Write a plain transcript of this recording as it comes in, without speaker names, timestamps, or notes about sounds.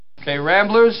Okay,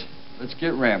 Ramblers, let's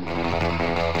get rambling.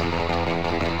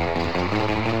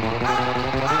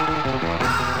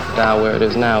 Now where it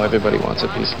is now, everybody wants a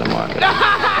piece of the market.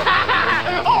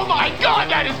 Oh my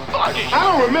God, that is funny!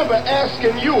 I don't remember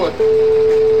asking you a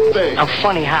thing. I'm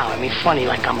funny how? I mean funny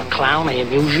like I'm a clown, I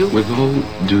amuse you? With all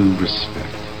due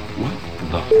respect, what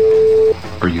the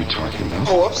are you talking about?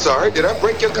 Oh, I'm sorry. Did I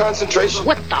break your concentration?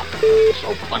 What the is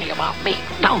so funny about me?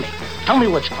 Tell me. Tell me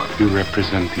what's funny. You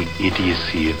represent the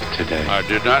idiocy of today. I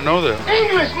did not know that.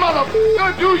 English,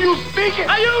 motherfucker, do you speak it?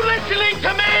 Are you listening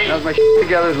to me? How's my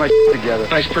together? Is my together?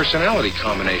 Nice personality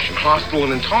combination, hostile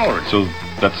and intolerant. So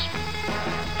that's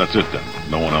it then.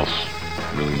 No one else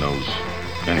really knows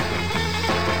anything.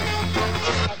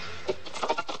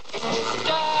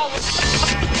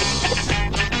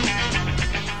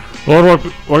 Well,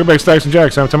 welcome back to Stacks and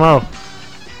Jacks. I'm Tom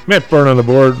Matt Byrne on the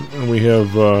board, and we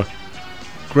have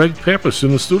Greg Pappas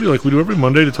in the studio like we do every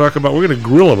Monday to talk about. We're going to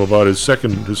grill him about his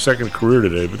second career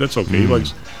today, but that's okay.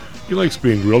 He likes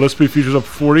being grilled. SP futures up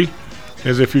 40,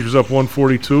 NASDAQ futures up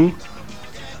 142,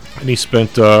 and he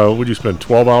spent would you spend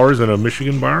 12 hours in a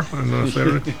Michigan bar on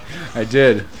Saturday? I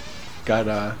did.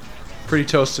 Got pretty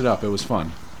toasted up. It was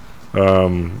fun.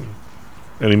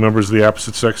 Any members of the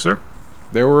opposite sex there?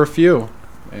 There were a few.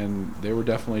 And they were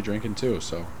definitely drinking too.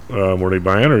 So were they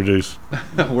buying or just?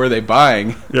 Were they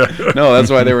buying? Yeah. No, that's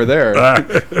why they were there.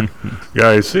 Yeah,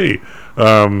 I see.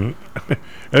 Anyway,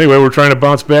 we're trying to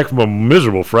bounce back from a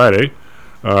miserable Friday.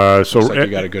 Looks like you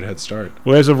got a good head start.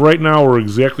 Well, as of right now, we're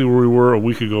exactly where we were a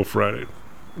week ago Friday,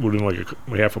 within like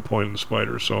a half a point in the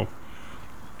spider. So,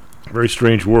 very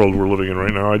strange world we're living in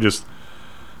right now. I just,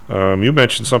 you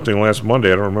mentioned something last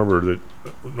Monday. I don't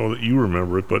know that you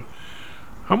remember it, but.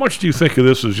 How much do you think of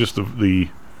this as just the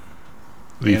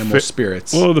animal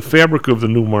spirits? Well, the fabric of the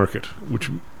new market, which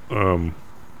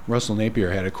Russell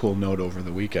Napier had a cool note over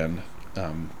the weekend.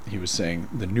 He was saying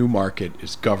the new market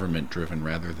is government-driven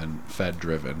rather than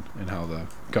Fed-driven, and how the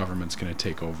government's going to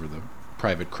take over the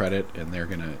private credit, and they're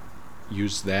going to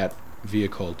use that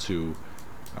vehicle to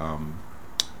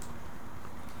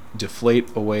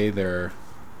deflate away their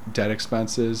debt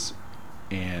expenses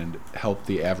and help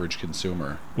the average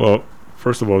consumer. Well,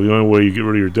 first of all, the only way you get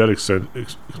rid of your debt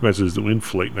expenses is to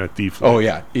inflate, not deflate. Oh,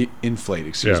 yeah. Inflate,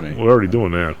 excuse me. We're already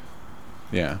doing that.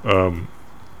 Yeah.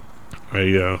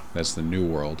 That's the new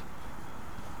world.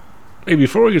 Hey,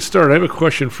 before we get started, I have a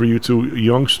question for you two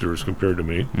youngsters compared to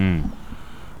me.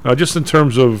 Now, just in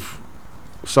terms of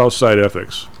Southside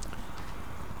ethics.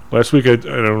 Last week, I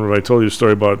don't know if I told you the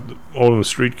story about owing the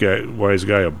streetwise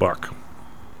guy $1.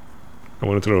 I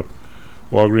went into the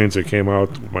Walgreens, I came out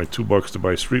with my $2 to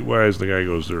buy Streetwise. The guy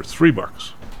goes, "They're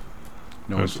 $3."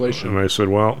 No inflation. And I said,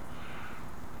 "Well,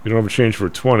 you don't have a change for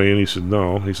 20." And he said,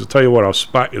 "No." He said, "Tell you what, I'll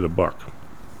spot you the $1."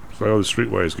 So I owe the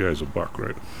Streetwise guys $1,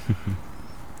 right?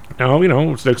 Now,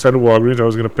 it's next time to Walgreens, I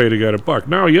was going to pay the guy $1.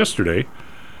 Now, yesterday,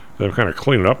 I'm kind of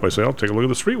cleaning up. I say, I'll take a look at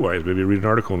the Streetwise. Maybe read an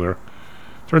article in there.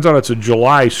 Turns out it's a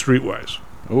July Streetwise.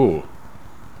 Ooh.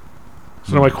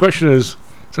 So now my question is,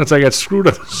 since I got screwed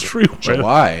on the street,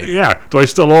 July. Yeah. Do I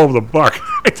still owe him the $1?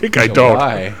 I think I don't.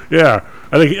 Yeah.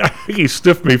 I think he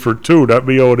stiffed me for 2, not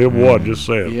me owing him 1. Just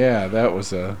saying. Yeah, that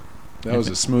was a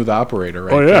smooth operator,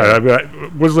 right? Oh yeah. There.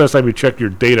 When's the last time you checked your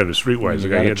date on the Streetwise? You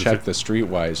got to check the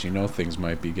Streetwise. Things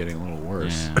might be getting a little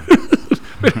worse.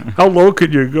 Yeah. How low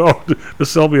could you go to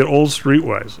sell me an old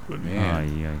Streetwise? Man. Oh,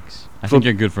 yikes! I think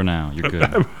you're good for now. You're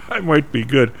good. I might be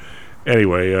good.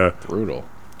 Anyway. Brutal.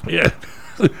 Yeah.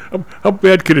 How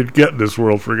bad could it get in this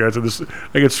world for guys?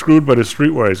 I get screwed by the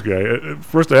Streetwise guy.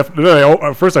 First I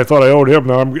thought I owed him.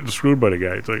 Now I'm getting screwed by the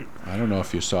guy. It's like, I don't know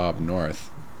if you saw up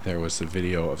north. There was a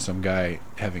video of some guy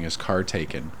having his car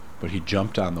taken, but he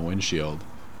jumped on the windshield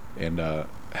and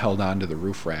held on to the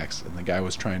roof racks, and the guy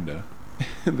was trying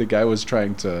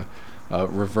to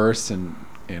reverse and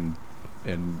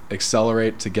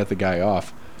accelerate to get the guy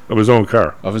off of his own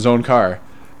car.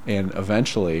 And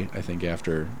eventually, I think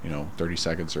after 30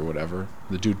 seconds or whatever,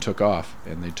 the dude took off,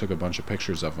 and they took a bunch of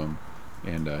pictures of him,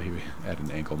 and he had an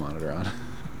ankle monitor on.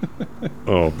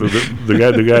 Oh, the guy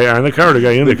on the car, or the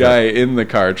guy in the car? The guy in the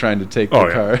car trying to take the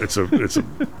car.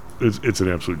 It's an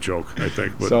absolute joke, I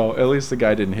think. But so at least the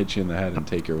guy didn't hit you in the head and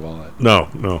take your wallet.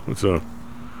 No, it's a.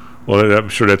 Well, I'm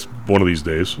sure that's one of these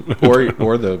days.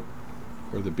 or the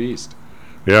beast.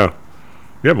 Yeah,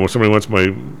 but when somebody wants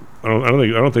my. I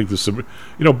don't think this.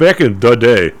 Back in the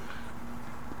day,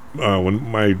 when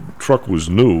my truck was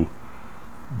new,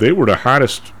 they were the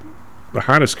hottest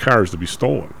cars to be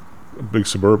stolen, big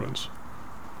Suburbans,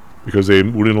 because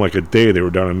within like a day they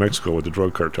were down in Mexico with the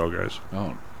drug cartel guys.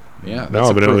 Oh, Yeah, now that's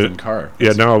a evidently, proven car.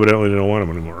 Yeah, now evidently they don't want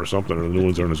them anymore or something, or the new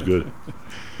ones aren't as good.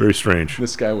 Very strange.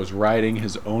 This guy was riding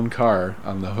his own car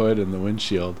on the hood and the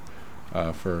windshield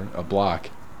for a block.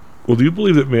 Well, do you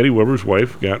believe that Maddie Weber's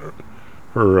wife got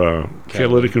her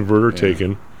catalytic converter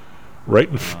taken right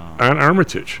on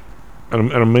Armitage,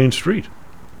 on a main street?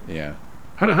 Yeah.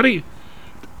 How do you...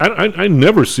 I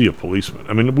never see a policeman.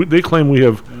 I mean, they claim we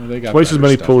have They got twice as better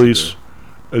many stuff to police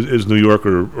as New York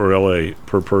or L.A.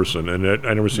 per person, and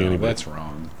I never see No, anybody. that's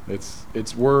wrong.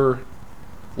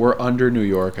 We're under New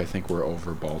York. I think we're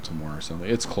over Baltimore or something.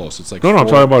 It's close. It's like No, I'm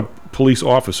four- talking about police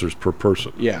officers per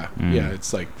person. Yeah, yeah.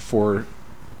 It's like four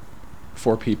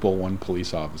people, one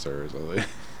police officer or something.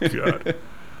 God.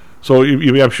 So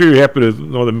I'm sure you're happy to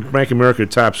know that Bank of America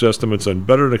tops estimates on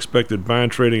better than expected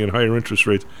bond trading and higher interest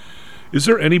rates. Is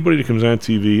there anybody that comes on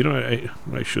TV? You know,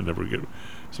 I should never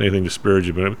say anything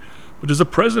disparaging, but does the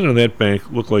president of that bank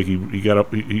look like he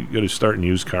got his start in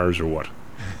used cars or what?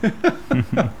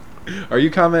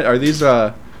 Are these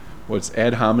what's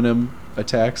ad hominem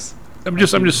attacks? I'm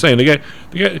just saying the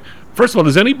guy. First of all,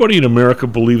 does anybody in America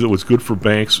believe that what's good for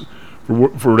banks,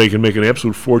 for they can make an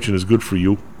absolute fortune, is good for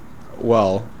you?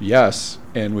 Well, yes,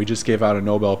 and we just gave out a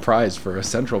Nobel Prize for a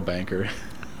central banker.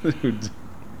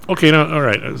 Okay, now all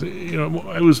right.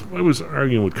 I was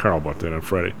arguing with Carl about that on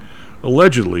Friday.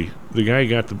 Allegedly, the guy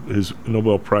got his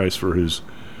Nobel Prize for his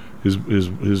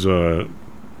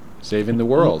saving the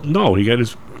world. No, he got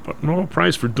his Nobel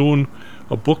Prize for doing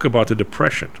a book about the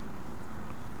Depression.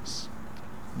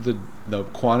 The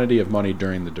quantity of money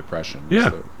during the Depression. Was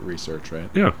the research,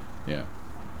 right? Yeah. Yeah.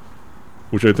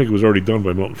 Which I think was already done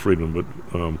by Milton Friedman, but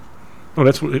no,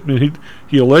 that's what I mean.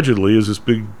 He allegedly is this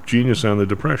big genius on the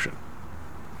Depression.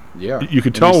 Yeah, you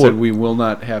could and tell he said we will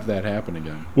not have that happen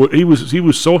again. Well, he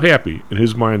was so happy in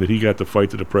his mind that he got to fight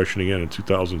the Depression again in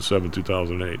 2007,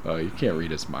 2008. Oh, you can't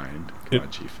read his mind. Come on,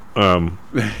 Chief.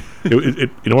 You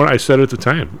know what I said at the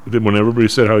time when everybody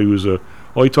said how he was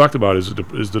all he talked about is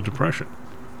the Depression.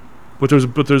 But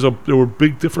there were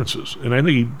big differences, and I think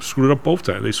he screwed up both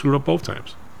times. They screwed up both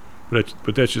times, but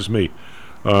that's just me.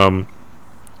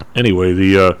 Anyway,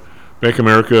 the Bank of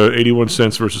America 81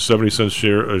 cents versus 70 cents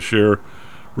a share.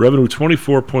 Revenue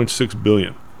 $24.6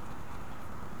 billion.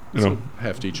 It's a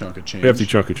hefty chunk of change. Hefty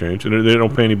chunk of change, and they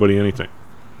don't pay anybody anything.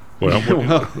 Well,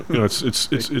 it's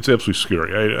absolutely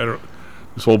scary. I don't.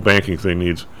 This whole banking thing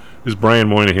needs. This Brian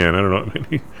Moynihan, I don't know. I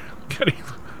mean,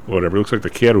 whatever. It looks like the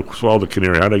cat who swallowed the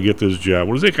canary. How did I get this job?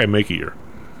 What does that guy make a year?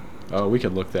 Oh, we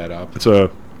can look that up. It's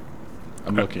a.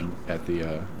 I'm looking at the.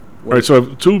 All right, so I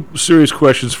have two serious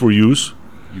questions for use.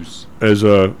 As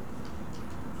a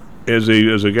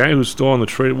guy who's still on the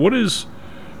trade, what is?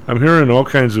 I'm hearing all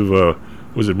kinds of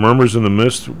was it murmurs in the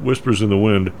mist, whispers in the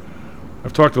wind.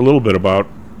 I've talked a little bit about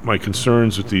my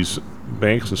concerns with these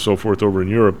banks and so forth over in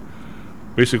Europe,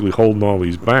 basically holding all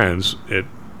these bonds at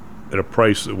a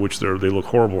price at which they look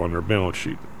horrible on their balance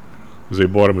sheet, because they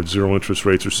bought them at zero interest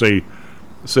rates, or say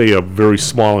a very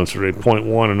small interest rate,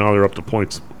 0.1, and now they're up to 3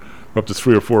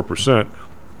 or 4%.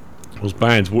 Those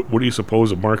bonds, what do you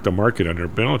suppose a mark-to-market on their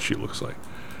balance sheet looks like?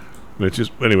 And it's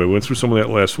just anyway. We went through some of that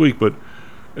last week, and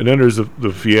then there's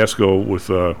the fiasco with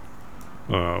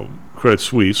Credit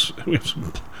Suisse. We have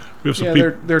some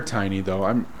yeah, they're tiny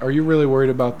though. Are you really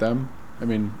worried about them? I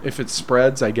mean, if it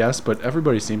spreads, I guess, but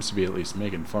everybody seems to be at least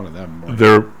making fun of them more.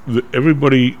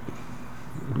 Everybody.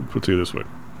 Put it this way: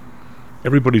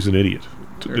 everybody's an idiot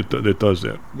that does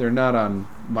that. They're not on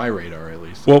my radar, at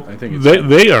least. Well, I think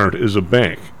they aren't as a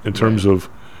bank in terms of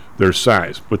their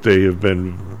size, but they have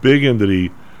been big into the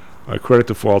credit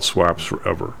default swaps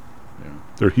forever. Yeah.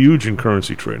 They're huge in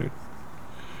currency trading.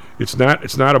 It's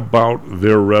not about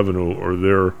their revenue or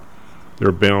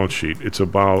their balance sheet. It's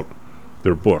about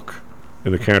their book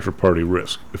and the counterparty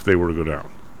risk if they were to go down.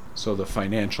 So the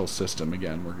financial system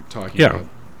again, we're talking about.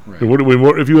 Right.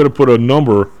 If you had to put a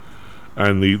number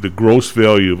on the gross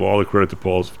value of all the credit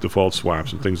default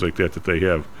swaps and things like that they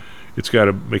have, it's got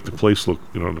to make the place look.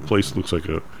 The place looks like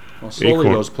a. Well, slowly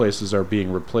those places are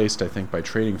being replaced, I think, by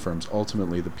trading firms.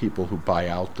 Ultimately, the people who buy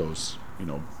out those,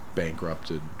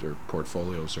 bankrupted or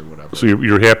portfolios or whatever. So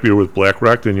you're happier with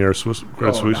BlackRock than you are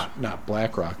Credit Suisse? Not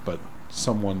BlackRock, but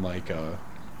someone like I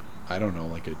don't know,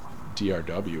 like a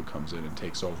DRW comes in and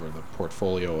takes over the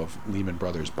portfolio of Lehman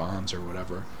Brothers bonds or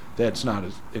whatever. That's not,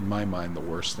 in my mind, the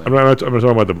worst thing. I'm not talking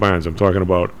about the bonds. I'm talking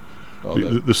about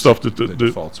the stuff that the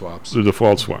default swaps. The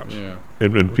default swaps. Yeah.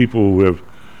 And people who have.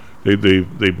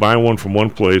 They buy one from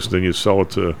one place, then you sell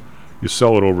it over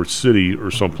Citi or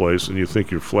someplace, and you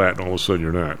think you're flat, and all of a sudden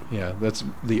you're not. Yeah, that's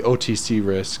the OTC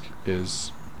risk.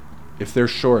 Is if they're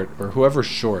short, or whoever's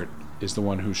short is the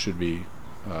one who should be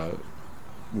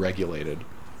regulated.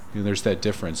 there's that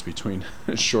difference between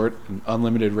short and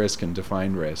unlimited risk and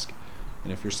defined risk.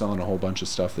 And if you're selling a whole bunch of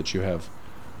stuff that you have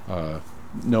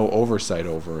no oversight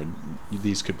over, and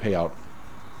these could pay out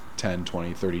 10,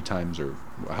 20, 30 times or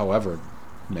however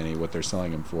many what they're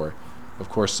selling them for, of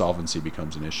course solvency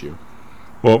becomes an issue.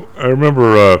 Well, I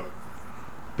remember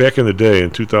back in the day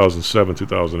in 2007,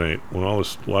 2008, when a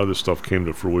lot of this stuff came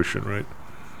to fruition, right?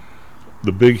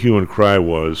 The big hue and cry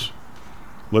was,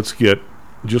 let's get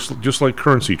just like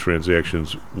currency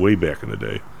transactions way back in the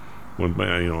day, when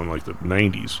in like the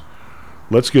 90s.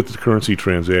 Let's get the currency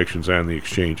transactions on the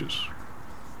exchanges.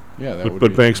 Yeah,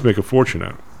 but banks make a fortune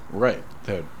on it. Right.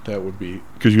 That would be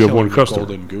because you have one the customer.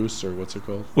 Golden goose, or what's it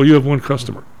called? Well, you have one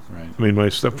customer. Right. I mean, my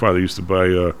stepfather used to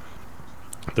buy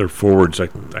their forwards. I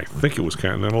think it was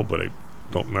Continental, but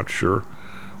I'm not sure.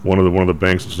 One of the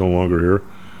banks is no longer here,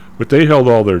 but they held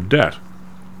all their debt.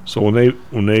 So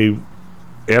when they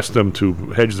asked them to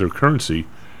hedge their currency,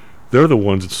 they're the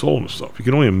ones that sold them stuff. You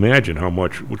can only imagine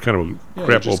what kind of a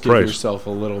crap old price. Give yourself a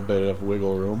little bit of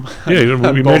wiggle room. Yeah, you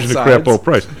imagine the crap old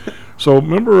price. So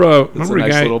remember a nice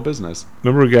guy, little business.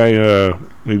 Remember a guy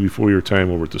maybe before your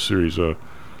time over at the series,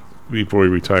 before he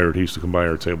retired, he used to come by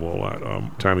our table a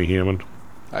lot. Tommy Hammond.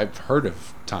 I've heard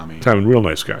of Tommy. Tommy, real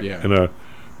nice guy. Yeah. And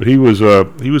but he was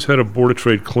head of Board of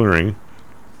Trade Clearing,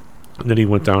 and then he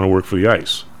went down and worked for the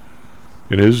ICE.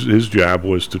 And his job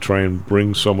was to try and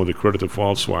bring some of the credit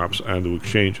default swaps onto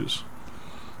exchanges.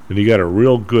 And he got a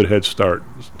real good head start.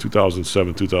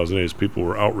 2007, 2008, as people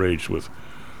were outraged with,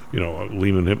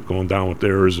 Lehman Hip going down with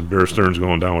theirs and Bear Stearns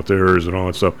going down with theirs and all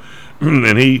that stuff. and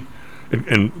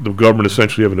the government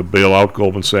essentially having to bail out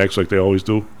Goldman Sachs like they always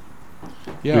do.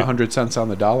 Yeah, 100 cents on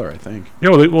the dollar, I think.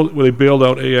 Yeah, they bailed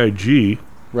out AIG.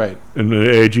 Right. And the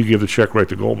AIG gave the check right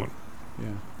to Goldman.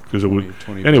 Yeah. Because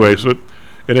anyway, so.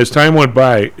 And as time went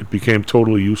by, it became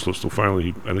totally useless. So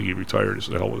finally, I think he retired. He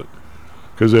said, "The hell with it,"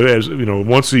 because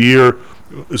once a year,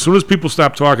 as soon as people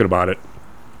stopped talking about it,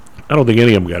 I don't think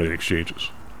any of them got any exchanges.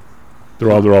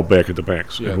 They're all back at the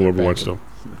banks, and whoever wants them.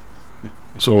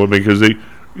 So because they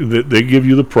give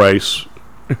you the price,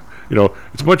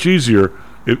 it's much easier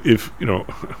if I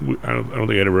don't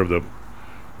think I'd ever have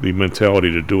the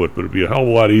mentality to do it, but it'd be a hell of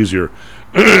a lot easier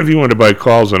if you wanted to buy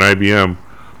calls on IBM.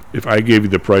 If I gave you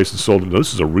the price and sold it,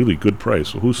 this is a really good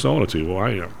price. Well, who's selling it to you? Well, I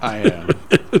am. I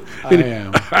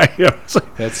am.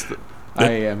 I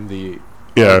am the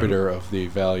arbiter of the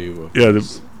value of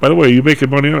this. By the way, you making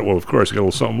money on it? Well, of course, you got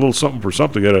a little something for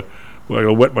something. I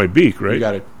gotta wet my beak, right? You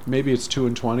got it. Maybe it's 2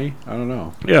 and 20. I don't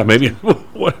know. Yeah, maybe.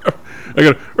 Whatever.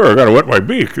 I gotta wet my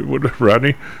beak,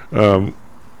 Rodney.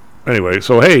 Anyway,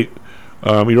 so hey,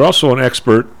 you're also an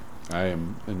expert. I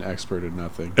am an expert in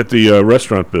nothing. At the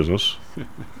restaurant business.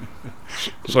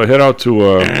 So I head out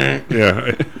to I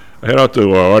head out to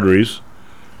Audrey's,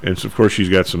 and so of course she's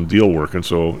got some deal working.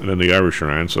 And then the Irish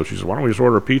are on. So she says, "Why don't we just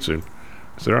order a pizza?" And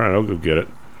I said, "All right, I'll go get it."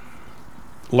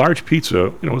 Large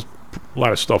pizza, with a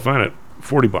lot of stuff on it,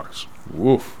 $40.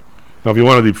 Woof. Now, if you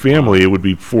wanted the family, it would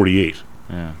be $48.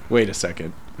 Yeah. Wait a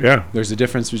second. Yeah. There's a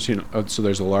difference between so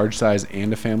there's a large size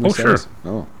and a family size. Sure.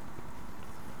 Oh.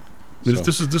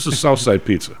 This is Southside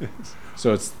pizza.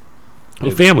 So it's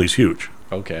family's huge.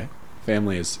 Okay.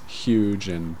 Family is huge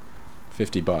and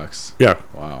 $50. Yeah.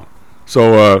 Wow.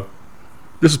 So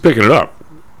this is picking it up.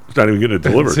 It's not even getting it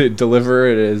delivered. To deliver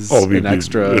it is an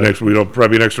extra.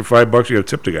 Probably an extra $5. You got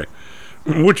to tip the guy.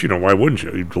 Which why wouldn't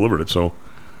you? You delivered it. So,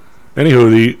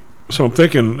 anywho, so I'm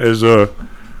thinking as a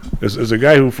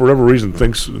guy who for whatever reason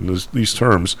thinks in these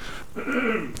terms,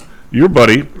 your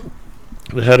buddy,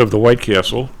 the head of the White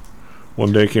Castle,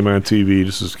 one day came on TV.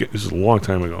 This is a long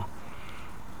time ago.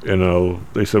 And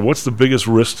they said, "What's the biggest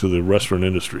risk to the restaurant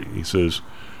industry?" He says,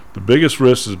 "The biggest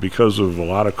risk is because of a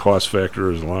lot of cost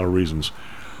factors and a lot of reasons.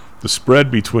 The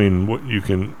spread between what you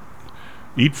can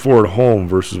eat for at home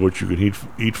versus what you can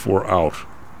eat for out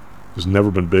has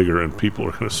never been bigger, and people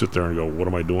are going to sit there and go, what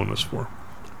am I doing this for?"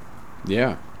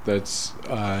 Yeah, that's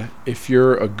if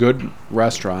you're a good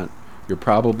restaurant, you're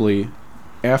probably,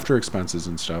 after expenses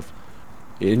and stuff,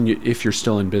 if you're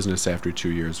still in business after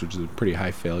 2 years, which is a pretty high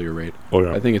failure rate. Oh,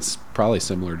 yeah. I think it's probably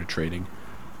similar to trading.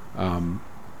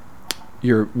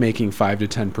 You're making 5 to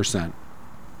 10%,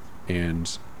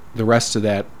 and the rest of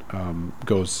that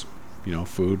goes,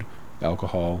 food,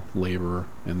 alcohol, labor,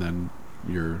 and then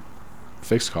your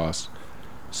fixed costs.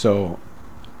 So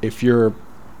if your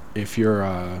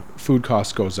food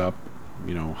cost goes up,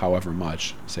 however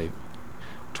much, say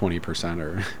 20%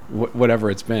 or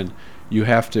whatever it's been, you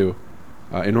have to,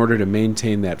 in order to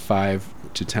maintain that 5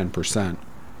 to 10%,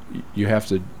 you have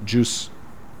to juice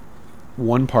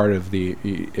one part of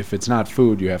if it's not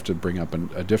food, you have to bring up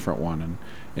a different one,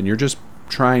 and you're just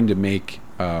trying to make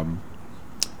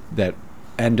that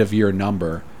end of year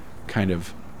number kind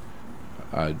of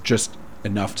just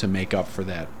enough to make up for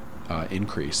that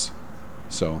increase.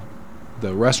 So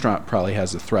the restaurant probably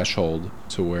has a threshold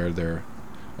to where they're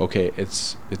okay.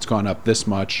 It's gone up this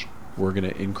much. We're going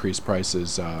to increase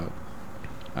prices. I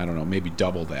don't know, maybe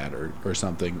double that or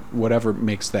something. Whatever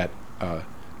makes that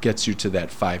gets you to that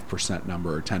 5%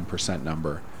 number or 10%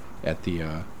 number at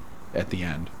the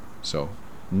end. So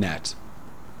net.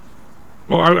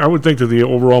 Well, I would think that the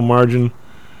overall margin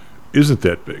isn't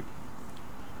that big,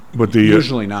 but the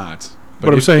usually not.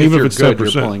 But I'm saying if even you're if it's good,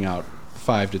 10%, you're pulling out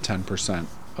 5 to 10%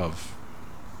 of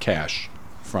cash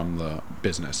from the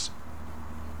business.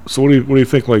 So what do you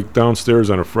think? Like downstairs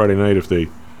on a Friday night, if they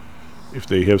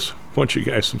have a bunch of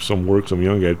guys, some work, some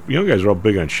young guys. Young guys are all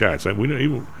big on shots. We know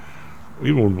even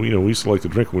when, we used to like to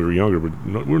drink when we were younger,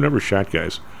 but we were never shot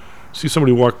guys. See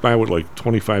somebody walk by with like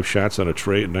 25 shots on a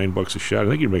tray at $9 a shot. I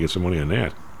think you're making some money on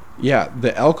that. Yeah,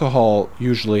 the alcohol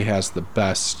usually has the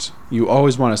best. You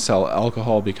always want to sell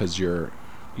alcohol because it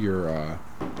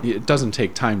doesn't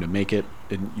take time to make it,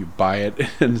 and you buy it,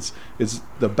 and it's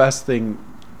the best thing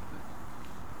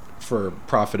for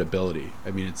profitability.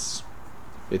 I mean, it's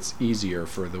easier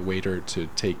for the waiter to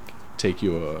take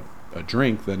you a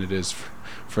drink than it is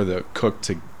for the cook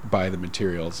to buy the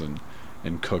materials and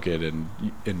cook it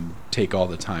and take all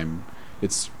the time.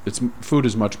 It's food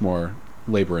is much more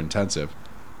labor intensive.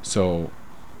 So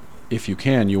if you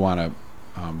can, you want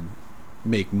to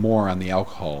make more on the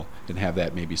alcohol and have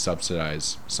that maybe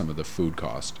subsidize some of the food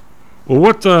cost. Well,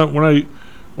 what when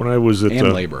I was at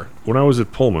labor. When I was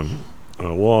at Pullman a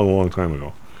long time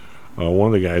ago,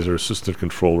 one of the guys, our assistant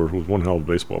controller, who was one hell of a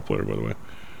baseball player, by the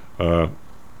way,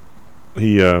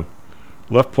 he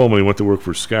left Pullman. He went to work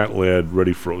for Scott Ladd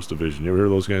Ready Froze division. You ever hear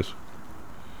of those guys?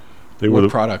 They what were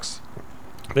products?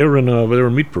 They were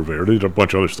a meat purveyor. They did a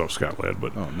bunch of other stuff, Scott Ladd,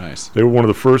 but oh, nice. They were one of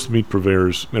the first meat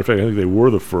purveyors. Matter of fact, I think they were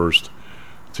the first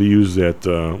to use that.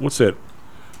 What's that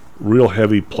real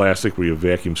heavy plastic where you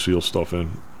vacuum seal stuff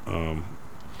in?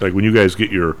 Like when you guys get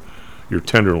your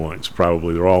tenderloins,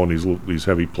 probably they're all in these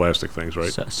heavy plastic things,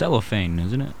 right? Cellophane,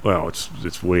 isn't it? Well,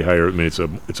 it's way higher. I mean, it's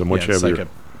a much heavier. Like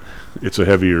it's a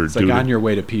heavier. It's like on your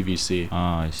way to PVC. Oh,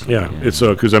 I see. Yeah, it's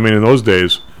because I mean in those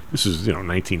days, this is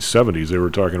 1970s. They were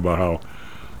talking about how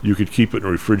you could keep it in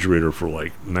a refrigerator for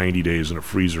like 90 days in a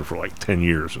freezer for like 10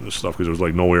 years and this stuff because there was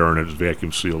like no air in it. It was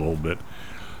vacuum sealed a whole bit.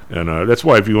 And that's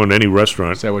why if you go into any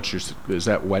restaurant... Is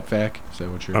that wet vac? Is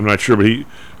that what you're... I'm not sure,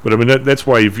 but I mean, that's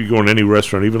why if you go in any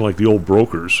restaurant, even like the old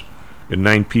Brokers, and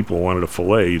 9 people wanted a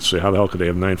fillet, you'd say, how the hell could they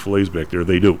have 9 fillets back there?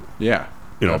 They do. Yeah,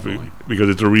 because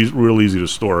it's real easy to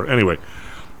store. Anyway,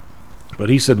 but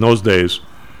he said in those days,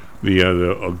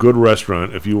 a good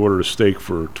restaurant, if you ordered a steak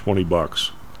for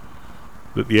 $20,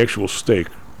 that the actual steak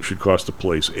should cost the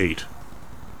place $8.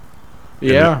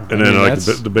 Yeah, and then like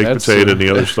the baked potato and the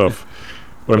other stuff.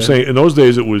 But I'm saying in those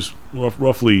days it was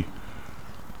roughly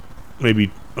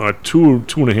maybe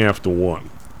 2.5 to 1.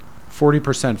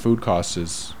 40% food cost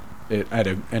is at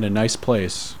a nice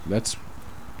place. That's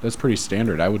pretty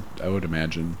standard. I would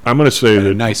imagine. I'm going to say at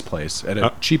that a nice place, at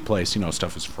a cheap place,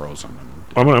 stuff is frozen.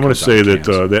 I'm going to say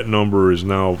that that number is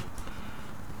now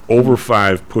over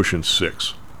 5, pushing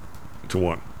 6 to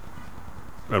 1,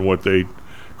 and what they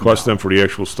cost them for the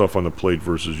actual stuff on the plate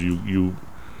versus you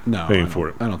paying for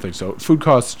it. I don't think so. Food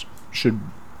cost should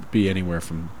be anywhere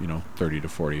from 30 to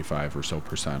 45 or so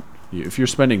percent. If you're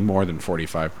spending more than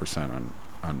 45%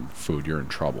 on food, you're in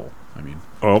trouble. I mean,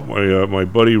 my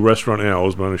buddy Restaurant Al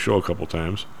has been on the show a couple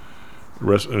times.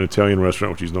 An Italian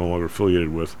restaurant which he's no longer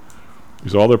affiliated with.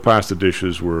 All their pasta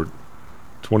dishes were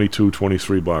 $22,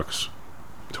 $23,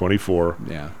 $24.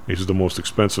 Yeah. This is the most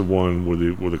expensive one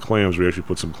with the clams. We actually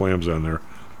put some clams on there.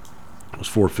 It was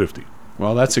 $4.50.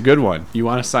 Well, that's a good one. You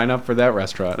want to sign up for that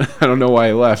restaurant? I don't know why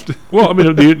he left. Well, I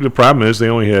mean, the problem is they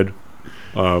only had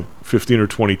 15 or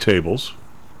 20 tables.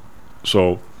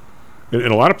 So, and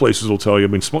a lot of places will tell you. I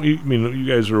mean, you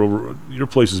guys are over. Your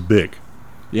place is big.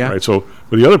 Yeah. Right. So,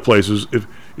 but the other places, if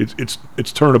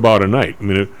it's turnabout a night. I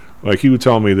mean, like he would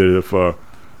tell me that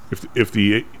if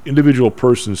the individual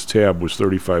person's tab was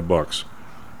 $35,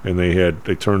 and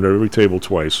they turned every table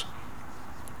twice,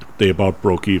 they about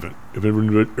broke even. If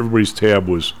everybody's tab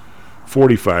was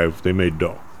 $45, they made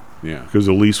dough. Yeah. Because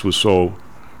the lease was so.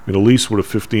 I mean, a lease with a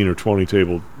 15 or 20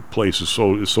 table place is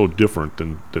so different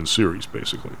than series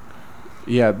basically.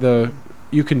 Yeah.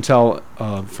 You can tell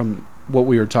from what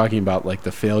we were talking about, like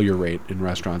the failure rate in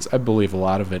restaurants. I believe a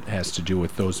lot of it has to do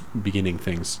with those beginning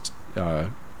things.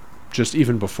 Just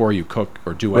even before you cook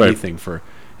or do anything,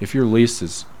 if your lease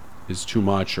is too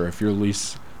much, or if your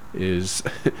lease is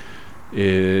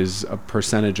is a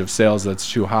percentage of sales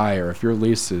that's too high, or if your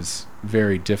lease is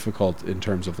very difficult in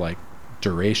terms of like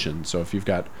duration. So if you've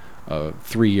got a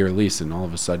 3-year lease and all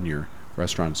of a sudden your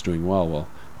restaurant's doing well,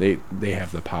 they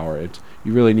have the power.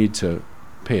 You really need to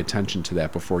pay attention to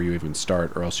that before you even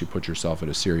start, or else you put yourself at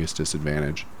a serious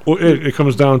disadvantage. Well, it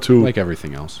comes down to like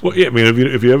everything else. Well, yeah, I mean,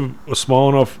 if you have a small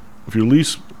enough, if your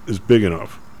lease is big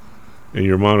enough, and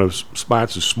your amount of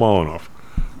spots is small enough,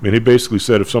 I mean, he basically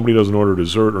said if somebody doesn't order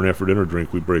dessert or an after dinner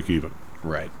drink, we break even.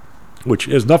 Right. Which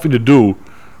has nothing to do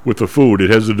with the food.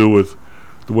 It has to do with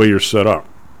the way you're set up.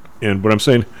 But I'm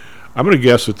saying, I'm going to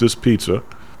guess that this pizza,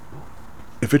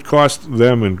 if it cost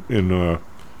them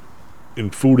in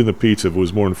food in the pizza, if it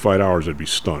was more than $5, I'd be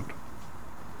stunned.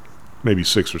 Maybe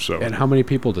 6 or 7. And how many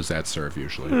people does that serve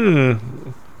usually?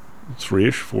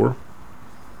 3-ish, 4.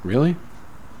 Really?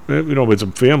 But it's a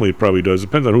family. It probably does.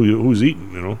 Depends on who's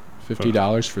eating.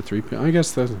 $50 for 3 people. I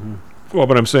guess that's. Well,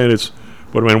 but I'm saying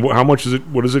But I mean, how much is it?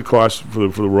 What does it cost for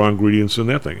the raw ingredients in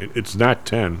that thing? It's not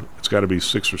 10. It's got to be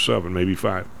 6 or 7, maybe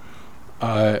 5.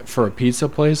 For a pizza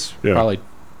place, yeah.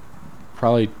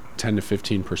 probably 10 to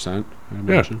 15%. I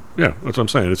imagine. Yeah, that's what I'm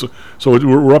saying.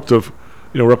 We're up to,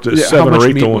 we're up to 7 how much or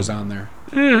 8 meat to 1. was on there?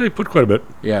 Yeah, they put quite a bit.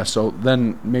 Yeah, so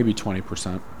then maybe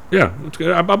 20%. Yeah,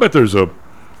 I bet there's at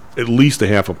least a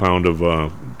half a pound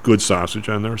of good sausage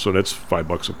on there, so that's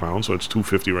 $5 a pound, so it's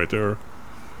 $2.50 right there.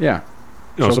 Yeah.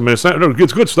 So I mean,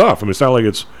 it's good stuff. I mean, it's not like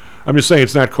it's. I'm just saying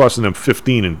it's not costing them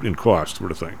 15 in cost for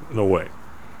the thing. No way.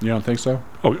 You don't think so?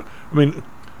 Oh, I mean,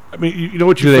 you know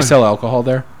what? Do they sell alcohol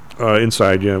there?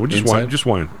 Inside, yeah. Just Inside? wine. Just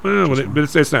wine. Well,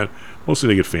 but it's not. Mostly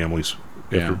they get families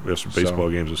after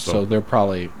baseball games and stuff. So they're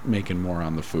probably making more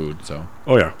on the food. So.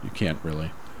 Oh yeah. You can't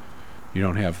really. You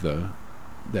don't have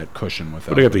that cushion with.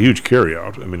 But they got the huge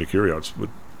carryout. I mean, the carryouts with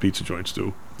pizza joints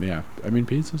too. Yeah, I mean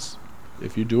pizzas.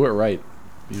 If you do it right,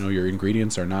 your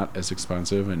ingredients are not as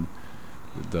expensive, and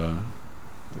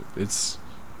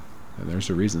there's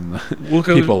a reason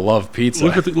people love pizza.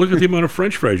 Look at the amount of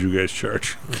French fries you guys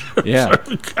charge. Yeah.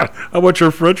 How much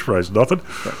are French fries? Nothing.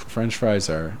 French fries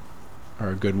are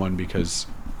a good one because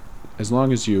as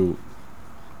long as you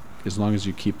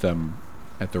keep them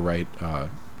at the right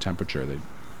temperature,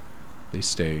 they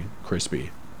stay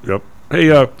crispy. Yep.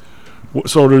 Hey,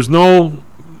 so there's no.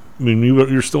 I mean,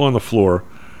 you're still on the floor.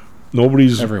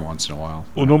 Nobody's every once in a while.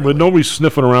 Well, but nobody's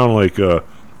sniffing around like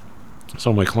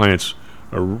some of my clients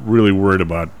are really worried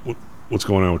about what's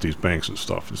going on with these banks and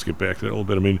stuff. Let's get back to that a little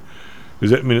bit. I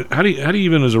mean, how do you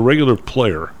even as a regular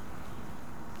player?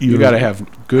 You got to have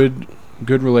good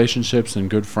relationships and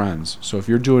good friends. So if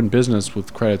you're doing business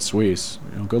with Credit Suisse,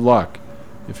 good luck.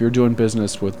 If you're doing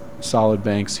business with solid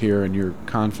banks here and you're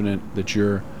confident that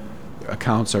your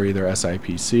accounts are either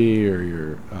SIPC or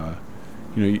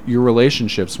your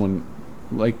relationships, when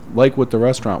like with the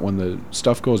restaurant, when the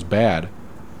stuff goes bad,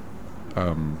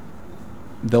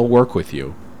 they'll work with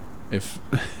you. If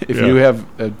you have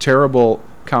a terrible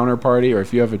counterparty, or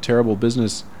if you have a terrible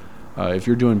business, if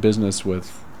you're doing business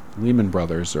with Lehman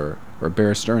Brothers or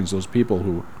Bear Stearns, those people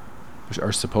who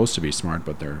are supposed to be smart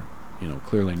but they're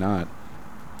clearly not,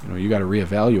 you got to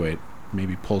reevaluate,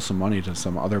 maybe pull some money to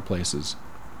some other places.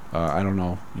 I don't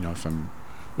know, if I'm.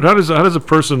 But how does a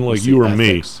person like you or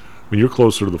ethics. Me? I mean, you're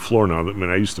closer to the floor now.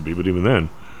 I used to be, but even then,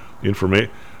 the information.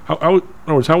 How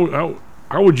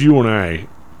would you and I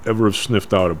ever have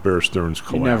sniffed out a Bear Stearns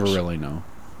collapse? You never really know.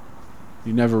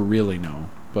 You never really know.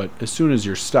 But as soon as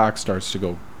your stock starts to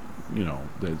go,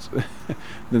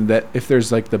 then that if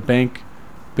there's like the bank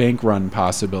run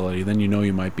possibility, then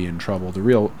you might be in trouble. The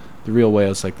real way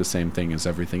is like the same thing as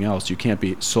everything else. You can't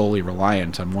be solely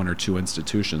reliant on one or two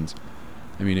institutions.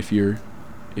 I mean, if you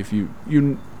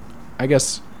I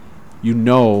guess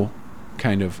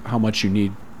kind of how much you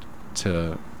need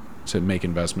to make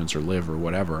investments or live or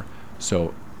whatever.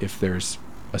 So if there's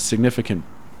a significant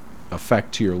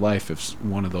effect to your life, if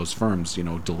one of those firms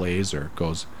delays or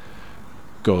goes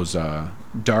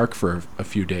dark for a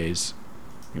few days,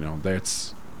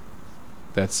 that's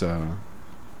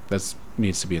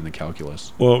needs to be in the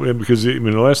calculus. Well, because the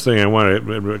last thing I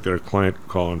got a client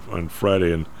call on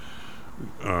Friday, and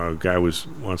a guy wants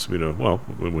me to. Well,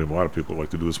 we have a lot of people who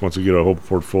like to do this. Wants to get a whole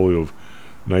portfolio of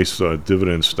nice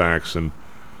dividend stocks, and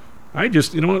I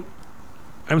just, what,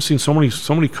 I haven't seen so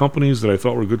many companies that I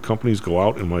thought were good companies go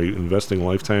out in my investing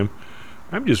lifetime.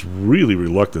 I'm just really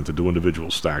reluctant to do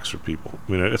individual stocks for people.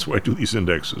 I mean, that's why I do these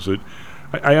indexes.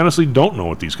 I honestly don't know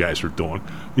what these guys are doing.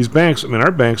 These banks,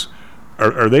 our banks.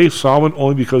 Are they solvent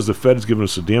only because the Fed has given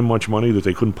us so damn much money that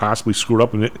they couldn't possibly screw it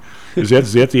up? And is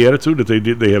that the attitude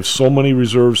that they have so many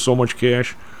reserves, so much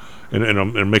cash,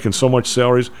 and making so much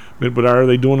salaries. But are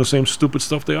they doing the same stupid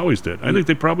stuff they always did? I think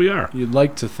they probably are. You'd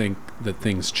like to think that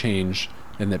things change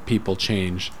and that people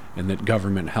change and that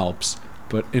government helps.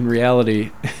 But in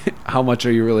reality, how much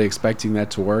are you really expecting that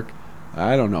to work?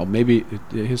 I don't know. Maybe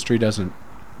history doesn't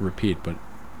repeat, but,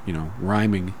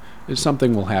 rhyming,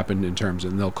 something will happen in terms,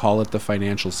 and they'll call it the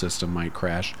financial system might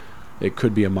crash. It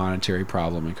could be a monetary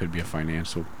problem. It could be a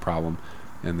financial problem.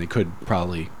 And they could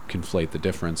probably conflate the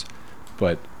difference.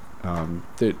 But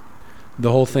the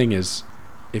whole thing is,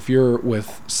 if you're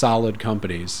with solid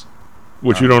companies...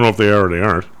 Which you don't know if they are or they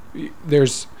aren't.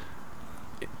 There's...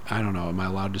 I don't know, am I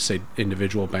allowed to say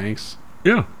individual banks?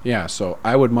 Yeah. Yeah, so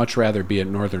I would much rather be at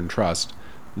Northern Trust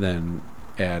than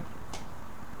at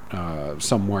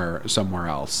somewhere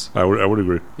else. I would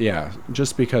agree. Yeah,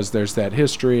 just because there's that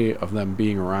history of them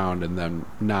being around and them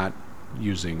not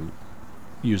using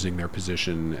their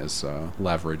position as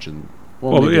leverage. And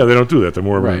they don't do that. They're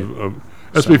more right.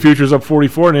 SP Futures up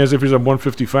 44 and NASDAQ Futures up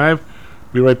 155.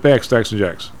 Be right back, Stacks and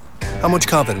Jacks. How much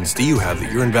confidence do you have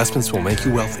that your investments will make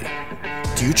you wealthy?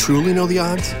 Do you truly know the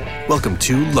odds? Welcome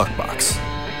to Luckbox,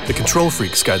 the control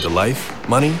freak's guide to life,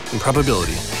 money, and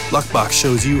probability. Luckbox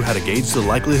shows you how to gauge the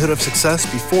likelihood of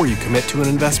success before you commit to an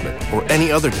investment or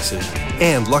any other decision.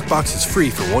 And Luckbox is free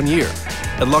for 1 year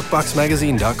at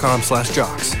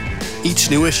luckboxmagazine.com/jocks. Each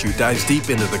new issue dives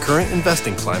deep into the current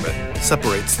investing climate,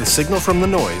 separates the signal from the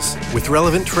noise with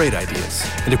relevant trade ideas,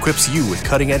 and equips you with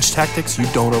cutting-edge tactics you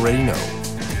don't already know.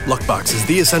 Luckbox is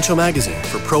the essential magazine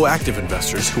for proactive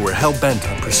investors who are hell-bent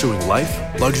on pursuing life,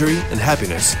 luxury, and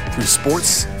happiness through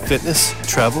sports, fitness,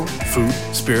 travel, food,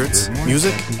 spirits,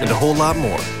 music, and a whole lot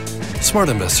more. Smart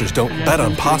investors don't bet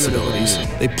on possibilities,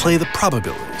 they play the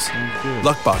probabilities.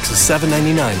 Luckbox is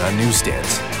 $7.99 on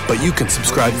newsstands, but you can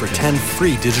subscribe for 10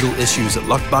 free digital issues at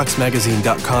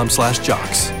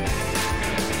luckboxmagazine.com/jocks.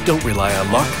 Don't rely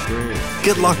on luck.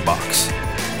 Get Luckbox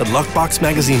at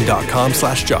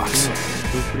luckboxmagazine.com/jocks.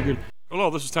 Hello,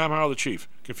 this is Tom Howell, the Chief.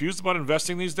 Confused about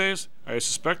investing these days? I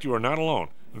suspect you are not alone.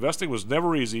 Investing was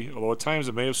never easy, although at times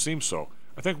it may have seemed so.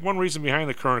 I think one reason behind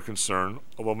the current concern,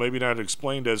 although maybe not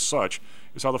explained as such,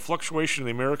 is how the fluctuation in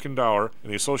the American dollar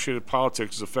and the associated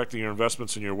politics is affecting your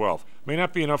investments and your wealth. It may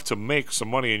not be enough to make some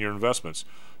money in your investments.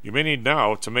 You may need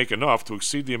now to make enough to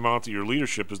exceed the amount that your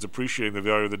leadership is depreciating the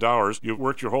value of the dollars you've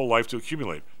worked your whole life to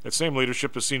accumulate. That same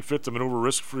leadership has seen fit to maneuver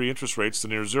risk-free interest rates to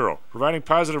near zero. Providing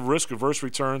positive risk-averse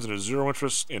returns in a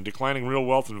zero-interest and declining real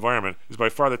wealth environment is by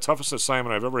far the toughest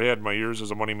assignment I've ever had in my years as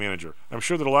a money manager. I'm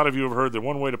sure that a lot of you have heard that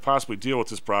one way to possibly deal with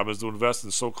this problem is to invest in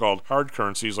so-called hard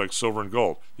currencies like silver and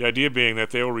gold. The idea being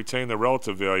that they will retain their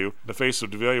relative value in the face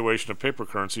of devaluation of paper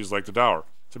currencies like the dollar.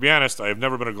 To be honest, I have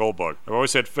never been a gold bug. I've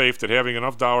always had faith that having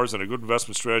enough dollars and a good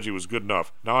investment strategy was good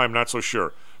enough. Now I'm not so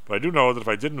sure. But I do know that if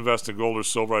I did invest in gold or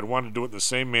silver, I'd want to do it in the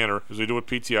same manner as we do at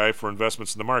PTI for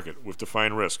investments in the market, with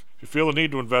defined risk. If you feel the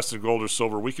need to invest in gold or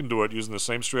silver, we can do it using the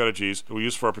same strategies that we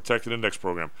use for our protected index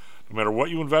program. No matter what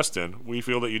you invest in, we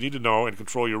feel that you need to know and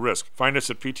control your risk. Find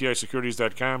us at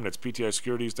PTIsecurities.com. That's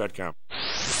PTIsecurities.com.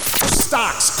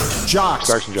 Stocks, jocks,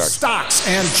 Stocks and jocks. Stocks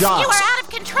and jocks. You are out of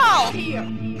control. Here,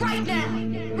 right now,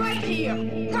 right here,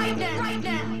 right now, right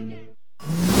now.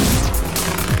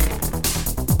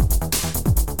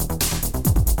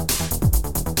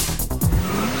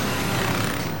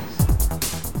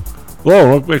 Hello,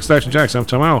 welcome back to Stacks and Jacks. I'm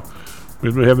Tom Howell. We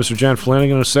have Mr. John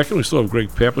Flanagan in a second. We still have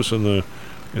Greg Pappas in the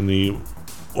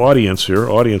audience here.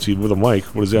 Audience, he's with a mic.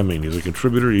 What does that mean? He's a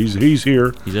contributor. He's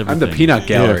here. He's everything. I'm the peanut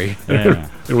gallery. Yeah.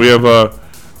 And we have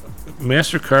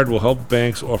MasterCard will help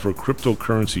banks offer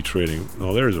cryptocurrency trading.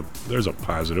 Oh, there's a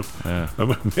positive. Yeah.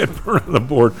 Matt Byrne on the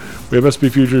board. We have SP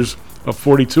Futures up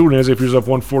 42, NASDAQ Futures up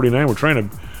 149. We're trying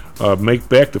to make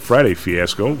back the Friday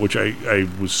fiasco, which I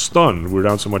was stunned. We were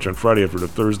down so much on Friday after the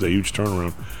Thursday huge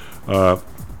turnaround.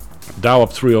 Dow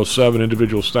up 307,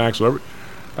 individual stocks. So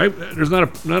there's not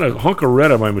a hunk of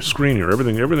red on my screen here.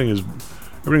 Everything is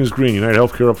green. United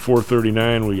Healthcare up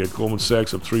 439. We got Goldman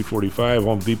Sachs up 345.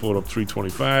 Home Depot up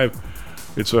 325.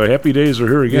 It's happy days are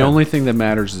here again. The only thing that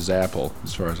matters is Apple,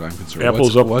 as far as I'm concerned.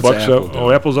 Apple's up bucks.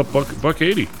 Apple's up buck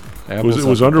 80. It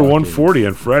was under 140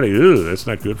 on Friday. Ugh, that's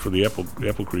not good for the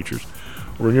Apple creatures.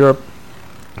 We're in Europe.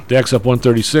 DAX up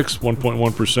 136,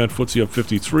 1.1%. FTSE up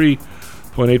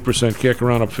 53.8%. CAC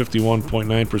around up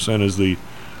 51.9% as the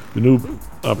new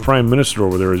prime minister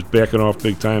over there is backing off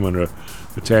big time on the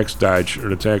tax dodge or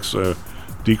the tax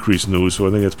decrease news. So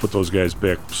I think that's put those guys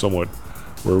back somewhat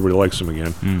where everybody likes them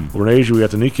again. We're in Asia. We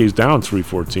got the Nikkei's down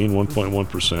 314,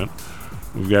 1.1%.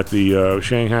 We've got the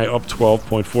Shanghai up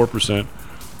 12.4%.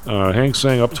 Hang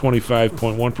Seng up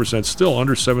 25.1%, still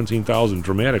under 17,000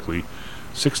 dramatically.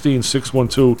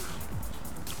 16,612.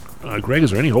 Greg,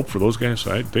 is there any hope for those guys?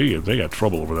 They got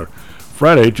trouble over there.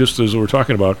 Friday, just as we were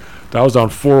talking about, Dow's down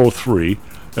 403,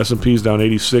 S&P's down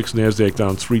 86, NASDAQ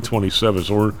down 327.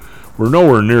 So we're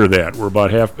nowhere near that. We're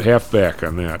about half back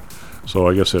on that. So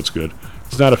I guess that's good.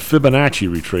 It's not a Fibonacci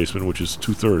retracement, which is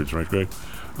 2/3, right, Greg?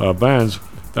 Bonds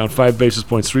down 5 basis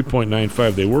points,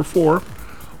 3.95. They were 4,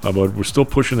 but we're still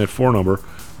pushing that 4 number.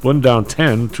 Blend down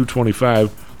 10,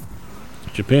 225.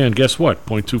 Japan, guess what?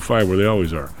 0.25, where they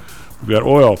always are. We've got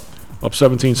oil up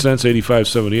 17 cents,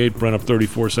 85.78. Brent up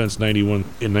 34 cents,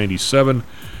 91.97.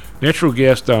 Natural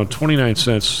gas down 29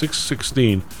 cents,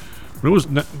 6.16. It was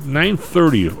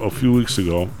 9:30 a few weeks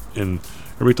ago, and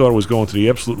everybody thought it was going to the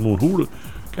absolute moon.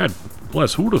 God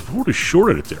bless, who'd have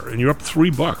shorted it there? And you're up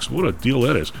 $3. What a deal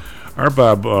that is.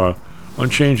 RBOB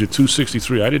unchanged at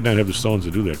 263. I did not have the stones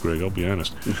to do that, Greg. I'll be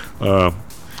honest.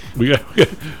 We got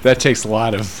that takes a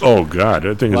lot of. Oh God,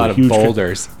 that thing is a huge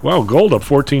boulders. Wow, gold up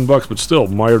 $14, but still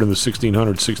mired in the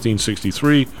 1600,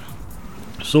 1663.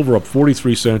 Silver up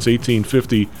 43 cents,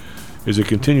 18.50, as it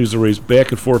continues to raise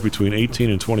back and forth between 18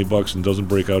 and $20 and doesn't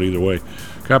break out either way.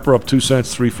 Copper up 2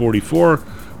 cents, 3.44.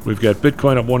 We've got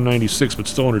Bitcoin up 196, but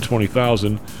still under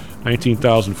 20,000,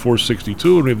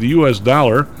 19,462. And we have the U.S.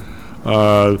 dollar.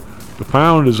 The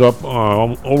pound is up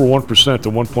over 1% to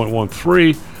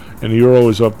 1.13, and the euro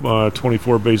is up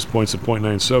 24 basis points to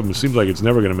 0.97. It seems like it's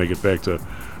never going to make it back to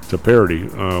parity.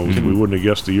 We wouldn't have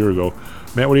guessed a year ago.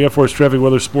 Matt, what do you have for us? Traffic,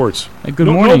 weather, sports. Hey, good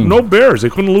morning. No Bears. They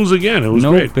couldn't lose again. It was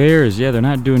great. No Bears. Yeah, they're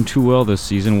not doing too well this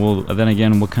season. Well, then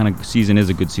again, what kind of season is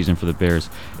a good season for the Bears?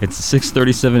 It's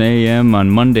 6:37 a.m. on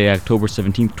Monday, October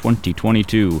 17th,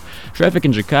 2022. Traffic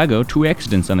in Chicago, 2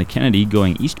 accidents on the Kennedy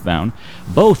going eastbound.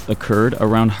 Both occurred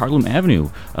around Harlem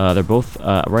Avenue. They're both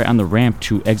right on the ramp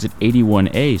to exit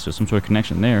 81A, so some sort of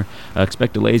connection there.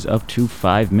 Expect delays up to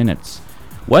 5 minutes.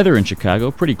 Weather in Chicago,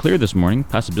 pretty clear this morning.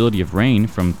 Possibility of rain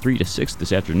from 3 to 6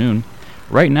 this afternoon.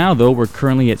 Right now, though, we're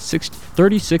currently at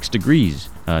 36 degrees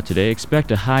today.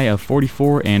 Expect a high of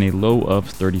 44 and a low of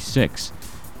 36.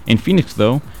 In Phoenix,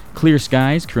 though, clear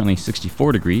skies, currently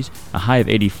 64 degrees, a high of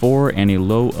 84 and a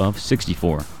low of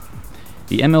 64.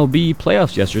 The MLB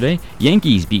playoffs yesterday,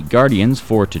 Yankees beat Guardians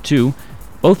 4-2.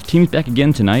 Both teams back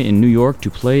again tonight in New York to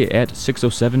play at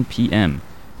 6:07 p.m.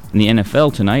 In the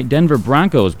NFL tonight, Denver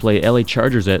Broncos play LA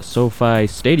Chargers at SoFi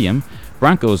Stadium.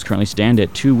 Broncos currently stand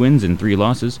at 2 wins and 3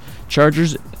 losses.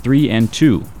 Chargers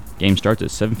 3-2. Game starts at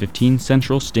 7:15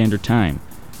 Central Standard Time.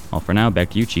 All for now,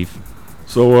 back to you, Chief.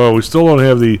 So we still don't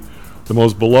have the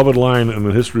most beloved line in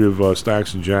the history of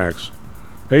Stocks and Jacks.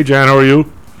 Hey, John, how are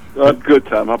you? Good,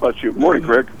 Tom. How about you? Morning,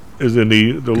 Greg. Is in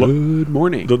Good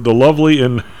morning. The lovely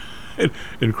and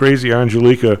crazy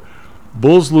Angelica.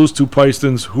 Bulls lose to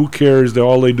Pistons. Who cares?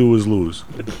 All they do is lose.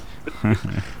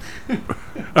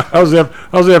 How's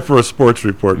that for a sports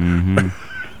report? Mm-hmm.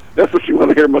 That's what you want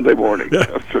to hear Monday morning.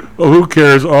 Yeah. Well, who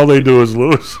cares? All they do is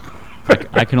lose.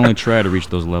 I can only try to reach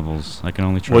those levels. I can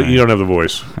only try. Well, you don't have the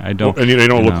voice. I don't. And they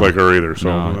don't look like her either. So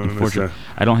no, unfortunately,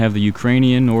 I don't have the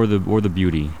Ukrainian or the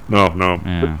beauty. No.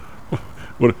 Yeah.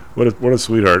 What a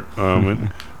sweetheart.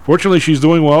 Fortunately, she's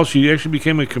doing well. She actually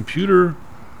became a computer.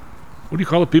 What do you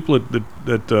call the people that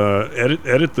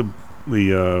edit the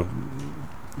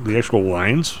actual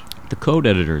lines? The code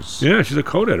editors. Yeah, she's a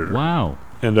code editor. Wow.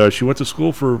 And she went to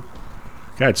school for,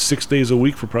 6 days a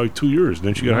week for probably 2 years.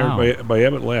 Then she got hired by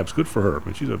Abbott Labs. Good for her. I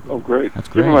mean, she's great. That's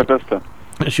great. Give her my best time.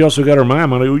 And she also got her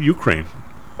mom out of Ukraine.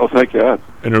 Oh, thank God.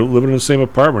 And they're living in the same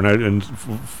apartment. And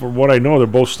for what I know, they're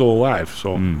both still alive.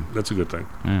 So that's a good thing.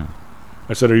 Yeah.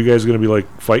 I said, "Are you guys going to be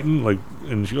fighting?"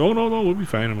 And she, "Oh no, we'll be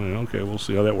fine." I'm like, "Okay, we'll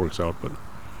see how that works out." But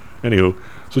anywho,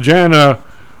 so Jan,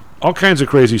 all kinds of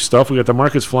crazy stuff. We got the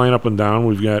markets flying up and down.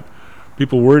 We've got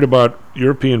people worried about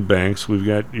European banks. We've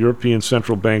got European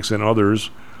central banks and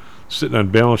others sitting on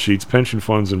balance sheets, pension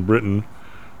funds in Britain,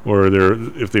 or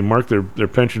if they mark their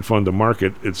pension fund to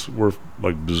market, it's worth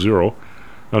zero.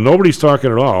 Now nobody's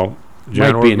talking at all.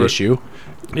 Jan, might be an issue.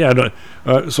 Yeah.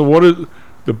 So what is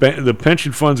the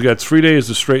pension funds got 3 days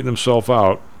to straighten themselves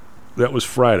out? That was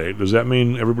Friday. Does that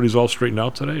mean everybody's all straightened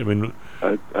out today? I mean,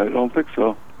 I don't think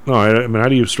so. No, I mean, how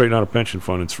do you straighten out a pension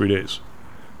fund in 3 days?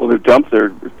 Well, they dumped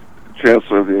their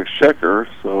chancellor of the exchequer,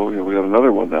 so we got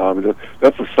another one now. I mean,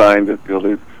 that's a sign that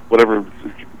whatever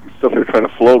stuff they're trying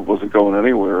to float wasn't going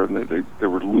anywhere, and they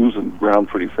were losing ground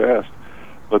pretty fast.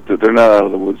 But they're not out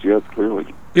of the woods yet, clearly.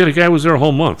 Yeah, the guy was there a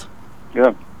whole month.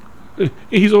 Yeah.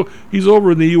 He's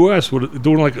over in the U.S.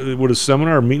 doing with a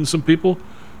seminar, meeting some people.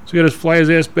 So he had to fly his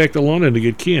ass back to London to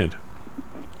get canned.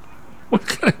 What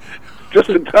kind of, just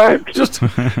in time.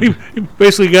 He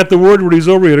basically got the word when he's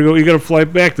over. You got to fly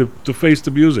back to face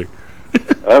the music.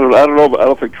 I don't know. But I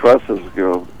don't think Truss is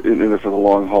in it for the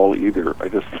long haul either. I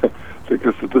just think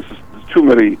this is too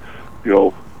many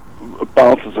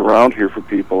bounces around here for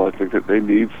people. I think that they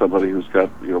need somebody who's got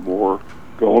more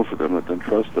going for them than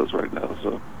Truss does right now.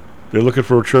 So they're looking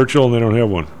for a Churchill and they don't have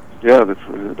one. Yeah,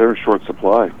 they're in short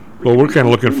supply. Well, we're kind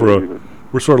of looking for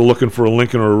we're sort of looking for a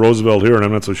Lincoln or a Roosevelt here, and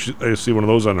I'm not so I see one of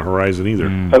those on the horizon either.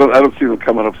 I don't see them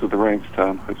coming up through the ranks,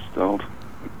 Tom. I just don't.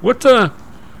 What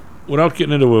without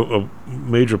getting into a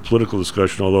major political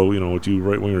discussion, although with you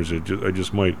right wingers, I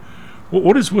just might.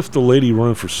 What is with the lady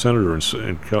running for senator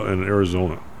in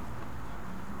Arizona?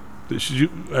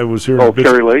 I was hearing. Oh,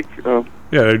 Carrie Lake.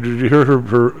 Yeah, did you hear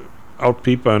her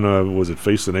outpeep on was it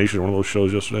Face the Nation, one of those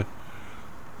shows yesterday?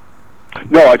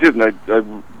 No, I didn't. I've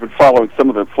been following some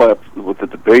of the flaps with the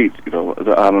debate, the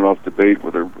on and off debate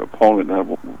with her opponent, not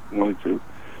wanting to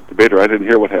debate her. I didn't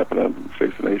hear what happened on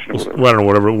Face the Nation or whatever. Well, I don't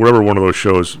know, whatever one of those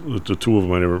shows, the two of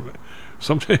them I never...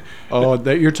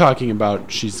 You're talking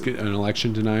about she's an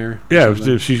election denier? Yeah,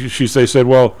 they said,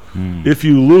 well, if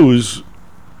you lose,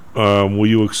 will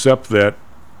you accept that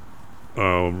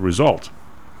result?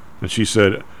 And she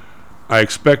said, I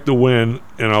expect to win,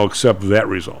 and I'll accept that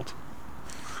result.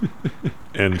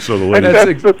 And so the lady...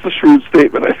 That's a shrewd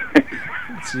statement, I think.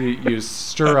 So you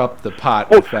stir up the pot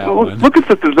with that one. Look at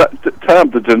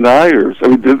the deniers. I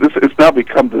mean, it's now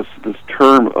become this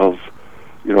term of,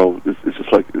 it's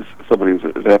just like somebody who's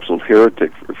an absolute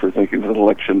heretic for thinking that an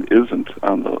election isn't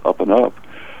on the up and up.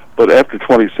 But after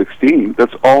 2016,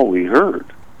 that's all we heard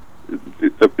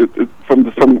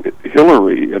from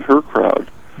Hillary and her crowd.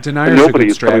 Deniers and nobody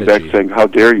is strategy. coming back saying, how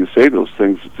dare you say those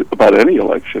things about any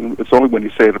election. It's only when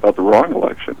you say it about the wrong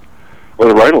election or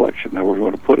the right election, however you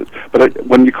want to put it. But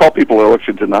when you call people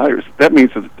election deniers, that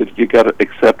means that you got to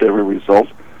accept every result.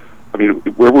 I mean,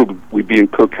 where would we be in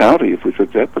Cook County if we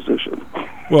took that position?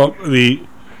 Well,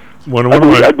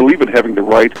 I believe in having the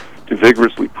right to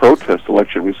vigorously protest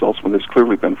election results when there's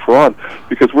clearly been fraud,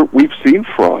 because we've seen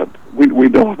fraud. We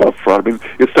know about fraud. I mean,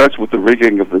 it starts with the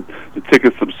rigging of the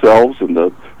tickets themselves and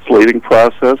the slating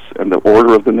process and the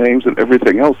order of the names and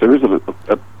everything else. There isn't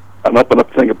an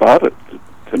up-and-up thing about it,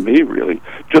 to me, really,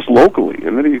 just locally.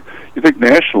 And then you think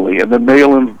nationally, and then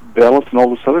mail-in ballots and all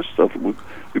this other stuff that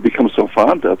we become so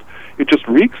fond of. It just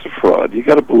reeks of fraud. You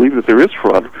got to believe that there is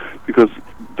fraud, because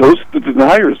the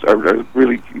deniers are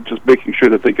really just making sure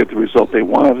that they get the result they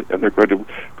want, and they're going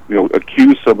to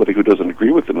accuse somebody who doesn't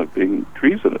agree with them of being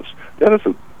treasonous. That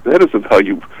isn't how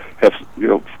you have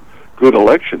good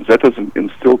elections. That doesn't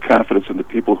instill confidence in the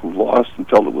people who lost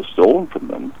until it was stolen from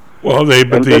them. Well,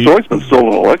 there's always been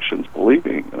stolen elections, believe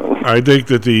me. I think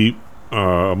that the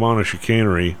amount of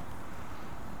chicanery,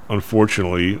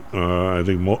 unfortunately, I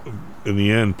think in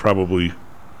the end probably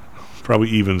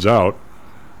evens out.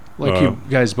 Like you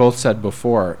guys both said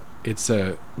before,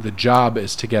 the job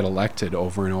is to get elected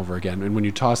over and over again. And when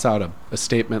you toss out a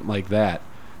statement like that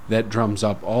drums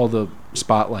up all the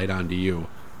spotlight onto you.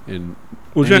 And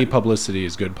any publicity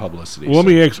is good publicity. Well, let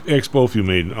me ask both of you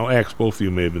maidens. I'll ask both of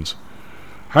you mavens.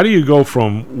 How do you go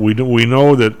from we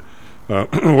know that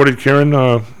what did Karen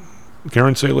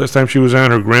say last time she was on?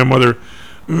 Her grandmother,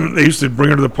 they used to bring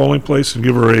her to the polling place and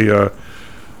give her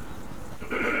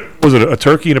was it a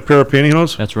turkey and a pair of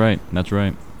pantyhose? That's right.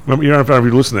 Remember, you don't have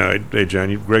to listen to that. Hey,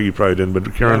 John, Greg, you probably didn't,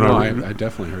 but Karen. I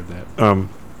definitely heard that.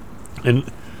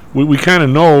 And we kind of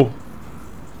know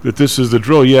that this is the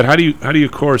drill. Yet, how do you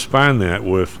correspond that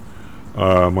with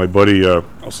my buddy?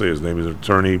 I'll say his name. He's an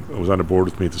attorney. Was on the board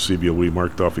with me at the CBOE.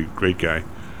 Mark Duffy, great guy,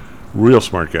 real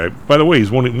smart guy. By the way,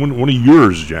 he's one of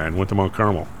yours, John. Went to Mount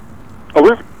Carmel. Oh,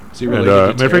 really? Is he really?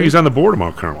 Matter of fact, he's on the board of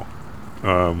Mount Carmel.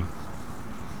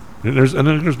 And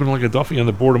then there's been like a Duffy on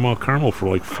the board of Mount Carmel for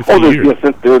like 50 years.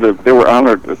 Yes, they were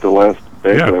honored at the last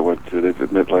bank that I went to. They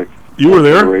admit you were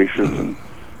there. And,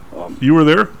 you were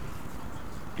there.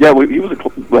 Yeah, he was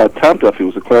Tom Duffy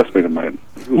was a classmate of mine.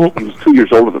 He was 2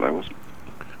 years older than I was.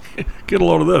 Get a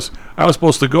load of this. I was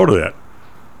supposed to go to that.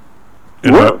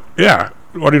 And, yeah,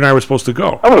 Artie and I were supposed to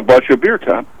go. I would have bought you a beer,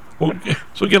 Tom. Well,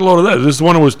 so get a load of that. Is this the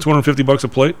one that was $250 a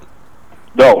plate?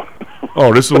 No.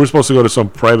 Oh, we're supposed to go to some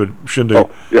private shindig.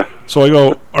 Oh, yeah. So I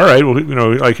go, all right,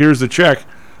 well, like, here's the check.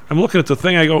 I'm looking at the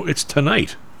thing. I go, it's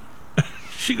tonight.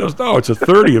 She goes, no, it's a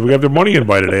 30th. We have the money in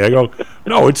by today. I go,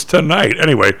 no, it's tonight.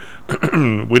 Anyway,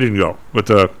 we didn't go. But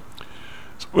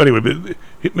anyway,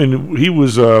 he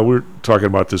was. We were talking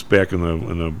about this back in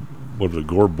the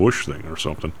Gore Bush thing or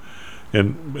something,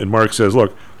 and Mark says,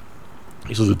 look,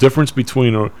 he says the difference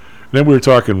between. Then we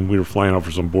were flying out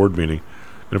for some board meeting.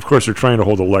 And of course, they're trying to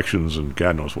hold elections in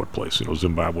God knows what place,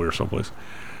 Zimbabwe or someplace.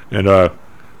 And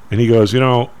he goes,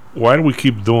 why do we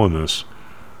keep doing this?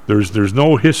 there's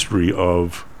no history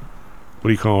of, what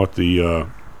do you call it,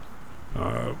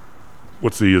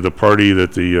 what's the party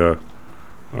that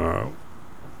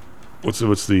what's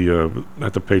the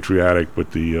not the patriotic,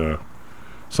 but the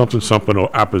something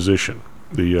opposition,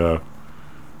 the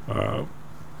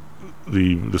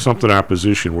something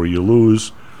opposition, where you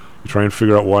lose, you try and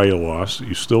figure out why you lost,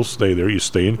 you still stay there, you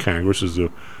stay in Congress as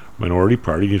the minority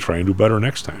party, and you try and do better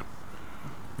next time.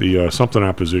 The something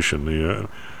opposition, and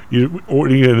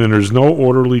there's no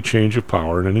orderly change of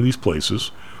power in any of these places.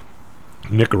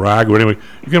 Nicaragua, anyway,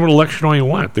 you can have an election all you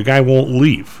want. The guy won't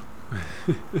leave.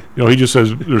 He just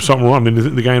says there's something wrong. I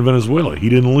mean, the guy in Venezuela, he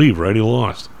didn't leave, right? He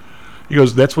lost. He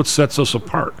goes, that's what sets us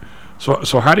apart.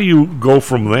 So how do you go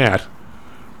from that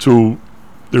to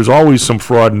there's always some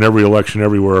fraud in every election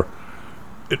everywhere?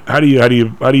 How do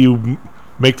you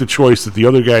make the choice that the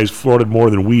other guys frauded more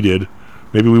than we did?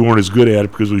 Maybe we weren't as good at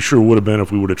it because we sure would have been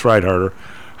if we would have tried harder.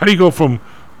 How do you go from,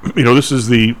 this is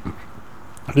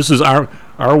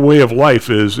our way of life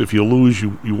is if you lose,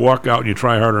 you walk out and you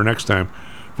try harder next time,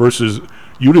 versus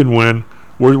you didn't win.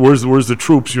 Where's the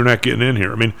troops? You're not getting in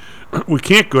here. I mean, we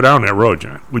can't go down that road,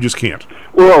 John. We just can't.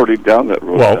 We're already down that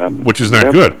road. Well, which is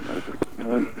not good.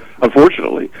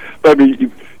 Unfortunately. But I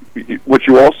mean, what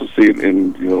you also see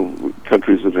in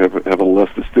countries that have a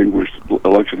less distinguished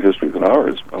election history than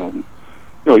ours,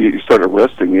 you start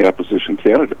arresting the opposition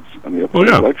candidates on the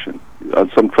upcoming election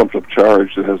on some trumped-up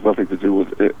charge that has nothing to do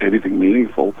with anything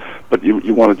meaningful, but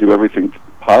you want to do everything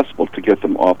possible to get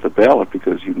them off the ballot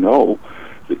because you know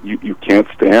that you can't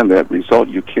stand that result.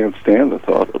 You can't stand the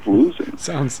thought of losing.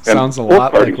 Sounds a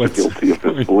lot like what's guilty of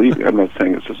this. Believe me, I'm not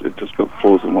saying it just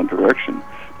flows in one direction,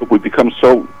 but we become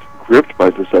so gripped by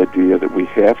this idea that we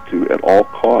have to, at all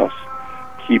costs,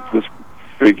 keep this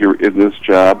figure in this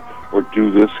job or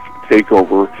do this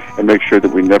takeover and make sure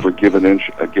that we never give an inch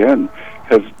again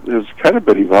has kind of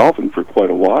been evolving for quite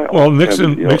a while. Well,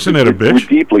 Nixon had a bitch. We're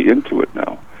deeply into it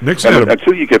now.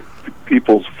 Until you get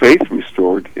people's faith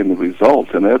restored in the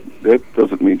results, and that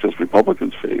doesn't mean just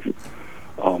Republicans' faith.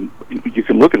 You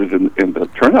can look at it in the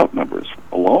turnout numbers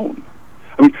alone.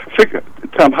 I mean,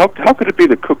 Tom, how could it be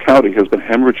that Cook County has been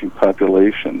hemorrhaging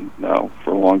population now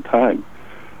for a long time,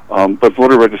 but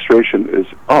voter registration is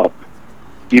up,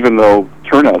 even though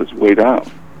turnout is way down?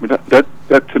 I mean,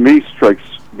 that to me strikes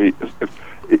me as,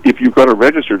 if you've got to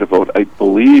register to vote, I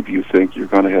believe you think you're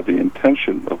going to have the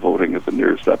intention of voting at the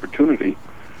nearest opportunity,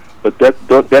 but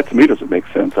that to me doesn't make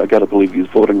sense. I got to believe these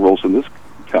voting rolls in this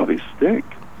county stink.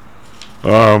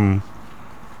 I'm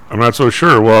not so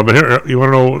sure. Well, but here, you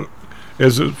want to know?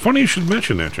 It's funny you should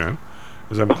mention that, John,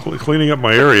 as I'm cleaning up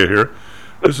my area here.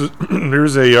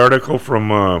 Here's a article from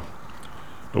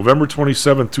November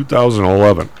 27,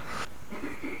 2011.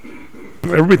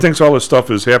 Everybody thinks all this stuff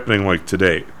is happening like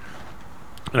today.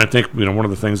 And I think, one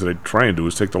of the things that I try and do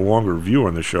is take the longer view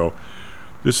on the show.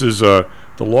 This is the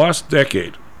lost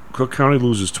decade. Cook County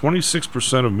loses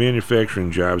 26% of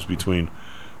manufacturing jobs between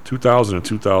 2000 and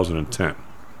 2010.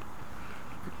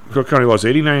 Cook County lost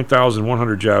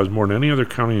 89,100 jobs, more than any other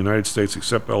county in the United States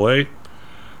except L.A.,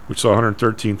 which saw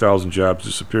 113,000 jobs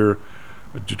disappear.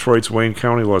 Detroit's Wayne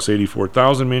County lost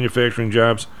 84,000 manufacturing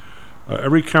jobs.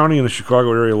 Every county in the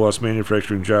Chicago area lost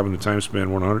manufacturing job in the time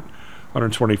span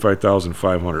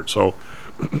 125,500. So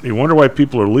you wonder why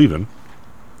people are leaving.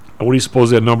 What do you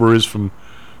suppose that number is from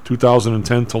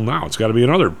 2010 till now? It's got to be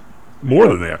more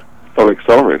than that. Oh,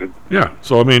 accelerated. Yeah.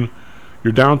 So,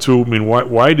 you're down to,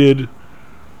 why did...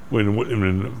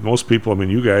 When most people,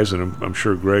 you guys, and I'm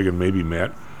sure Greg and maybe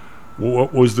Matt,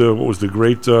 what was the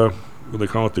great, what do they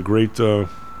call it, the great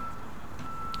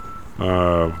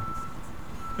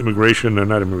migration?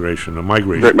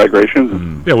 Great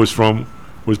migration? Yeah, was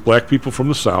black people from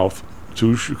the South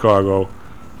to Chicago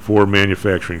for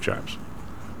manufacturing jobs.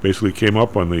 Basically came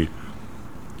up on the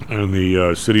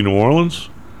city of New Orleans.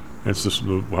 That's just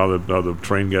how the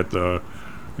train got the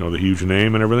huge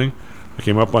name and everything. They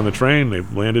came up on the train, they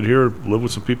landed here, lived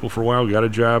with some people for a while, got a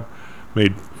job,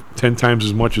 made 10 times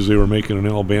as much as they were making in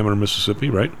Alabama or Mississippi,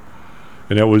 right?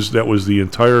 And that was the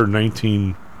entire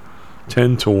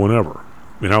 1910 to whenever.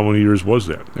 How many years was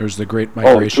that? There's the Great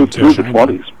Migration through the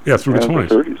 20s. Yeah, through the 20s.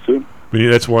 30s too.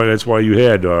 That's why you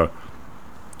had all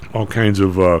kinds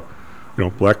of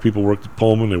black people worked at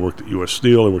Pullman, they worked at U.S.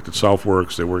 Steel, they worked at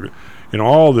Southworks, they worked in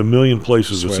all the million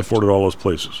places that supported all those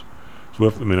places.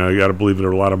 Swift, I got to believe there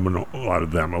are a lot of them. A lot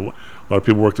of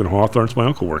people worked in Hawthorne. My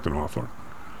uncle worked in Hawthorne.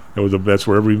 That's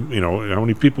where how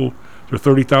many people? There are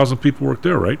 30,000 people worked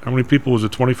there, right? How many people was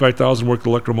it? 25,000 worked at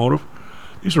Electromotive.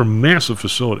 These are massive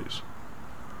facilities.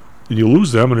 And you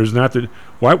lose them, and there's not that.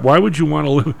 Why would you want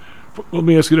to live? Let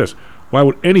me ask you this: Why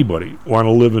would anybody want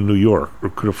to live in New York or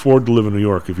could afford to live in New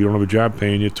York if you don't have a job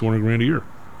paying you $200,000 a year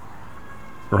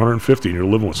or $150,000 and you're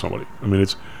living with somebody? I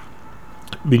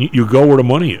mean, you go where the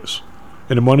money is,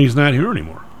 and the money's not here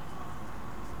anymore.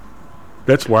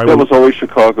 That's why that was always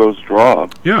Chicago's draw,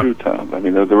 too, Tom. I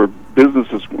mean, there were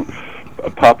businesses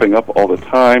popping up all the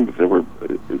time. There were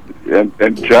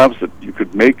and jobs that you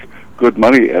could make good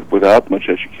money at without much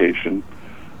education,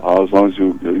 as long as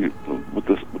you with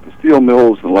the steel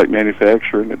mills and light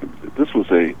manufacturing. This was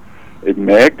a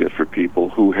magnet for people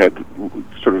who had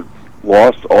sort of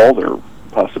lost all their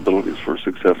possibilities for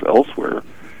success elsewhere.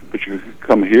 But you could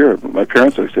come here. My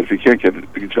parents always said, if you can't get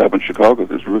a job in Chicago,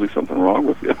 there's really something wrong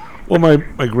with you. Well,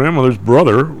 my grandmother's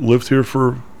brother lived here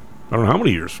for I don't know how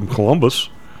many years, from Columbus,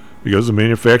 because the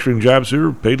manufacturing jobs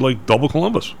here paid like double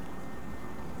Columbus.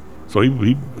 So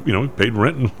he paid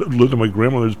rent and lived in my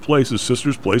grandmother's place, his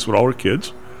sister's place, with all her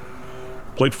kids.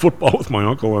 Played football with my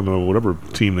uncle on whatever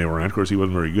team they were on. Of course, he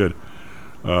wasn't very good.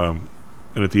 And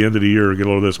at the end of the year, get a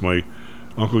load of this, my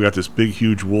uncle got this big,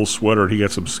 huge wool sweater, and he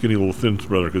got some skinny little thin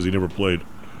brother because he never played.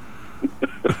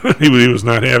 he was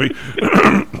not happy.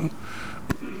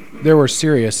 There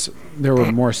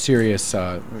were more serious,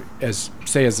 as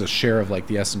a share of like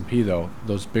the S&P though,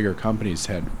 those bigger companies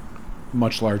had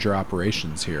much larger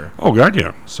operations here. Oh God,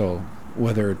 yeah. So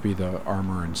whether it be the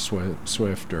Armour and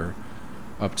Swift or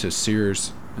up to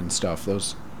Sears and stuff,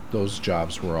 those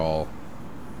jobs were all,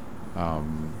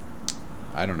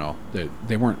 I don't know,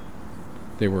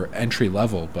 they were entry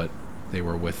level, but they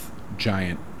were with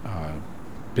giant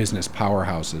business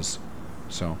powerhouses.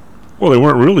 So. Well, they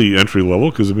weren't really entry level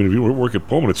because, I mean, if you work at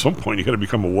Pullman, at some point you got to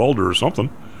become a welder or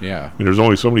something. Yeah. I mean, there's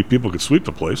only so many people who could sweep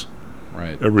the place.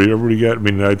 Right. Everybody got. I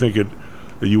mean, I think at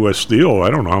the U.S. Steel,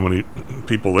 I don't know how many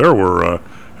people there were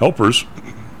helpers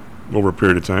over a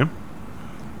period of time.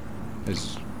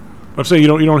 I'm saying you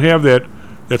don't have that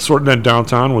sort. Then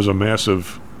downtown was a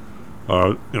massive.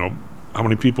 How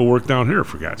many people work down here,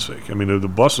 for God's sake? I mean, the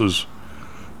buses.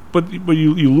 But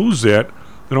you lose that.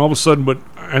 And all of a sudden, but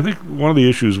I think one of the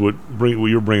issues what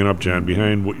you're bringing up, John,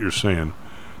 behind what you're saying,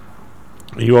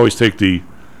 and you always take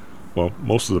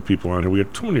most of the people on here, we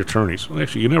have too many attorneys. Well,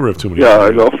 actually, you never have too many. Yeah,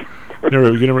 attorneys. I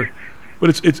know. You never.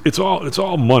 But it's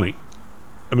all money.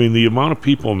 I mean, the amount of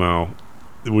people now,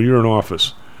 when you're in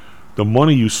office, the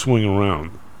money you swing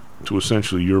around to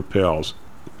essentially your pals,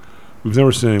 we've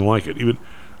never seen anything like it. Even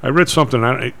I read something.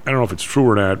 I don't know if it's true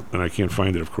or not, and I can't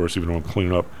find it, of course, even though I'm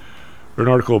cleaning up. There's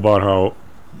an article about how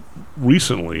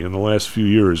recently, in the last few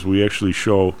years, we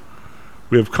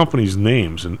have companies'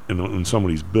 names in some of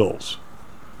these bills.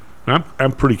 And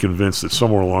I'm pretty convinced that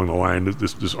somewhere along the line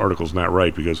this article's not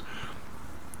right, because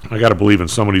I got to believe in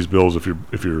some of these bills, if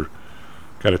you're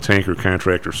got a tanker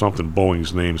contract or something,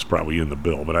 Boeing's name's probably in the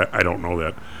bill, but I don't know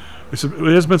that. It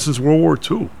has been since World War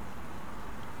II.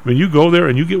 I mean, you go there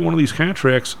and you get one of these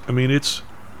contracts. I mean, it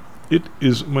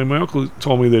is. My uncle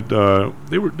told me that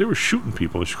they were shooting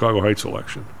people in the Chicago Heights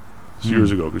election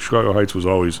years ago, because Chicago Heights was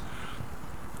always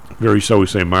very, shall we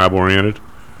say, mob oriented,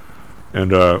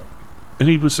 and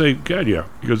he would say, God, yeah,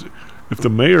 because if the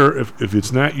mayor, if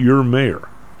it's not your mayor,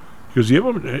 because you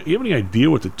have any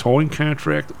idea what the towing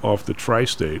contract off the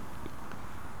tri-state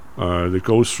that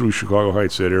goes through Chicago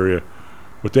Heights, that area,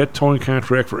 what that towing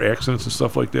contract for accidents and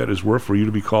stuff like that is worth for you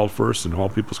to be called first and haul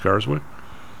people's cars away?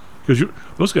 Because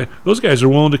those guys are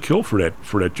willing to kill for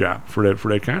that job, for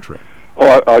that contract.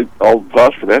 Oh, I'll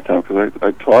vouch for that, Tom, because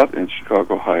I taught in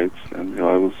Chicago Heights, and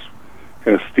I was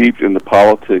kind of steeped in the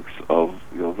politics of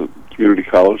the community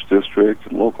college district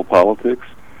and local politics,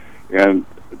 and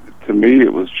to me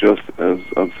it was just as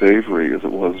unsavory as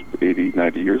it was 80,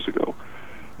 90 years ago.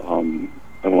 I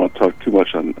don't want to talk too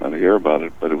much on the air about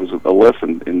it, but it was a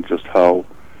lesson in just how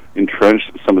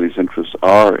entrenched some of these interests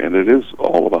are, and it is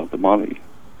all about the money.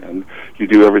 And you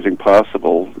do everything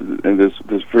possible, and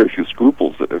there's very few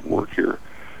scruples that at work here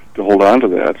to hold on to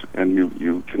that, and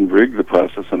you can rig the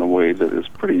process in a way that is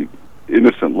pretty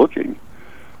innocent looking,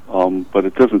 but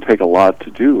it doesn't take a lot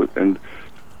to do it. And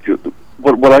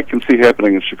what I can see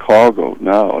happening in Chicago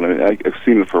now, and I've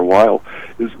seen it for a while,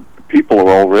 is people are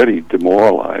already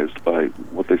demoralized by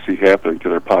what they see happening to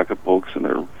their pocketbooks and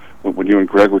their. When you and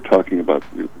Greg were talking about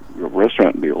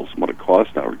restaurant meals and what it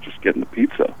costs now, or just getting the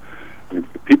pizza. I mean,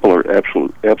 people are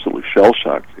absolutely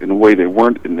shell-shocked in a way they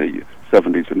weren't in the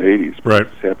 70s and 80s. Right.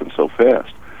 It's happened so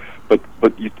fast. But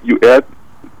you add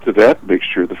to that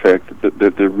mixture the fact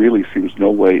that there really seems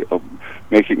no way of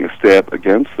making a stab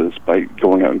against this by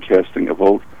going out and casting a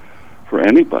vote for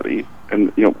anybody.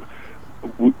 And,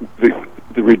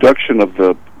 the reduction of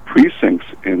the precincts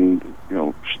in,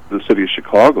 the city of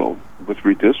Chicago with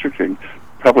redistricting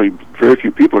probably very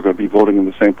few people are going to be voting in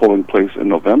the same polling place in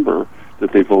November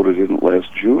that they voted in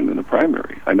last June in the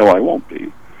primary. I know I won't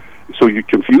be. So you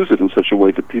confuse it in such a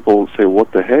way that people say,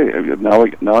 what the hey? I mean,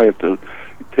 now I have to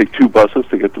take 2 buses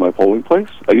to get to my polling place?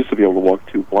 I used to be able to walk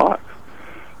 2 blocks.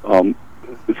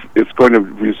 It's going to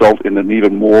result in an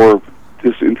even more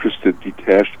disinterested,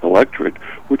 detached electorate,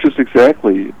 which is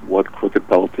exactly what crooked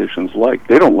politicians like.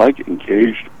 They don't like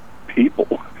engaged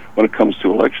people when it comes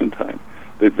to election time.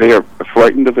 They are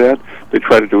frightened of that. They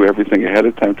try to do everything ahead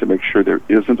of time to make sure there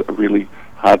isn't a really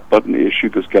hot-button issue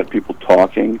that's got people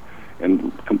talking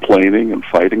and complaining and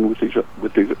fighting with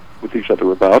each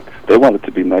other about. They want it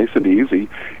to be nice and easy,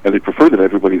 and they prefer that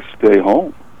everybody stay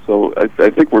home. So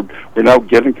I think we're now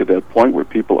getting to that point where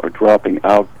people are dropping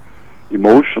out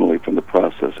emotionally from the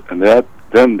process, and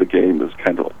then the game is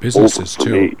kind of businesses over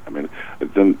for too. me. I mean,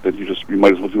 then you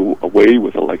might as well do away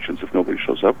with elections if nobody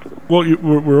shows up for them. Well,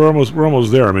 we're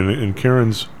almost there. I mean, in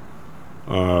Karen's,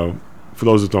 for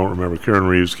those that don't remember, Karen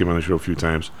Reeves came on the show a few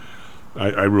times.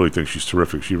 I really think she's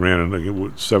terrific. She ran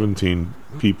with 17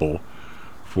 people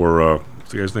for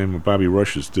what's the guy's name? Bobby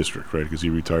Rush's district, right? Because he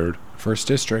retired. First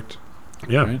district.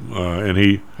 Yeah, right?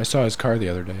 And I saw his car the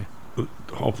other day.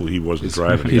 Hopefully he wasn't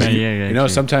driving. You know,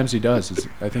 sometimes he does.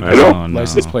 I think his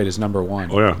license plate is number 1.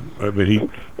 Oh yeah, I mean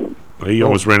he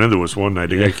almost ran into us one night.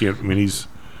 The guy can't. I mean let's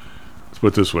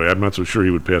put it this way. I'm not so sure he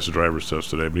would pass the driver's test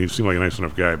today. I mean, he seemed like a nice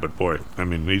enough guy, but boy, I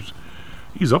mean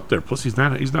he's up there. Plus he's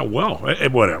not well.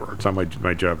 Whatever. It's not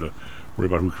my job to worry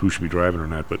about who should be driving or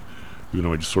not. But you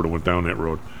know, I just sort of went down that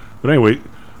road. But anyway,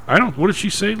 what did she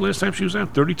say last time she was on?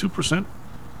 32%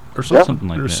 or something. Something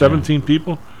like that. There's 17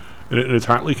 people. And it's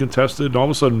hotly contested, and all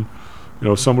of a sudden, you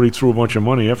know, somebody threw a bunch of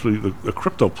money after the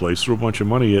crypto place threw a bunch of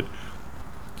money at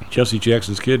Jesse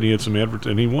Jackson's kid, and he had some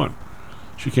and he won.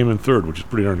 She came in third, which is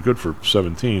pretty darn good for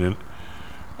 17. And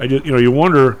I just, you know, you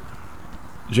wonder,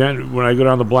 Jan, when I go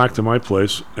down the block to my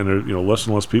place, and there, you know, less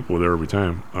and less people are there every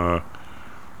time.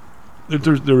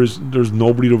 There's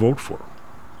nobody to vote for.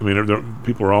 I mean,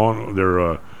 people are all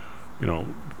you know,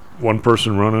 one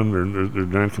person running, they're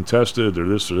non-contested, they're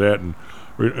this or that, and.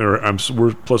 We're in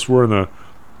the,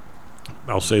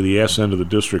 I'll say the ass end of the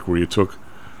district where you took,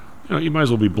 you know, you might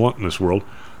as well be blunt in this world.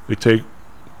 They take,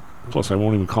 plus I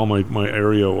won't even call my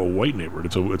area a white neighborhood.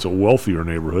 It's a wealthier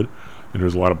neighborhood, and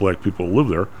there's a lot of black people who live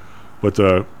there. But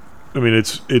I mean,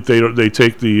 they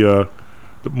take the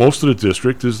most of the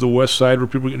district is the west side where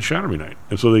people are getting shot every night,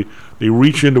 and so they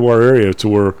reach into our area to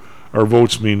where our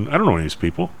votes mean. I don't know any of these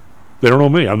people. They don't know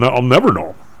me. I'll never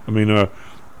know. I mean.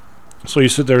 So you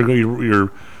sit there,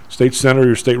 your state senator,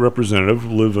 your state representative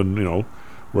live in, you know,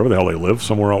 wherever the hell they live,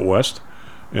 somewhere out west.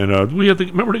 And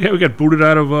remember the guy who got booted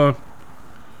out of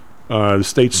the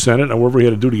state senate, and whatever he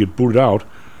had to do to get booted out.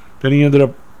 Then he ended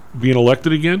up being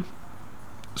elected again.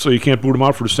 So you can't boot him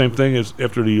out for the same thing as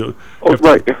after the.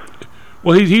 Right.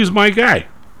 Well, he's my guy.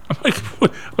 I'm like,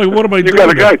 what am I doing? You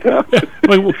got a guy, Tom.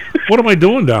 Like, what am I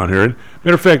doing down here? And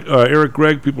matter of fact, Eric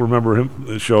Gregg, people remember him,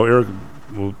 the show. Eric,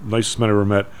 well, nicest man I ever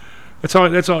met. That's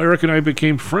how Eric and I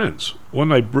became friends. One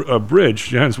night, Bridge,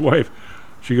 John's wife,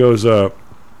 she goes,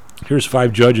 here's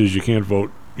 5 judges you can't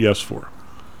vote yes for.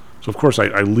 So, of course,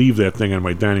 I leave that thing on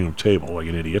my dining room table like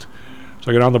an idiot.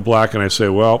 So I get on the block and I say,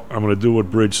 well, I'm going to do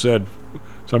what Bridge said,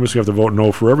 so I'm just going to have to vote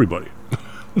no for everybody.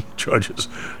 Judges.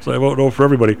 So I vote no for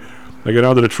everybody. I get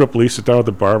down to the Triple E, sit down at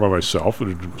the bar by myself,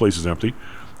 and the place is empty.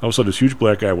 All of a sudden, this huge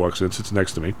black guy walks in, sits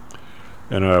next to me,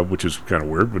 and which is kind of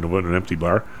weird, but an empty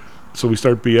bar. So we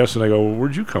start BS, and I go, well,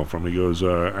 where'd you come from? He goes,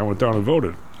 I went down and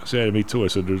voted. I said, yeah, me too. I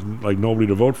said, there's like nobody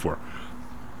to vote for.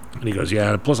 And he goes,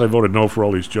 yeah, plus I voted no for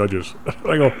all these judges.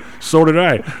 I go, so did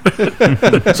I.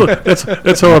 So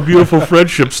that's how our beautiful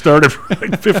friendship started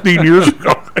like 15 years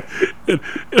ago.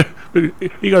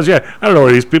 He goes, yeah, I don't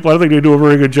know these people. I don't think they do a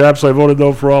very good job, so I voted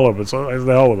no for all of them. So I said,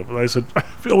 the hell with them. And I said, I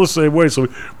feel the same way. So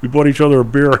we bought each other a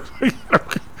beer.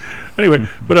 Anyway,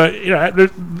 but you know,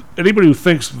 anybody who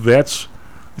thinks that's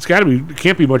it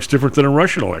can't be much different than a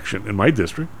Russian election in my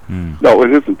district. No,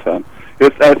 it isn't, Tom.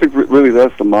 I think really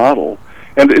that's the model.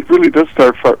 And it really does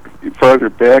start farther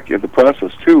back in the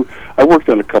process, too. I worked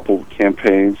on a couple of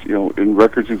campaigns, you know, in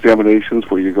records examinations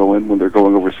where you go in when they're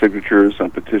going over signatures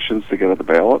on petitions to get on the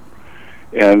ballot.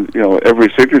 And, you know,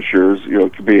 every signature is, you know,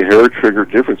 could be a hair-trigger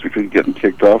difference between getting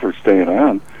kicked off or staying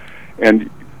on. And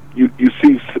you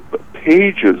see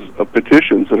pages of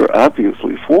petitions that are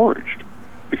obviously forged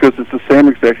because it's the same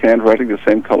exact handwriting, the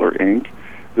same color ink,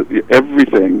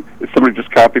 everything. Somebody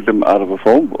just copied them out of a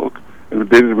phone book. And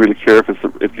they didn't really care if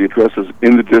the address is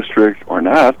in the district or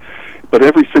not. But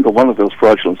every single one of those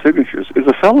fraudulent signatures is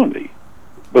a felony.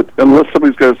 But unless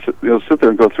somebody's got to sit there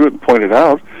and go through it and point it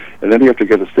out, and then you have to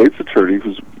get a state's attorney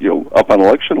who's up on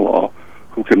election law,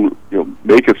 who can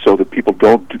make it so that people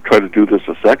don't try to do this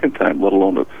a second time, let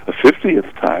alone a 50th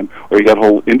time. Or you got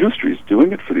whole industries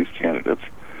doing it for these candidates.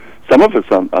 Some of it's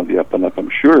on the up and up, I'm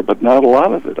sure, but not a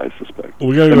lot of it, I suspect. Well,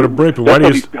 we got to go to break. But why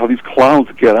do you? How these clowns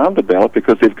get on the ballot,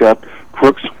 because they've got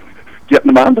crooks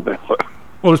getting them on the ballot.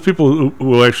 Well, there's people who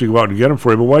will actually go out and get them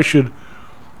for you. But why should,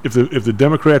 if the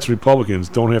Democrats and Republicans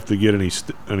don't have to get any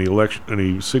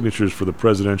signatures for the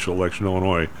presidential election in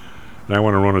Illinois, and I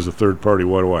want to run as a third party,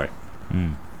 why do I?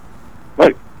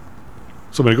 Right.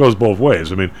 So I mean, it goes both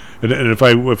ways. I mean, and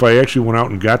if I actually went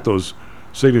out and got those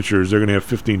signatures, they're going to have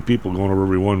 15 people going over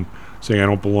every one saying I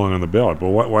don't belong on the ballot. But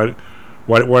why do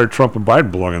Trump and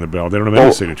Biden belong on the ballot? They don't have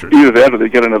any signatures. Either that, or they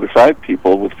get another 5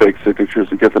 people with fake signatures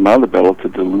and get them on the ballot to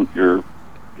dilute your,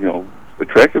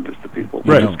 attractiveness to people.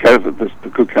 Right. It's kind of the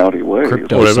Cook County way.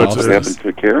 That's what happened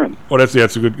to Karen. Well, that's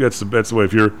the way.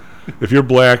 If you're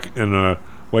black and a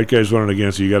white guy's running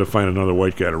against you, you got to find another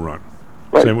white guy to run.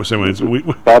 Right. Same way.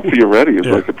 Bob Fioretti is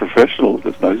like a professional at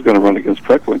this now. He's going to run against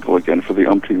Preckwinkle again for the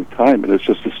umpteenth time, and it's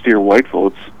just to steer white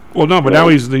votes. Well, no, but now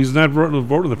he's not voting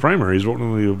in the primary. He's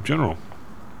voting in the general.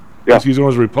 Yeah. He's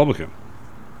always a Republican.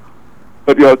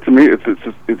 But to me,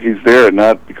 he's there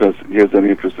not because he has any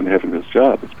interest in having this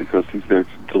job. It's because he's there to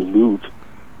dilute,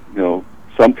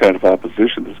 some kind of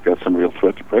opposition that's got some real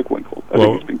threat to Preckwinkle. I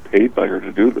think he's being paid by her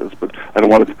to do this, but I don't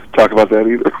want to talk about that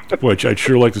either. Boy, I'd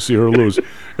sure like to see her lose.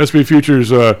 SB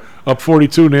Futures up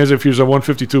 42, NASDAQ Futures up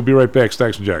 152. Be right back,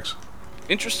 Stacks and Jacks.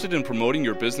 Interested in promoting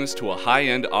your business to a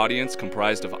high-end audience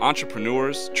comprised of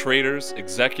entrepreneurs, traders,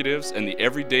 executives, and the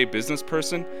everyday business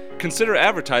person? Consider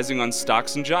advertising on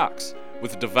Stocks and Jocks.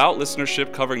 With a devout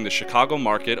listenership covering the Chicago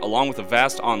market, along with a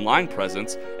vast online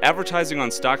presence, advertising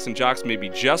on Stocks and Jocks may be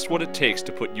just what it takes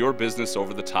to put your business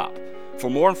over the top.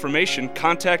 For more information,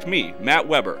 contact me, Matt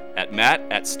Weber, at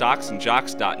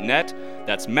matt@stocksandjocks.net.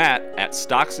 That's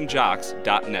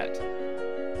matt@stocksandjocks.net.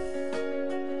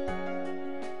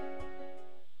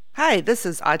 Hi, this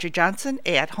is Audrey Johnson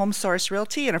at Home Source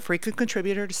Realty and a frequent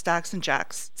contributor to Stocks and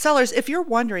Jocks. Sellers, if you're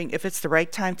wondering if it's the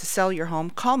right time to sell your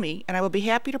home, call me and I will be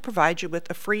happy to provide you with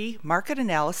a free market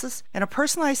analysis and a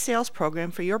personalized sales program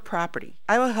for your property.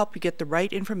 I will help you get the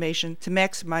right information to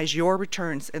maximize your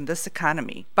returns in this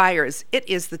economy. Buyers, it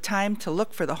is the time to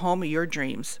look for the home of your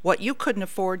dreams. What you couldn't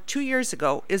afford 2 years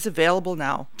ago is available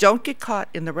now. Don't get caught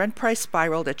in the rent price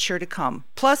spiral that's sure to come.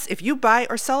 Plus, if you buy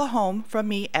or sell a home from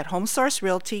me at Home Source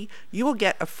Realty, you will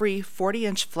get a free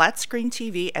 40-inch flat screen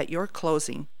TV at your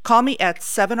closing. Call me at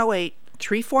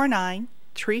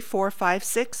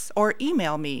 708-349-3456 or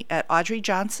email me at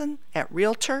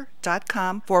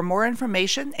audreyjohnson@realtor.com for more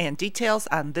information and details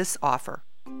on this offer.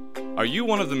 Are you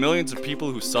one of the millions of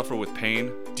people who suffer with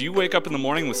pain? Do you wake up in the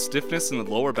morning with stiffness in the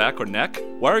lower back or neck?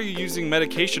 Why are you using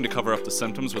medication to cover up the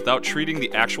symptoms without treating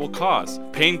the actual cause?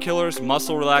 Painkillers,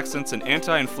 muscle relaxants, and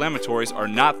anti-inflammatories are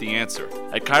not the answer.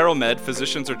 At ChiroMed,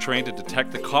 physicians are trained to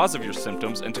detect the cause of your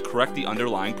symptoms and to correct the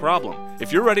underlying problem.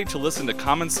 If you're ready to listen to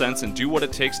common sense and do what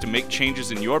it takes to make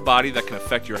changes in your body that can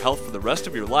affect your health for the rest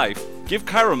of your life, give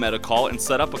ChiroMed a call and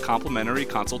set up a complimentary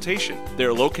consultation. They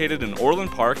are located in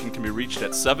Orland Park and can be reached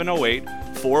at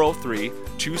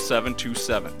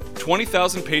 708-403-2727.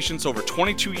 20,000 patients over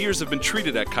 22 years have been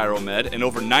treated at ChiroMed, and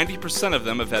over 90% of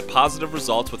them have had positive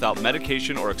results without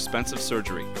medication or expensive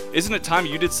surgery. Isn't it time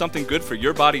you did something good for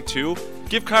your body too?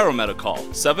 Give ChiroMed a call,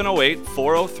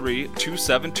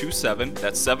 708-403-2727.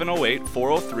 That's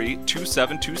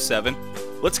 708-403-2727.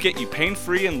 Let's get you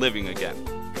pain-free and living again.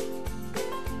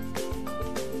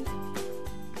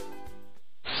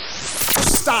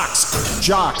 Stocks,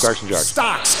 Jocks. Stocks and Jocks.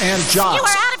 Stocks and Jocks. You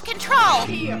are out of control.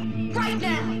 Here, right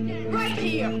now, right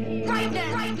here, right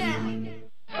now, right now.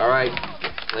 All right,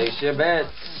 place your bets.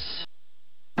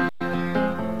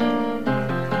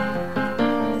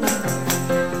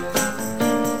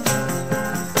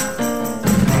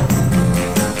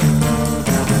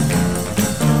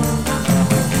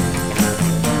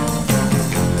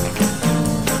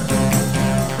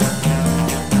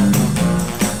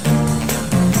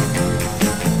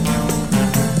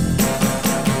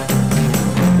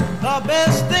 The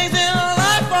best things in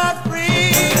life are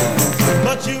free,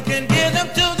 but you can give them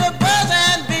to the birds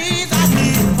and bees. I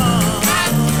need fun.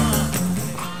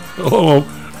 Hello.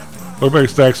 Welcome back to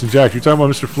Stacks and Jacks. You're talking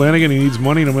about Mr. Flanagan. He needs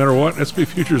money no matter what. SP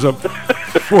Futures up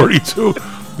 42. The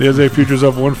NASDAQ Futures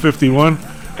up 151.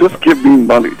 Just give me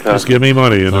money, Tom. Just give me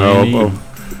money. You know,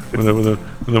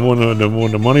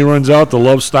 when the money runs out, the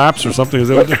love stops or something. Is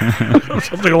that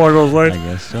something along those lines? I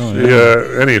guess so.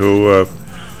 Yeah. Anywho,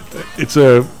 it's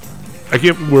a I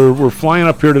can't. We're flying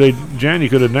up here today, John. You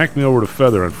could have knocked me over to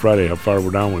Feather on Friday. How far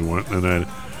down we went, and then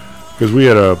because we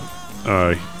had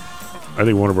I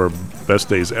think one of our best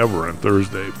days ever on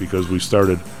Thursday because we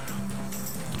started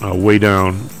way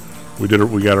down. We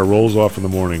got our rolls off in the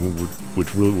morning,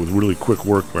 which really was really quick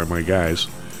work by my guys,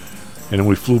 and then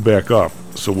we flew back up.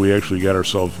 So we actually got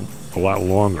ourselves a lot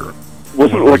longer.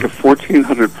 Wasn't it like a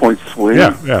 1,400-point swing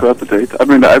Yeah. throughout the day? I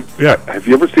mean, have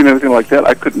you ever seen anything like that?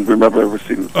 I couldn't remember ever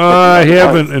seeing something I like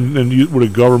haven't, that. and with a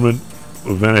government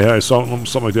event, I saw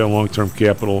something like that on long-term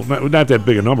capital. Not that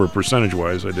big a number,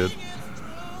 percentage-wise, I did,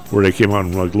 where they came out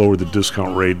and like lowered the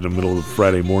discount rate in the middle of the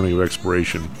Friday morning of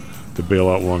expiration to bail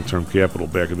out long-term capital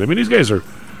back in the day. I mean, these guys are,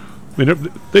 I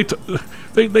mean,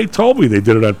 they told me they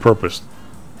did it on purpose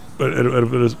at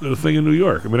a thing in New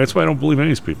York. I mean, that's why I don't believe any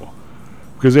of these people.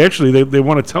 Because actually, they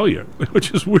want to tell you,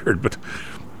 which is weird. But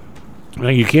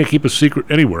you can't keep a secret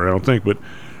anywhere, I don't think. But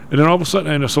and then all of a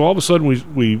sudden,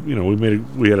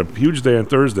 we had a huge day on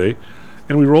Thursday,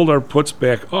 and we rolled our puts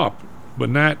back up, but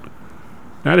not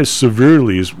as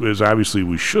severely as obviously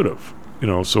we should have.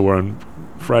 So on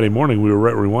Friday morning we were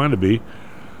right where we wanted to be,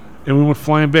 and we went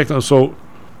flying back down. So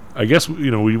I guess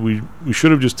we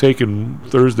should have just taken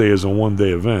Thursday as a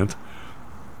one-day event.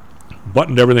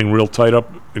 Buttoned everything real tight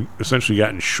up and essentially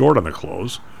gotten short on the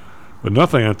close. But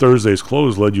nothing on Thursday's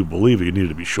close led you to believe you needed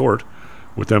to be short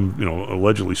with them,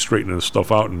 allegedly straightening the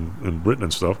stuff out in Britain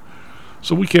and stuff.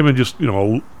 So we came in just, a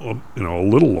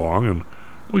little long, and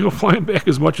we go flying back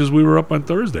as much as we were up on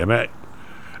Thursday. I mean,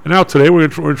 and now today we're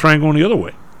trying going the other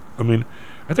way. I mean,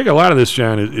 I think a lot of this,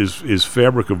 John, is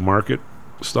fabric of market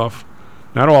stuff.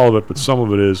 Not all of it, but some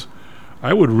of it is.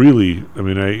 I would really,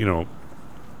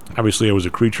 obviously, I was a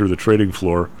creature of the trading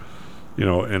floor,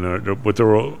 but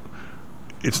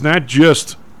it's not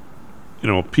just,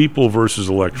 people versus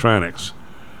electronics.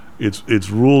 It's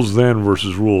rules then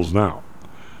versus rules now.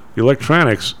 The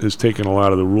electronics has taken a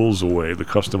lot of the rules away, the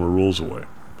customer rules away,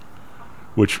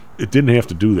 which it didn't have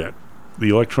to do that. The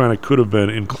electronic could have been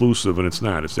inclusive, and it's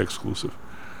not. It's exclusive.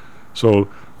 So,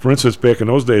 for instance, back in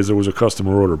those days, there was a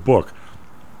customer order book,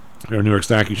 or New York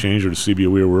Stock Exchange or the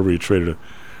CBOE or wherever you traded it.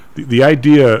 The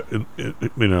idea,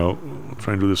 I'll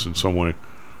try and do this in some way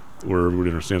where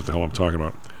everybody understands what the hell I'm talking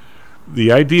about.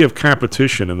 The idea of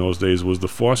competition in those days was to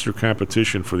foster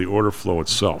competition for the order flow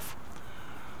itself,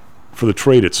 for the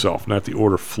trade itself, not the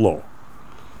order flow.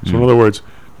 So in other words,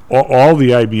 all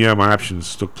the IBM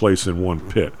options took place in one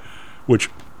pit,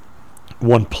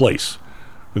 one place.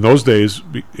 In those days,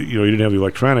 you didn't have the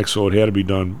electronics, so it had to be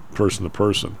done person to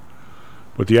person.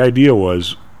 But the idea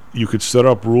was you could set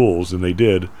up rules, and they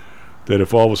did, that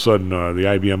if all of a sudden the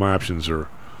IBM options are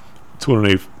 2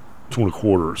 1/8, 2 1/4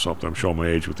 or something, I'm showing my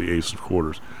age with the eighths and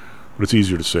quarters, but it's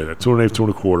easier to say that, 2 1/8, 2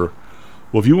 1/4.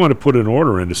 Well, if you want to put an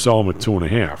order in to sell them at 2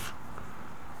 1/2,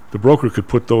 the broker could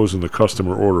put those in the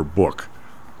customer order book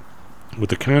with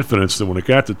the confidence that when it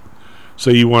got to,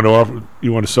 say you want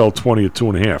to sell 20 at 2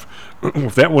 1/2,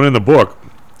 if that went in the book,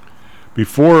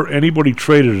 before anybody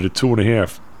traded it at 2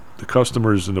 1/2, the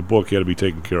customers in the book had to be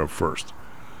taken care of first.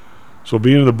 So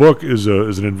being in the book is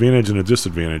an advantage and a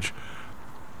disadvantage.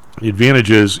 The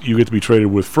advantage is you get to be traded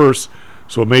with first,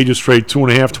 so it may just trade 2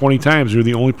 1/2 20 times. You're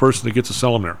the only person that gets to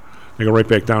sell them there. They go right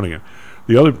back down again.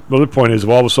 The other point is if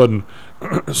all of a sudden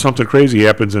something crazy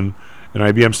happens and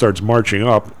IBM starts marching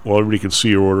up, well, everybody can see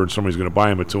your order and somebody's going to buy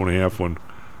them at 2 1/2 when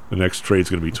the next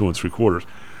trade's going to be 2 3/4.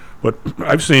 But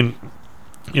I've seen,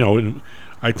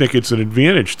 I think it's an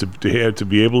advantage to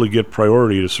be able to get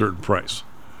priority at a certain price.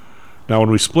 Now, when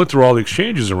we splinter all the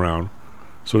exchanges around,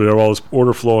 so they have all this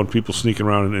order flow and people sneaking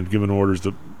around and giving orders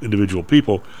to individual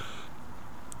people,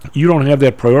 you don't have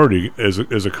that priority as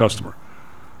a customer.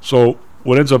 So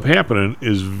what ends up happening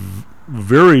is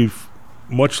very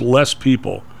much less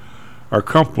people are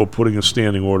comfortable putting a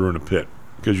standing order in a pit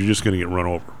because you're just going to get run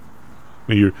over.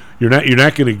 I mean, you're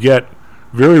not going to get.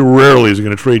 Very rarely is it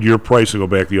going to trade your price and go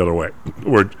back the other way.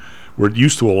 Where it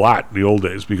used to a lot in the old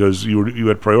days because you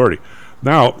had priority.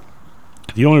 Now,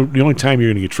 the only time you're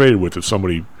going to get traded with if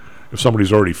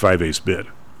somebody's already 5/8 bid.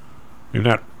 I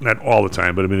mean, not all the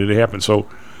time, but I mean it happens. So,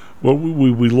 well,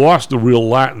 we lost a real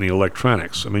lot in the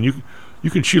electronics. I mean, you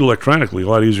can cheat electronically a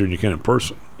lot easier than you can in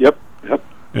person. Yep.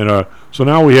 And so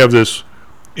now we have this.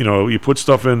 You put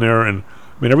stuff in there, and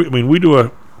we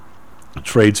do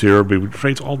trades here, but we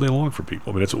trades all day long for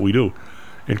people. I mean, that's what we do,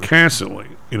 and constantly,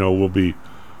 we'll be,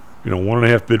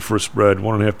 1.5 bid for a spread,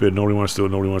 1.5 bid. Nobody wants to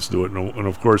do it. And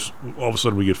of course, all of a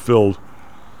sudden we get filled,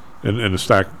 and the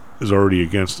stock is already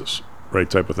against us, right?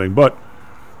 Type of thing. But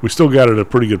we still got it at a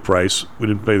pretty good price. We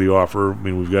didn't pay the offer. I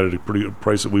mean, we've got it at a pretty good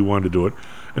price that we wanted to do it.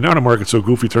 And now the market's so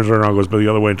goofy, turns around and goes by the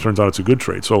other way, and turns out it's a good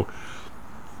trade. So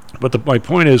But my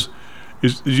point is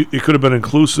it could have been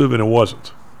inclusive, and it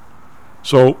wasn't.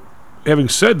 So, having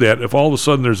said that, if all of a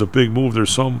sudden there's a big move,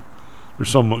 there's some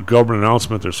government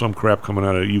announcement, there's some crap coming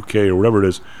out of the UK or whatever it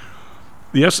is,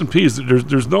 the S&Ps,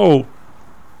 there's no...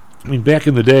 I mean, back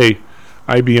in the day,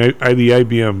 the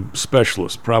IBM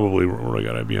specialist, probably, where I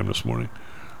got IBM this morning,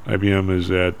 IBM is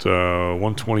at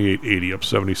 128.80, up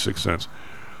 76 cents.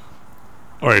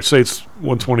 All right, say it's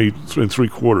 120 and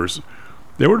 3/4.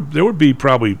 There would be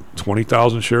probably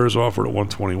 20,000 shares offered at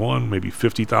 121, maybe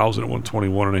 50,000 at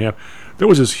 121.5. There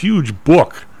was this huge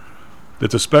book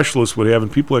that the specialist would have,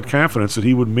 and people had confidence that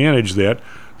he would manage that.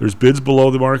 There's bids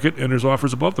below the market and there's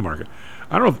offers above the market.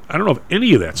 I don't know if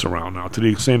any of that's around now to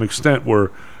the same extent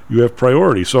where you have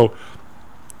priority. So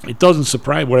it doesn't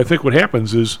surprise. What I think what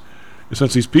happens is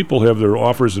since these people have their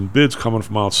offers and bids coming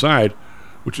from outside,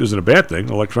 which isn't a bad thing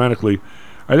electronically,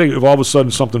 I think if all of a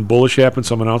sudden something bullish happens,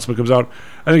 some announcement comes out,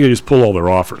 I think they just pull all their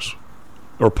offers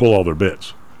or pull all their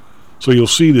bids. So you'll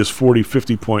see this 40,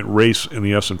 50-point race in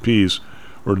the S&Ps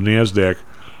or the NASDAQ,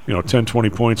 10, 20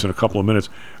 points in a couple of minutes.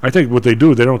 I think what they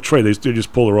do, they don't trade. They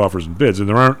just pull their offers and bids. And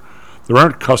there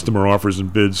aren't customer offers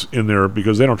and bids in there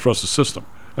because they don't trust the system,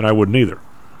 and I wouldn't either.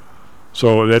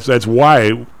 So that's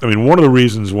why, I mean, one of the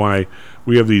reasons why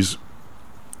we have these,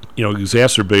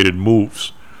 exacerbated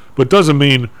moves. But it doesn't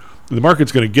mean the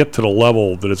market's going to get to the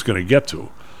level that it's going to get to.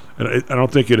 And I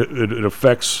don't think it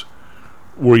affects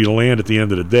where you land at the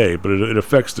end of the day, but it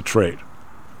affects the trade.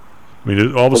 I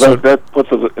mean, all of a sudden... That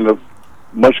puts us in a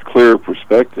much clearer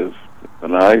perspective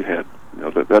than I had.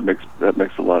 That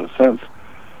makes a lot of sense.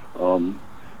 And,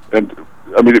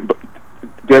 I mean,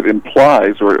 that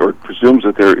implies or presumes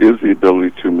that there is the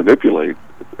ability to manipulate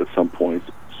at some point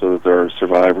so that there are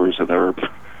survivors and there are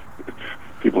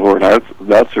people who are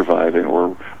not surviving,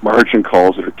 or margin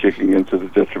calls that are kicking into the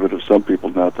detriment of some people,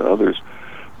 not to others.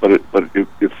 But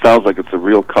it sounds like it's a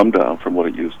real come down from what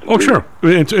it used to be. Oh, sure.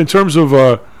 In terms of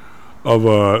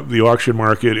the auction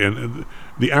market, and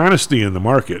the honesty in the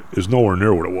market is nowhere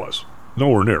near what it was.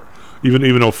 Nowhere near. Even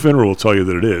though FINRA will tell you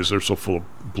that it is, they're so full of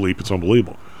bleep, it's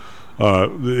unbelievable.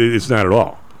 It's not at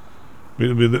all. I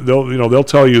mean, they'll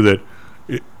tell you that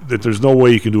there's no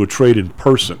way you can do a trade in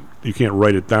person. You can't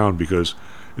write it down because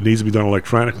it needs to be done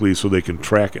electronically so they can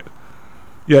track it.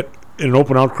 Yet in an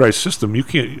open outcry system, you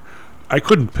can't. I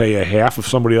couldn't pay a half if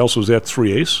somebody else was at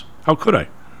 3/8. How could I?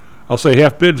 I'll say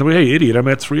half bid and say, hey, idiot, I'm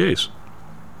at 3/8.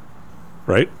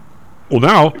 Right? Well,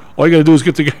 now all you got to do is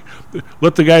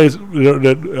let the guy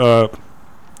that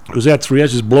who's at 3/8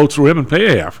 just blow through him and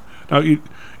pay a half. Now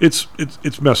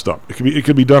it's messed up. It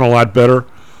could be done a lot better.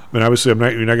 I mean, obviously,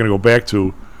 you're not going to go back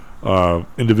to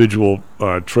individual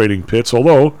trading pits,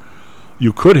 although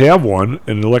you could have one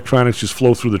and the electronics just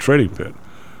flow through the trading pit.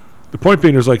 The point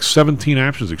being, there's like 17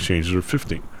 options exchanges or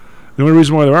 15. The only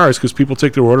reason why there are is because people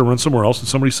take their order, run somewhere else, and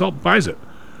somebody buys it.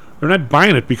 They're not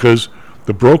buying it because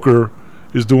the broker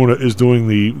is doing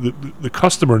the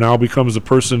customer now becomes the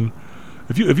person.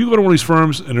 If you go to one of these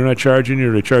firms and they're not charging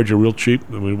you, or they charge you real cheap.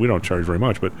 I mean, we don't charge very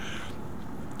much, but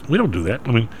we don't do that.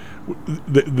 I mean,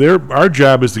 our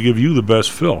job is to give you the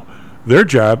best fill. Their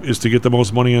job is to get the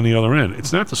most money on the other end.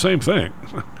 It's not the same thing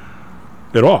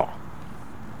at all.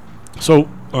 So,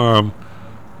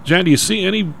 John, do you see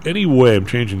any way, I'm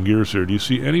changing gears here, do you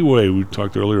see any way, we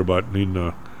talked earlier about needing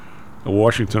a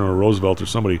Washington or a Roosevelt or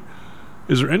somebody,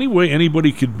 is there any way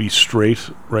anybody could be straight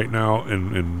right now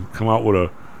and come out with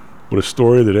a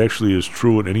story that actually is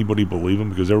true and anybody believe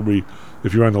them? Because everybody,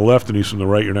 if you're on the left and he's from the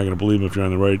right, you're not going to believe him. If you're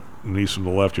on the right and he's from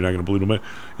the left, you're not going to believe him.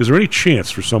 Is there any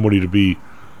chance for somebody to be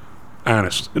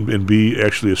honest and be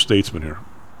actually a statesman here?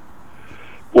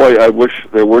 Boy, I wish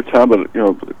there were, Tom. But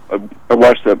I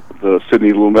watched the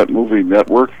Sidney Lumet movie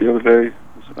Network the other day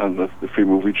on the free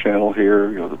movie channel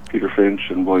here. The Peter Finch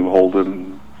and William Holden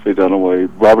and Faye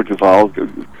Dunaway, Robert Duvall,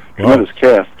 tremendous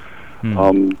cast.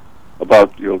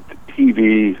 About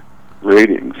TV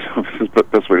ratings. This is the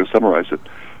best way to summarize it.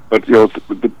 But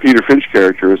the Peter Finch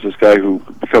character is this guy who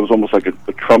becomes almost like a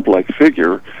Trump-like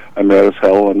figure. I'm mad as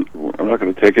hell, and I'm not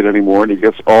going to take it anymore. And he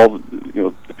gets all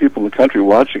the people in the country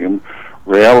watching him,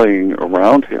 rallying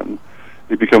around him.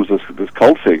 He becomes this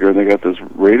cult figure, and they got this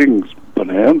ratings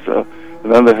bonanza.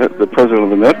 And then the president of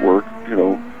the network,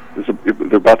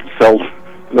 they're about to sell the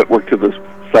network to the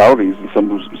Saudis in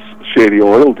some shady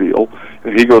oil deal,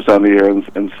 and he goes on the air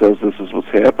and says this is what's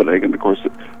happening. And of course,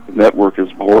 the network is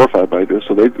horrified by this,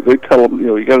 so they tell him,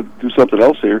 you got to do something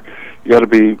else here. you got to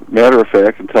be matter of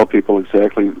fact and tell people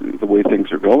exactly the way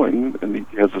things are going. And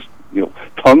he has this,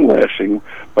 tongue lashing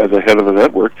by the head of the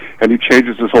network, and he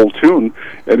changes his whole tune,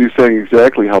 and he's saying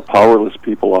exactly how powerless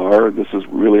people are, and this is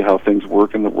really how things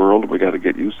work in the world. We got to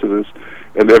get used to this,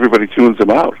 and everybody tunes him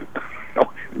out.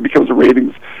 It becomes a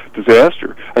ratings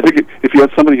disaster. I think if you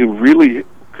had somebody who really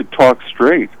could talk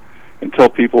straight and tell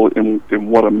people in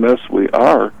what a mess we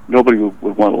are, nobody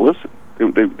would want to listen.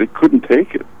 They couldn't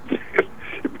take it.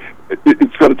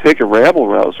 It's going to take a rabble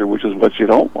rouser, which is what you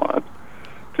don't want,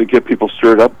 to get people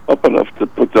stirred up enough to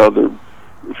put down their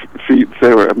feet and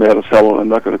say, I'm mad as hell and I'm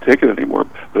not going to take it anymore.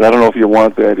 But I don't know if you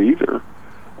want that either.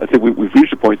 I think we've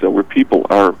reached a point, though, where people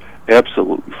are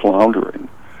absolutely floundering,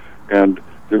 and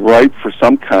they're ripe for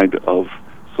some kind of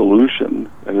solution,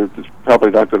 and it's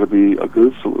probably not going to be a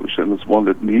good solution. It's one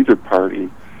that neither party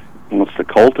wants to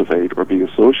cultivate or be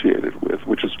associated with,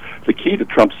 which is the key to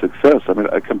Trump's success. I mean,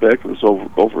 I come back to this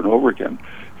over and over again.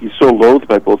 He's so loathed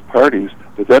by both parties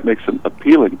that makes him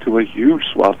appealing to a huge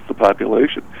swath of the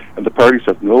population, and the parties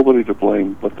have nobody to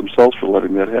blame but themselves for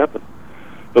letting that happen.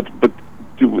 But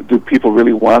do people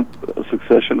really want a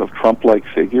succession of Trump-like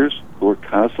figures who are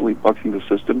constantly bucking the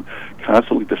system,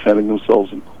 constantly defending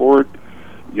themselves in court,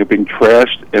 being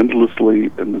trashed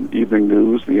endlessly in the evening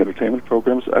news, the entertainment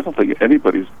programs? I don't think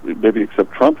anybody's, maybe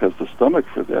except Trump, has the stomach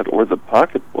for that or the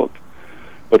pocketbook.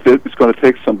 But it's going to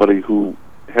take somebody who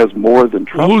has more than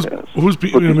Trump has. Put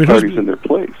these parties in their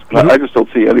place. And I just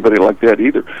don't see anybody like that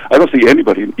either. I don't see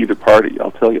anybody in either party,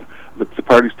 I'll tell you. The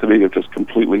parties, to me, have just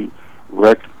completely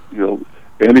wrecked,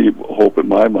 any hope in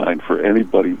my mind for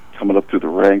anybody coming up through the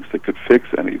ranks that could fix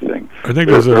anything. I think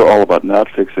they're all about not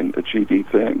fixing a GD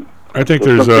thing. I think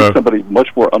so there's somebody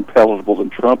much more unpalatable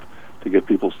than Trump to get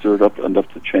people stirred up enough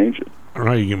to change it. I don't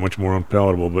know how you get much more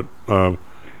unpalatable, but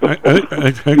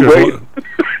I think there's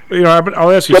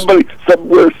I'll ask you. Somebody,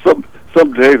 somewhere,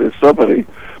 someday, there's somebody,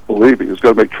 believe me, who's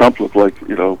going to make Trump look like,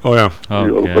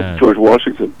 like George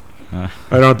Washington. I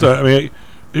don't. I mean,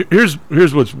 here's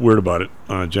what's weird about it,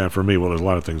 John. For me, well, there's a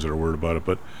lot of things that are weird about it,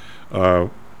 but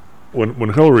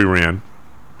when Hillary ran,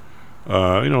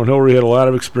 Hillary had a lot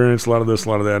of experience, a lot of this, a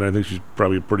lot of that, and I think she's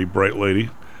probably a pretty bright lady.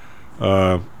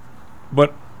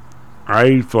 But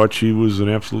I thought she was an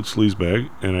absolute sleazebag,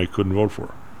 and I couldn't vote for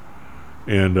her.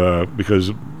 And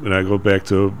because I go back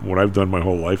to what I've done my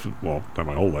whole life, well, not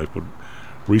my whole life, but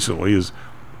recently, is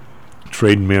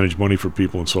trade and manage money for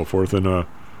people and so forth. And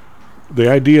the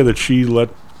idea that she let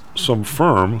some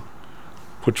firm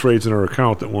put trades in her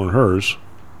account that weren't hers,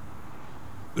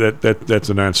 that's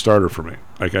a non-starter for me.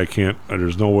 Like, I can't,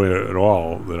 there's no way at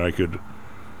all that I could.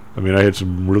 I mean, I had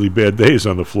some really bad days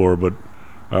on the floor, but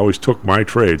I always took my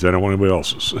trades. I don't want anybody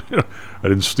else's. I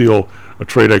didn't steal a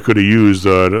trade I could have used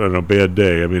on a bad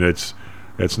day. I mean, it's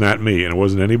not me, and it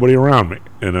wasn't anybody around me.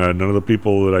 And none of the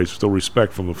people that I still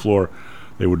respect from the floor,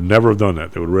 they would never have done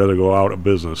that. They would rather go out of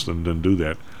business than do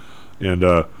that. And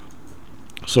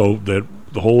so that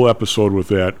the whole episode with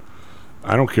that,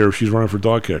 I don't care if she's running for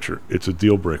dog catcher. It's a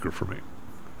deal breaker for me.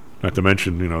 Not to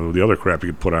mention, the other crap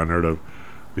you could put on there,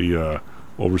 the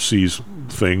overseas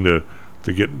thing to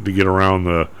get around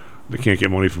they can't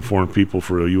get money from foreign people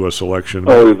for a U.S. election.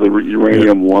 Oh, the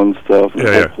Uranium One stuff, and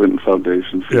the Clinton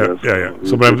Foundation. Yeah.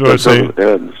 So, but I'm saying,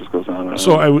 it just goes on and on.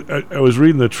 So I was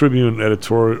reading the Tribune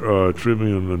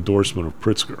Tribune endorsement of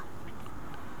Pritzker.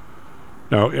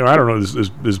 Now, I don't know,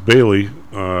 this Bailey,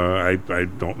 I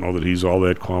don't know that he's all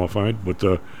that qualified, but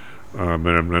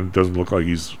and it doesn't look like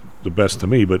he's the best to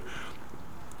me, but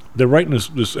they're writing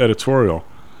this editorial,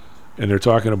 and they're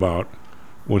talking about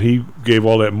when he gave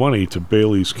all that money to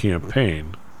Bailey's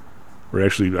campaign, or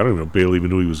actually, I don't even know if Bailey even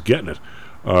knew he was getting it,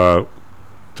 to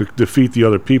defeat the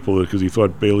other people because he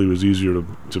thought Bailey was easier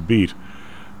to beat.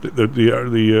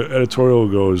 The editorial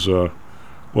goes, well,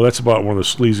 that's about one of the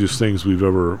sleaziest things we've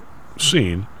ever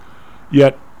seen,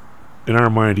 yet in our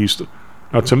mind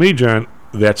now to me, John,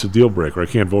 that's a deal breaker. I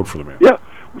can't vote for the man. Yeah.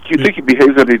 Do you think he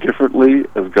behaves any differently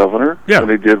as governor than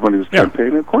he did when he was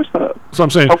campaigning? Of course not. So I'm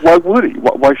saying, why would he?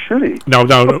 Why should he? Now,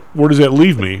 where does that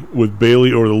leave me with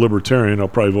Bailey or the Libertarian? I'll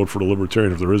probably vote for the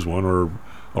Libertarian if there is one, or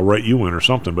I'll write you in or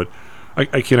something. But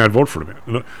I cannot vote for the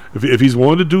man. If he's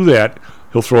willing to do that,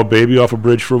 he'll throw a baby off a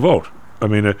bridge for a vote. I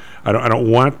mean, I don't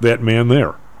want that man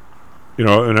there.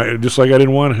 And just like I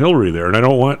didn't want Hillary there, and I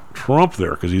don't want Trump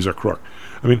there because he's a crook.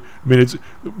 I mean, it's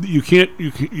you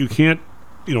can't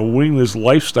wing this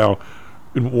lifestyle.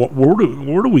 And where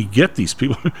do we get these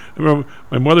people? I remember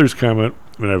my mother's comment.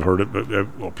 I mean, I've heard it,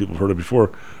 but people have heard it before.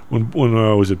 When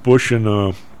was it Bush and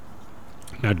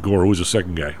not Gore? Who was the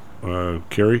second guy?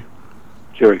 Kerry.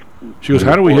 Kerry. She goes,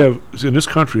 "How do we have in this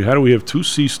country? How do we have two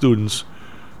C students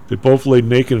that both laid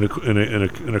naked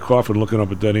in a coffin looking up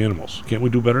at dead animals. Can't we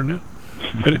do better than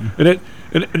that?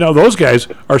 and now those guys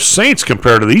are saints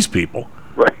compared to these people.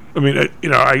 Right. I mean,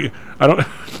 I don't.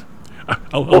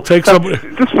 I'll take some.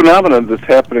 This phenomenon that's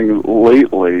happening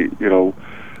lately, you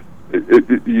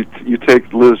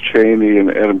take Liz Cheney and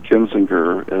Adam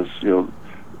Kinzinger as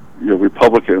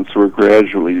Republicans who are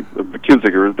gradually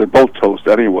Kinzinger. They're both toast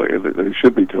anyway. They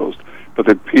should be toast, but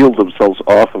they peeled themselves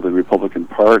off of the Republican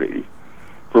Party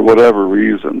for whatever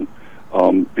reason,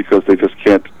 because they just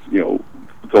can't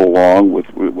go along with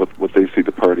what they see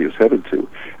the party is headed to.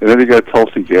 And then you got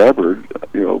Tulsi Gabbard,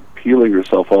 peeling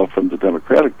herself off from the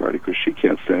Democratic Party because she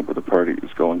can't stand where the party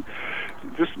is going.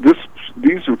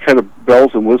 These are kind of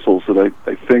bells and whistles that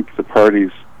I think the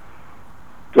parties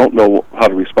don't know how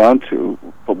to respond to.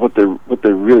 But what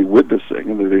they're really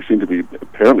witnessing, and they seem to be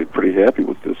apparently pretty happy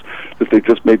with this, that they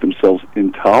just made themselves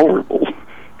intolerable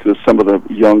to some of the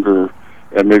younger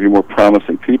and maybe more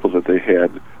promising people that they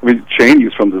had. I mean,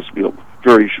 Cheney's from this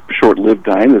very short-lived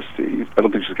dynasty. I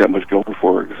don't think she's got much going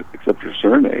for her except her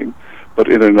surname. But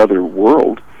in another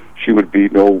world, she would be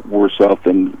no worse off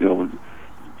than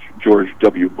George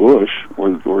W. Bush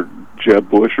or Jeb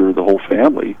Bush or the whole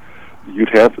family. You'd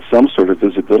have some sort of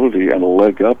visibility and a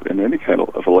leg up in any kind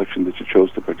of election that you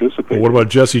chose to participate. Well, what about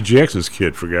Jesse Jackson's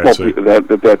kid, for God's sake?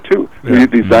 That too. Yeah.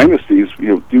 These dynasties,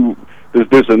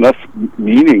 there's enough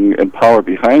meaning and power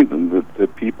behind them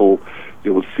that people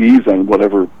seize on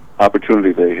whatever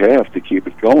opportunity they have to keep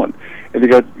it going. And you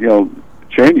got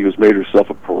Cheney, who's made herself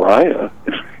a pariah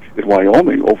in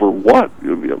Wyoming over what?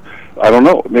 I don't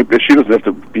know. Maybe she doesn't have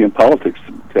to be in politics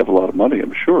to have a lot of money,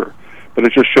 I'm sure. But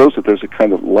it just shows that there's a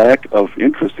kind of lack of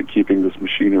interest in keeping this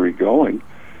machinery going.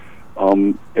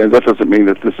 And that doesn't mean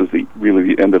that this is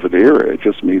really the end of an era. It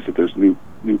just means that there's new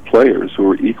players who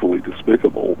are equally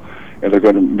despicable, and they're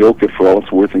going to milk it for all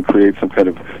it's worth and create some kind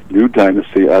of new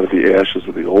dynasty out of the ashes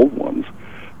of the old ones.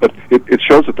 But it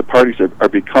shows that the parties are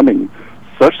becoming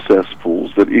such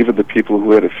cesspools that even the people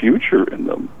who had a future in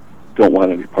them don't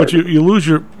want any part. But you lose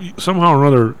somehow or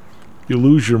another, you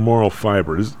lose your moral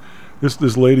fiber.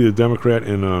 This lady, the Democrat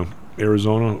in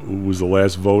Arizona, who was the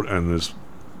last vote on this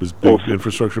big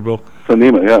infrastructure bill.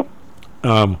 Sonima,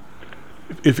 yeah.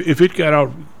 If it got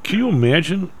out, can you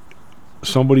imagine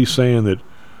somebody saying that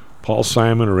Paul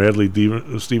Simon or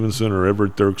Adlai Stevenson or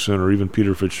Everett Dirksen or even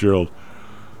Peter Fitzgerald,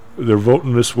 they're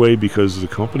voting this way because the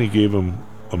company gave them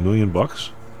 $1 million?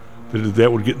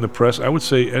 That would get in the press? I would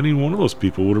say any one of those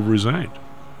people would have resigned.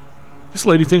 This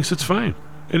lady thinks it's fine.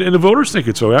 And the voters think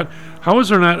it's so. How is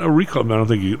there not a recall? I don't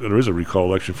think there is a recall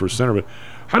election for senator, but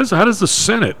how does the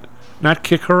Senate not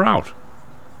kick her out?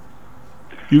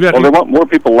 They want more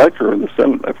people like her in the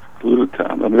Senate. I've concluded,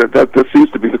 Tom. I mean, that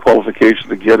seems to be the qualification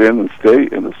to get in and stay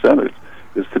in the Senate,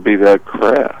 is to be that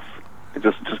crass.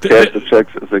 Just cash the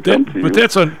checks as they come to you,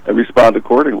 and respond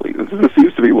accordingly. This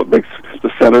seems to be what makes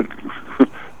the Senate,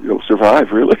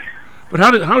 survive, really. But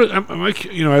how did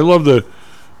I love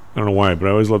I don't know why, but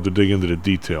I always love to dig into the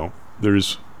detail.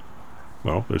 There's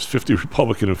 50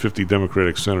 Republican and 50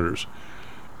 Democratic senators.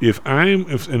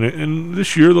 And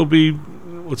this year there'll be,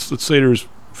 let's say there's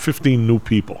 15 new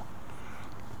people.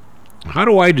 How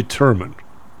do I determine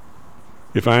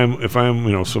if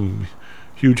I'm some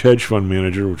huge hedge fund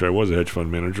manager, which I was a hedge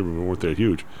fund manager, but we weren't that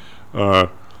huge,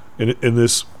 in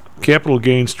this capital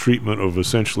gains treatment of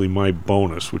essentially my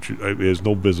bonus, which it has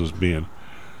no business being,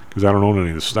 because I don't own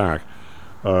any of the stock.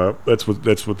 That's what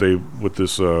this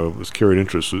carried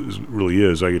interest really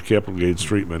is. I get capital gains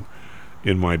treatment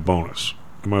in my bonus.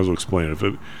 I might as well explain it.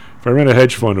 If I ran a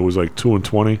hedge fund, it was like 2 and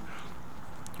 20.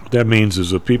 What that means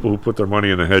is the people who put their money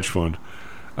in a hedge fund,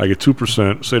 I get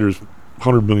 2%. Say there's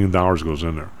 $100 million goes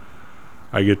in there.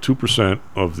 I get 2%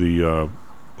 of the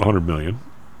 $100 million.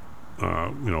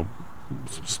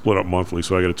 Split up monthly,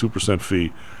 so I get a 2%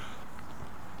 fee.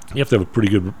 You have to have a pretty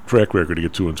good track record to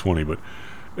get 2 and 20, but.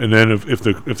 And then if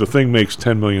the thing makes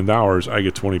 $10 million, I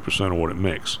get 20% of what it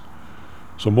makes.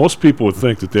 So most people would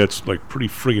think that that's like pretty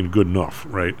friggin' good enough,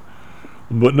 right?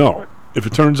 But no. If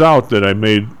it turns out that I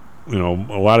made a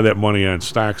lot of that money on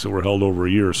stocks that were held over a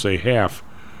year, say half,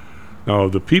 now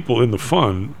the people in the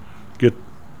fund get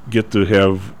to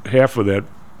have half of that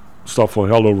stuff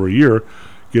held over a year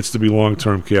gets to be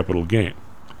long-term capital gain.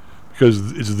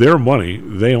 Because it's their money,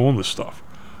 they own the stuff.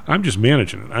 I'm just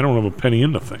managing it. I don't have a penny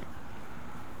in the thing.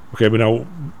 Okay, but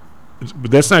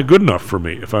that's not good enough for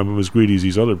me if I'm as greedy as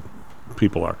these other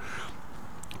people are.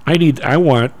 I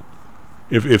want,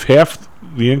 if half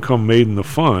the income made in the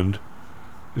fund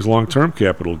is long-term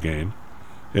capital gain,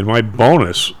 and my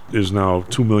bonus is now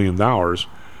 $2 million,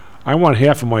 I want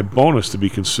half of my bonus to be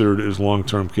considered as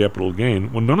long-term capital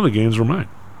gain when none of the gains were mine.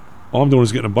 All I'm doing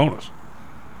is getting a bonus.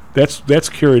 That's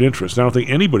carried interest. I don't think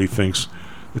anybody thinks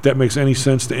that makes any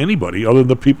sense to anybody other than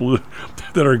the people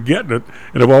that are getting it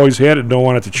and have always had it and don't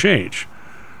want it to change.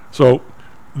 So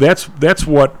that's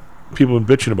what people have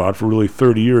been bitching about for really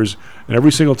 30 years, and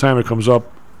every single time it comes up.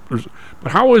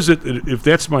 But how is it if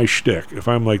that's my shtick? If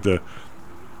I'm like the,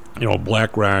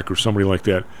 BlackRock or somebody like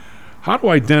that, how do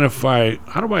I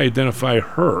identify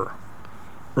her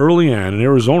early on in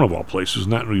Arizona of all places,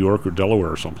 not New York or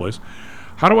Delaware or someplace?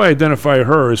 How do I identify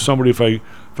her as somebody if I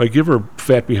give her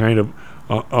fat behind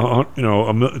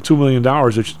 $2 million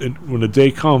when the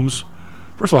day comes?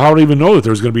 First of all, how would I even know that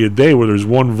there's going to be a day where there's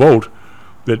one vote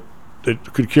that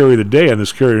could carry the day on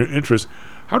this carried interest?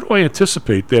 How do I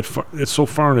anticipate that so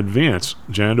far in advance,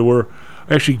 John, to where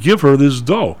I actually give her this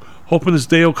dough, hoping this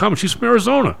day will come? And she's from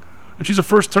Arizona, and she's a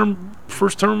first-term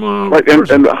right,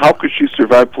 and how could she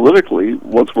survive politically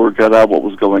once word got out what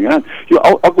was going on?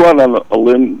 I'll go out on a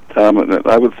limb, Tom, and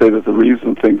I would say that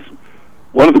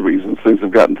one of the reasons things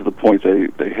have gotten to the point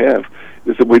they have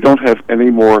is that we don't have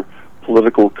any more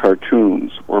political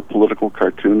cartoons or political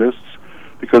cartoonists.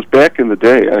 Because back in the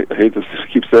day, I hate to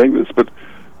keep saying this, but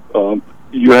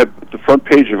you had the front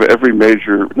page of every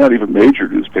major, not even major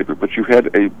newspaper, but you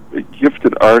had a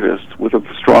gifted artist with a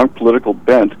strong political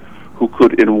bent who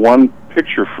could, in one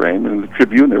picture frame, and in the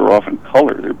Tribune they were often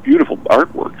color, they're beautiful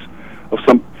artworks of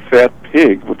some fat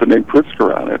pig with the name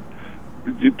Pritzker on it,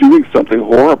 doing something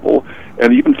horrible,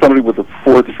 and even somebody with a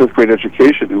 4th or 5th grade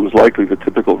education who was likely the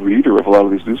typical reader of a lot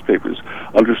of these newspapers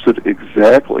understood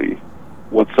exactly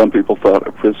what some people thought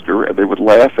of Pritzker, and they would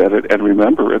laugh at it and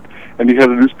remember it. And you had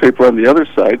a newspaper on the other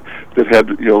side that had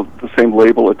the same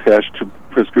label attached to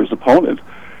Pritzker's opponent.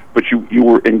 But you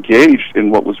were engaged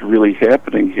in what was really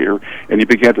happening here, and you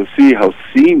began to see how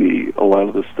seamy a lot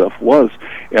of this stuff was.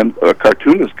 And a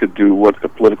cartoonist could do what a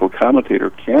political commentator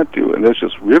can't do, and that's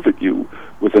just rivet you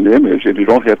with an image, and you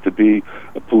don't have to be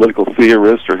a political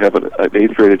theorist or have an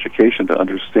 8th grade education to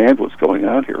understand what's going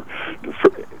on here.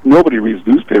 Nobody reads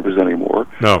newspapers anymore.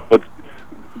 No. But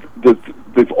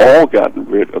they've all gotten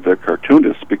rid of their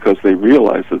cartoonists because they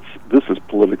realize that this is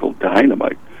political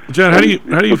dynamite. John, how do you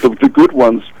the good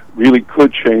ones really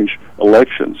could change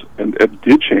elections, and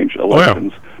did change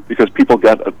elections, because people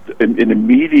got an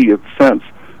immediate sense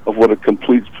of what a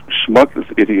complete schmuck this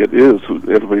idiot is who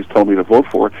everybody's telling me to vote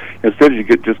for. Instead, you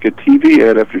just get TV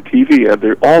ad after TV ad.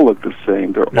 They all look the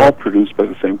same. They're all produced by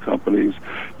the same companies.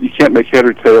 You can't make head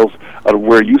or tails out of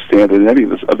where you stand in any of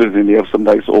this, other than you have some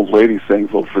nice old lady saying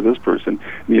vote for this person,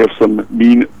 and you have some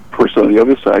mean person on the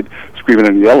other side screaming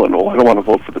and yelling, "Oh, I don't want to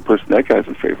vote for the person that guy's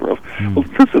in favor of." Well,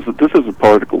 this isn't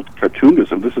political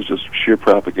cartoonism. This is just sheer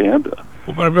propaganda.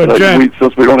 Well,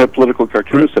 since we don't have political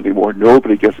cartoonists anymore,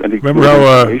 nobody gets any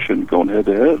information going head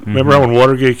to head. Remember how when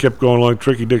Watergate kept going along,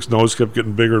 Tricky Dick's nose kept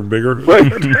getting bigger and bigger?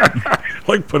 Right.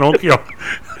 Like Pinocchio.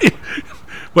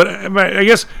 But I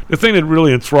guess the thing that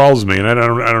really enthralls me, and I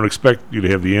don't expect you to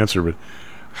have the answer, but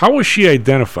how was she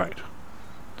identified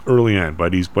early on by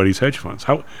these hedge funds?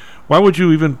 Why would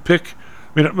you even pick?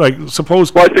 I mean, like,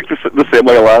 suppose. Well, I think the same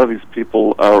way a lot of these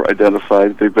people are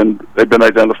identified. They've been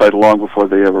identified long before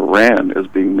they ever ran as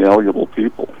being malleable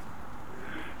people,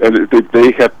 and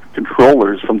they had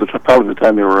controllers from probably the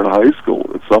time they were in high school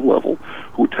at some level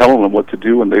who were telling them what to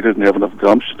do, and they didn't have enough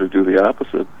gumption to do the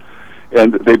opposite.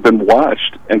 And they've been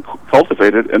watched and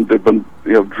cultivated, and they've been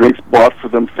drinks bought for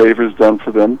them, favors done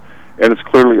for them, and it's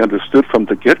clearly understood from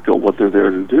the get-go what they're there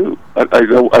to do. I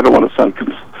don't want to sound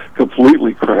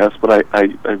completely crass, but I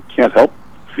can't help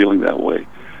feeling that way.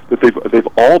 That they've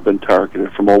all been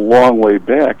targeted from a long way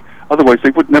back. Otherwise, they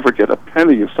would never get a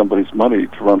penny of somebody's money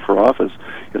to run for office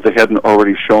if they hadn't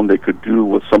already shown they could do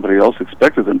what somebody else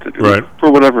expected them to do for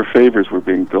whatever favors were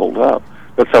being built up.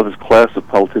 That's how this class of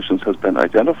politicians has been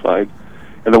identified.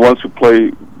 And the ones who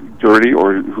play dirty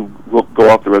or who will go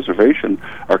off the reservation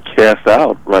are cast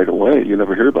out right away. You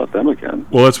never hear about them again.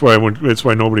 Well, that's why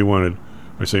nobody wanted.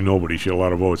 I say nobody. She had a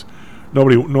lot of votes.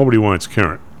 Nobody wants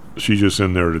Karen. She's just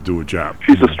in there to do a job.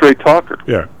 She's a straight talker.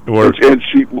 Yeah, and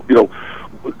she,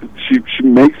 she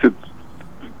makes it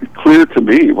clear to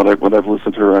me when I've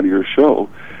listened to her on your show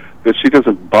that she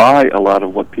doesn't buy a lot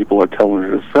of what people are telling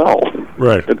her to sell.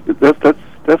 Right.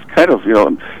 That's kind of,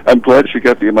 I'm glad she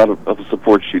got the amount of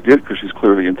support she did because she's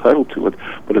clearly entitled to it.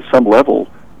 But at some level,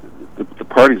 the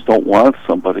parties don't want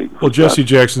somebody who's Jesse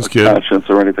Jackson's kid, conscience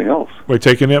or anything else. By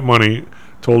taking that money,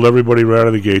 told everybody right out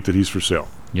of the gate that he's for sale.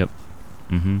 Yep.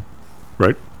 Mm-hmm.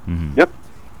 Right? Mm-hmm. Yep.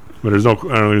 But I don't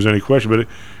think there's any question. But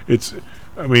it's,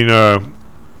 I mean, our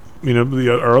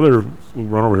other, we'll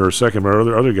run over here a second, but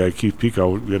our other guy, Keith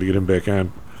Pico, we got to get him back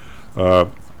on.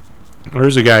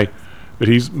 There's a guy, But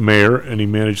he's mayor, and he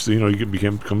managed to, he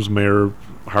becomes mayor,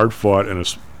 hard fought in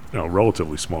a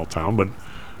relatively small town, but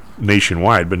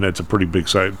nationwide. But it's a pretty big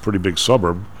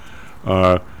suburb,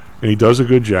 and he does a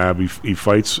good job. He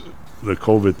fights the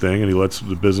COVID thing, and he lets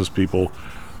the business people,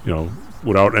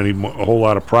 without a whole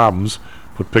lot of problems,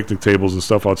 put picnic tables and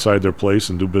stuff outside their place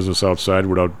and do business outside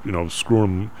without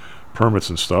screwing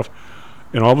permits and stuff.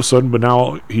 And all of a sudden, but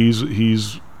now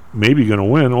he's maybe going to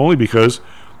win only because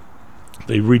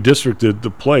they redistricted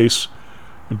the place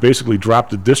and basically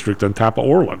dropped the district on top of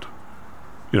Orland.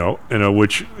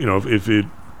 Which if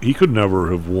he could never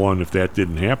have won if that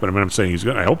didn't happen. I mean, I'm saying he's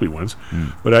going. I hope he wins,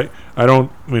 but I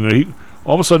don't. I mean, he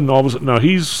all of a sudden now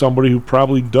he's somebody who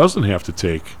probably doesn't have to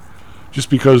take,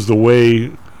 just because the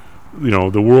way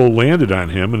the world landed on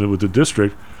him and with the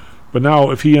district. But now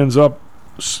if he ends up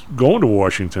going to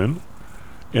Washington,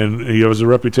 and he has a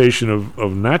reputation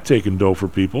of not taking dough for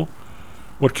people,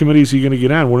 what committee is he going to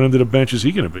get on? What end of the bench is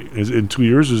he going to be? In 2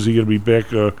 years, is he going to be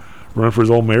back running for his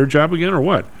old mayor job again, or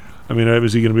what? I mean,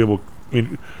 is he going to be able?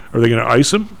 Are they going to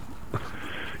ice him?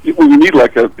 Well, you need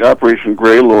like an Operation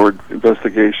Greylord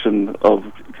investigation of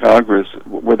Congress,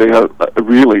 where they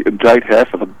really indict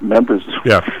half of the members,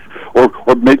 or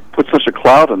put such a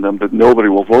cloud on them that nobody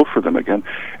will vote for them again.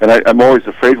 And I'm always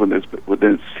afraid when there's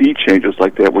sea changes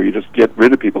like that, where you just get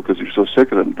rid of people because you're so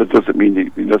sick of them. That doesn't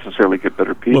mean you necessarily get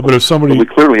better people. Well, but if somebody, we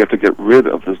clearly have to get rid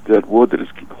of this dead wood that is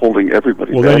holding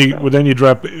everybody back. Then you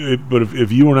drop. But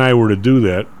if you and I were to do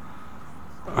that,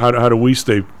 how do we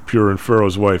stay pure in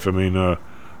Pharaoh's wife? I mean,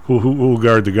 who will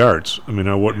guard the guards? I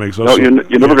mean, what makes us? No,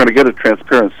 you're never going to get a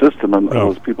transparent system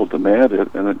unless people demand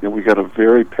it, and we got a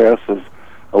very passive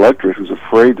electorate who's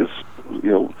afraid to,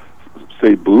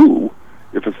 say boo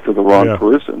if it's to the wrong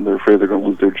person. They're afraid they're going to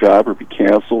lose their job or be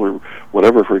canceled or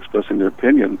whatever for expressing their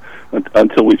opinion.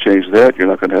 Until we change that, you're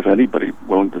not going to have anybody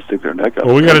willing to stick their neck out.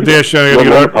 Well, we got to dash out. Got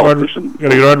to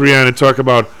get Audrey on and talk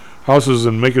about houses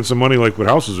and making some money, like with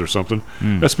houses or something.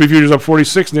 S&P futures up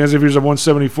 46, NASDAQ futures up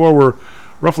 174. We're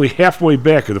roughly halfway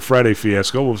back of the Friday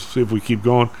fiasco. We'll see if we keep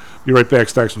going. Be right back.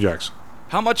 Stocks and Jocks.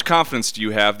 How much confidence do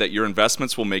you have that your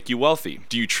investments will make you wealthy?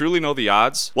 Do you truly know the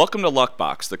odds? Welcome to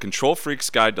Luckbox, the control freak's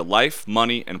guide to life,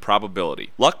 money, and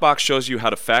probability. Luckbox shows you how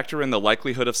to factor in the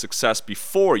likelihood of success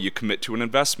before you commit to an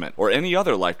investment or any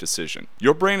other life decision.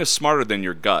 Your brain is smarter than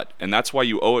your gut, and that's why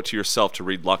you owe it to yourself to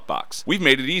read Luckbox. We've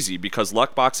made it easy because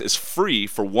Luckbox is free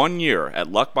for 1 year at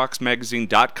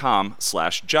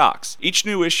luckboxmagazine.com/jocks. Each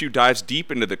new issue dives deep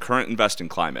into the current investing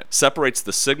climate, separates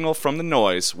the signal from the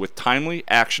noise with timely,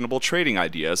 actionable trading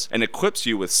ideas, and equips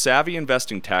you with savvy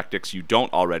investing tactics you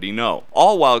don't already know,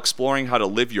 all while exploring how to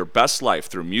live your best life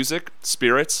through music,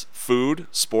 spirits, food,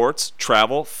 sports,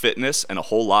 travel, fitness, and a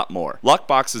whole lot more.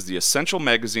 Luckbox is the essential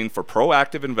magazine for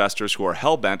proactive investors who are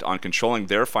hell-bent on controlling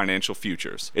their financial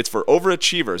futures. It's for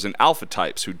overachievers and alpha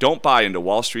types who don't buy into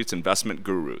Wall Street's investment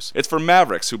gurus. It's for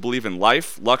mavericks who believe in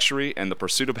life, luxury, and the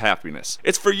pursuit of happiness.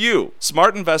 It's for you.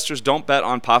 Smart investors don't bet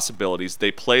on possibilities,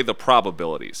 they play the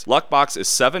probabilities. Luckbox is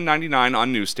 $7.99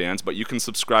 on newsstands, but you can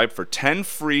subscribe for 10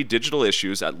 free digital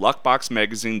issues at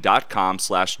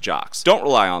luckboxmagazine.com/jocks. Don't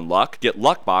rely on luck. Get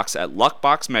Luckbox at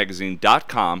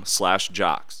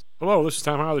luckboxmagazine.com/jocks. Hello, this is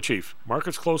Tom Howell, the Chief.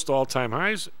 Markets close to all-time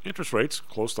highs, interest rates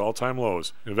close to all-time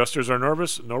lows. Investors are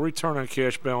nervous. No return on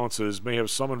cash balances may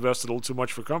have some invested a little too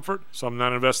much for comfort, some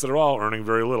not invested at all, earning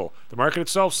very little. The market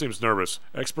itself seems nervous.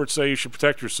 Experts say you should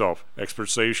protect yourself.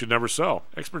 Experts say you should never sell.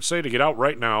 Experts say to get out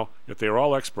right now, yet they are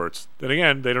all experts. Then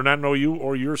again, they do not know you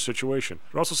or your situation.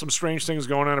 There are also some strange things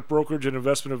going on at brokerage and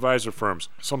investment advisor firms.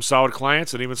 Some solid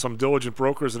clients and even some diligent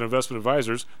brokers and investment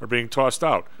advisors are being tossed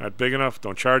out. Not big enough,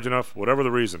 don't charge enough, whatever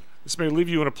the reason. This may leave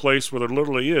you in a place where there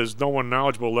literally is no one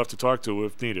knowledgeable left to talk to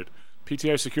if needed.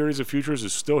 PTI Securities and Futures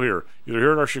is still here. Either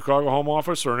here at our Chicago home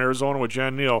office or in Arizona with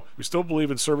John Neal, we still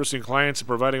believe in servicing clients and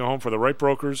providing a home for the right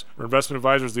brokers or investment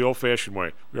advisors the old-fashioned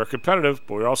way. We are competitive,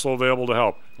 but we're also available to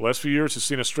help. The last few years has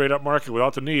seen a straight-up market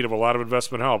without the need of a lot of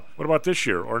investment help. What about this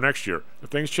year or next year? If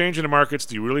things change in the markets,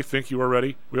 do you really think you are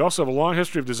ready? We also have a long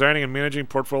history of designing and managing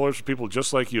portfolios for people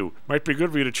just like you. Might be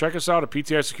good for you to check us out at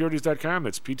ptisecurities.com.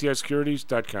 That's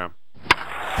ptisecurities.com.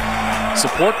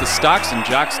 Support the Stocks and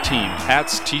Jocks team.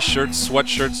 Hats, t-shirts,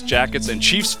 sweatshirts, jackets, and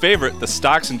Chief's favorite, the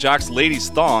Stocks and Jocks Ladies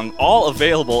Thong, all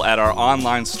available at our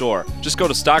online store. Just go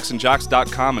to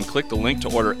stocksandjocks.com and click the link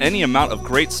to order any amount of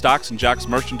great Stocks and Jocks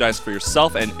merchandise for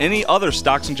yourself and any other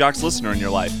Stocks and Jocks listener in your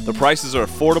life. The prices are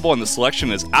affordable and the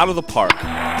selection is out of the park.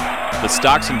 The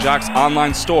Stocks and Jocks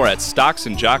online store at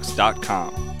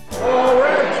stocksandjocks.com. Oh,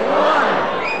 it's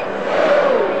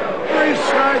 1, 2, 3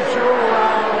 strikes you around.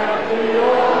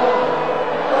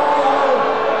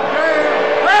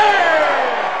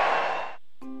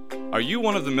 Are Are you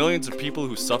one of the millions of people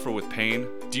who suffer with pain?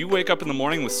 Do you wake up in the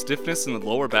morning with stiffness in the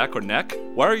lower back or neck?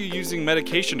 Why are you using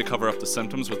medication to cover up the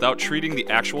symptoms without treating the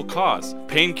actual cause?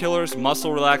 Painkillers,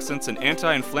 muscle relaxants, and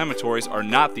anti-inflammatories are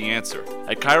not the answer.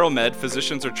 At ChiroMed,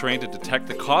 physicians are trained to detect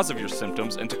the cause of your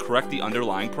symptoms and to correct the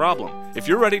underlying problem. If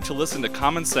you're ready to listen to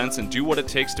common sense and do what it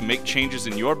takes to make changes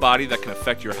in your body that can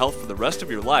affect your health for the rest of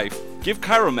your life, give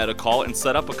ChiroMed a call and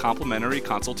set up a complimentary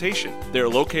consultation. They are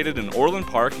located in Orland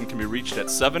Park and can be reached at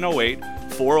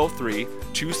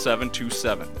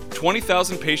 708-403-2727.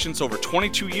 20,000 patients over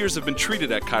 22 years have been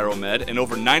treated at ChiroMed, and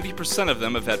over 90% of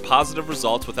them have had positive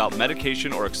results without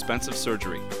medication or expensive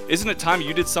surgery. Isn't it time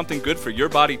you did something good for your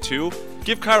body too?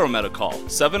 Give ChiroMed a call,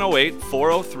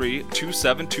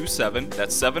 708-403-2727.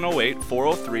 That's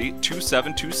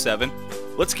 708-403-2727.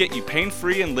 Let's get you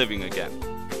pain-free and living again.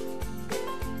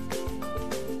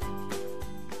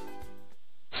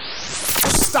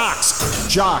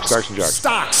 Stocks, jocks, Stocks and jocks.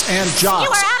 Stocks and jocks.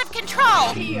 You are out of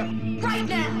control. Here, right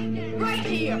now, right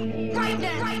here, right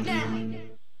now, right now.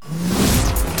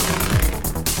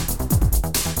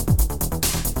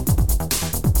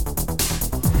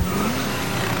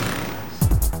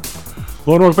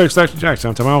 Hello, North Bay Stocks and Jocks.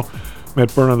 I'm Tom Al.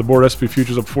 Matt Byrne on the board. SP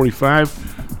futures up 45.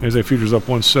 NASDAQ futures up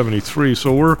 173.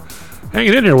 So we're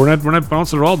hanging in here. We're not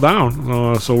bouncing it all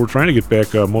down. So we're trying to get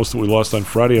back most of what we lost on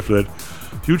Friday after that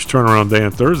huge turnaround day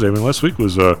on Thursday. I mean, last week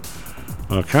was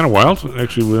kind of wild.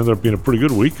 Actually, we ended up being a pretty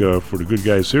good week for the good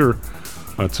guys here.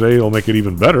 Today will make it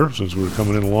even better since we're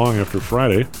coming in along after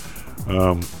Friday.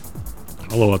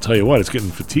 Although I'll tell you what, it's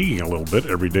getting fatiguing a little bit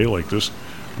every day like this.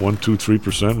 1%, 2%,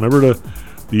 3%. Remember the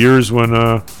years when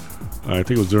I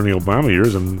think it was during the Obama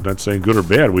years, and not saying good or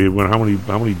bad. We went how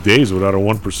many days without a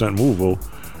 1% move? Well,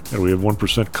 we have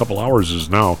 1% couple hours is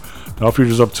now. Dow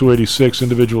futures up 286.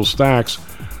 Individual stocks.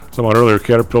 Talking about earlier,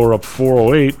 Caterpillar up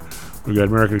 408. We got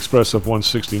American Express up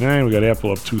 169. We got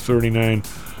Apple up 239.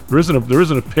 There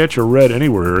isn't a patch of red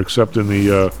anywhere here except in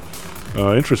the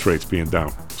interest rates being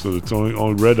down. So it's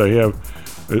only red I have.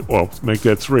 Well, make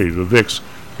that 3. The VIX.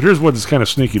 But here's what is kind of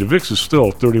sneaky. The VIX is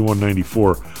still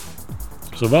 3194.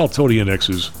 So the volatility index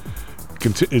is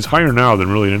higher now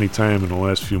than really at any time in the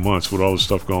last few months with all this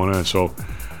stuff going on. So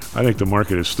I think the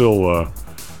market is still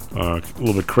a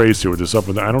little bit crazed here with this up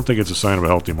and down. I don't think it's a sign of a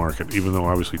healthy market, even though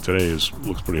obviously today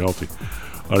looks pretty healthy.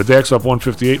 The DAX up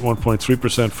 158,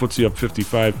 1.3%. FTSE up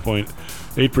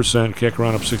 55.8%.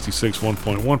 CAC up 66,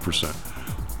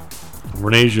 1.1%. Over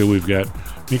in Asia, we've got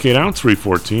Nikkei down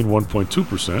 314,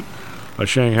 1.2%.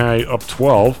 Shanghai up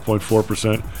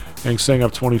 12.4%. Hang Seng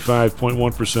up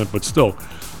 25.1%, but still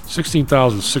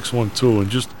 16,612. And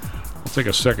just, I'll take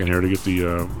a second here to get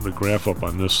the graph up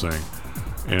on this thing,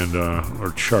 and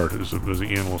or chart, as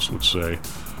the analysts would say.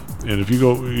 And if you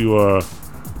go, we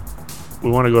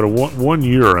want to go to one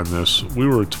year on this. We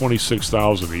were at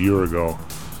 26,000 a year ago.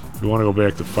 If we want to go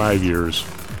back to 5 years,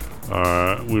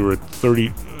 we were at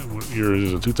 30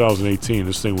 years in 2018.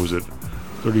 This thing was at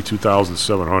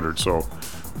 32,700. So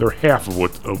they're half of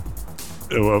what of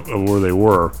where they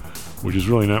were, which is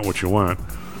really not what you want.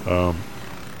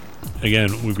 Again,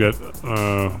 we've got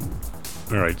all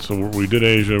right. So we did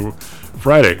Asia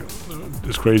Friday.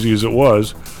 As crazy as it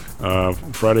was,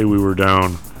 Friday we were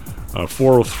down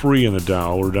 403 in the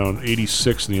Dow. We're down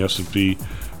 86 in the S&P,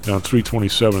 down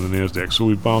 327 in the NASDAQ. So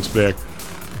we bounced back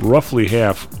roughly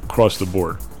half across the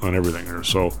board on everything here.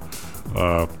 So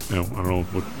I don't know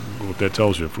what that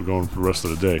tells you if we're going for the rest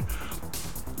of the day.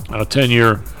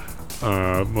 10-year.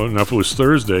 Well, now if it was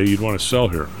Thursday, you'd want to sell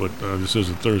here, but this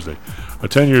isn't Thursday. A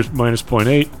 10-year minus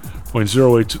 0.8,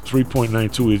 0.08,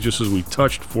 3.92, just as we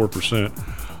touched 4%.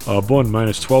 Bund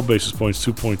minus 12 basis points,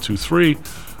 2.23.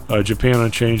 Japan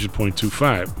unchanged at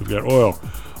 0.25. We've got oil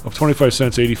up 25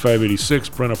 cents, 85.86.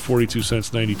 Brent up 42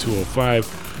 cents,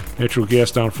 92.05. Natural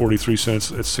gas down 43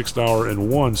 cents at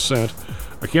 $6.01.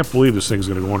 I can't believe this thing's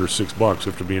going to go under $6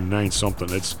 after being 9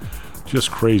 something. It's just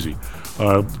crazy.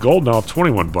 Gold now up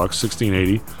 21 bucks,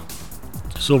 16.80.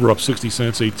 Silver up 60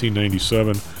 cents,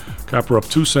 18.97. Copper up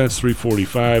 2 cents,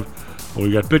 3.45. Well,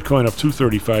 we got Bitcoin up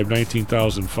 235,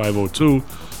 19,502.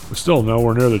 But still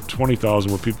nowhere near the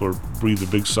 20,000 where people are breathing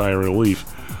a big sigh of relief.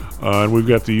 And we've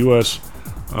got the U.S.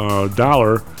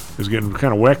 Dollar is getting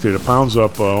kind of whacked here. The pound's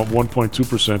up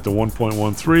 1.2% to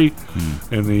 1.13,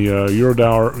 and the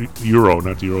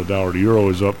euro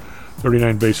is up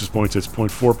 39 basis points. That's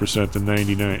 0.4% to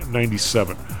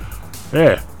 97.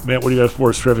 Hey, Matt, what do you got for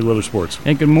us, traffic, weather, sports?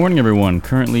 Hey, good morning, everyone.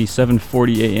 Currently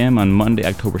 7:40 a.m. on Monday,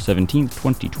 October 17th,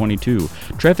 2022.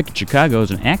 Traffic in Chicago is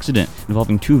an accident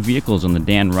involving two vehicles on the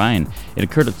Dan Ryan. It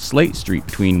occurred at Slate Street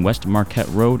between West Marquette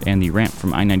Road and the ramp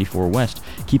from I-94 West.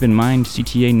 Keep in mind,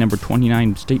 CTA number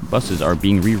 29 state buses are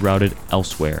being rerouted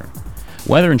elsewhere.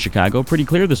 Weather in Chicago, pretty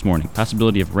clear this morning.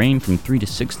 Possibility of rain from 3 to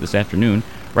 6 this afternoon.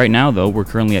 Right now, though, we're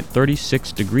currently at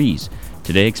 36 degrees.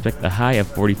 Today, expect a high of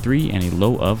 43 and a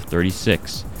low of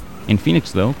 36. In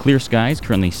Phoenix, though, clear skies,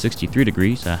 currently 63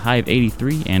 degrees, a high of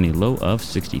 83 and a low of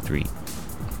 63.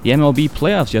 The MLB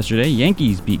playoffs yesterday,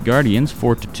 Yankees beat Guardians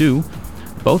 4-2.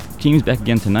 Both teams back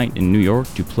again tonight in New York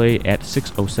to play at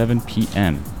 6:07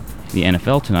 p.m. The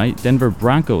NFL tonight, Denver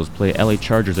Broncos play LA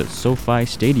Chargers at SoFi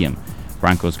Stadium.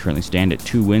 Broncos currently stand at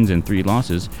 2 wins and 3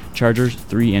 losses, Chargers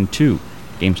 3-2.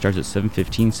 Game starts at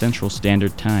 7:15 Central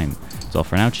Standard Time. That's all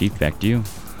for now, Chief. Back to you.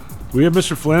 We have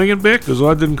Mr. Flanagan back because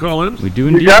Odd didn't call in. We do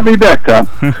indeed. You got me back, Tom.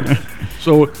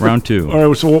 So round 2. All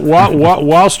right. So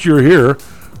whilst you're here,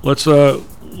 let's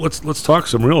talk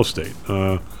some real estate.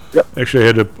 Yep. Actually, I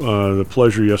had the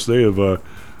pleasure yesterday of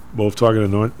both talking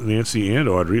to Nancy and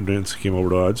Audrey. Nancy came over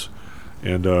to Odd's,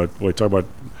 and we talked about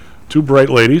two bright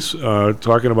ladies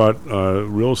talking about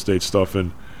real estate stuff,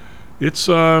 and it's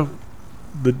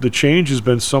the change has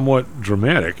been somewhat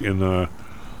dramatic, and I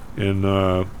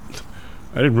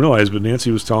didn't realize, but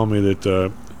Nancy was telling me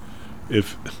that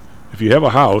if you have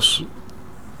a house,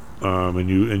 and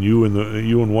you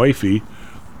and wifey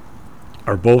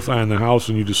are both on the house,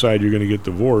 and you decide you're going to get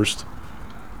divorced,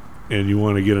 and you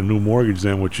want to get a new mortgage,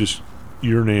 then with just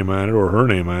your name on it or her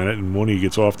name on it, and one of you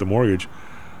gets off the mortgage,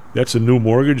 that's a new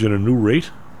mortgage and a new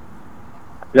rate.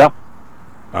 Yeah.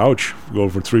 Ouch! Go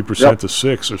from 3% to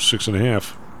 6 or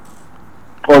 6.5.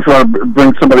 Or if you want to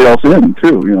bring somebody else in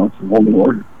too, it's a whole new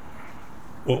order.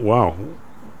 Well, wow.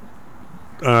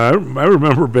 I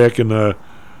remember back in the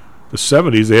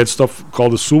 70s, they had stuff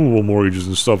called assumable mortgages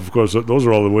and stuff. Of course, those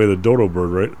are all the way to the dodo bird,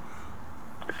 right?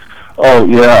 Oh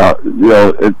yeah,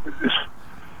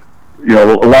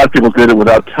 a lot of people did it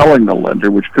without telling the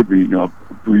lender, which could be a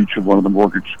breach of one of the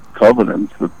mortgage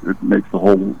covenants that it makes the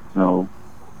whole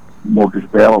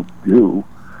mortgage balance due.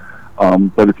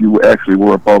 But if you actually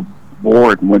were above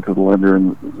board and went to the lender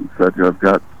and said, I've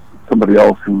got somebody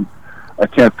else who I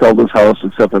can't sell this house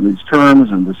except on these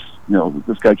terms, and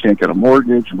this guy can't get a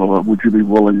mortgage, and blah, blah, would you be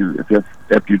willing,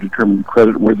 after you determine the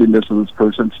credit worthiness of this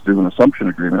person, to do an assumption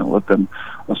agreement and let them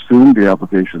assume the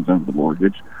obligations under the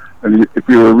mortgage? And if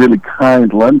you're a really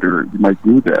kind lender, you might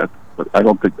do that, but I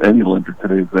don't think any lender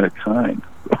today is that kind.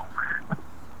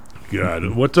 God,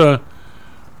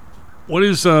 what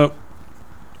is the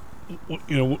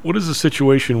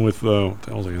situation with what the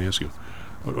hell was I going to ask you?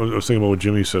 I was thinking about what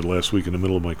Jimmy said last week in the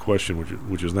middle of my question,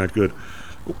 which is not good.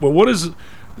 But what is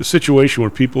the situation where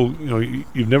people,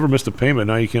 you've never missed a payment,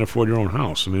 now you can't afford your own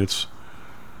house? I mean, it's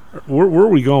where are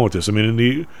we going with this? I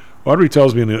mean, Audrey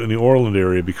tells me in the Orland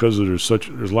area, because there's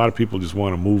a lot of people just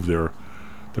want to move there.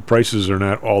 The prices are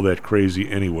not all that crazy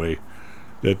anyway.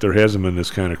 That there hasn't been this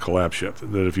kind of collapse yet.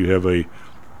 That if you have a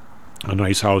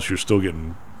nice house, you're still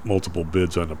getting multiple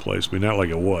bids on the place. I mean, not like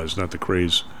it was, not the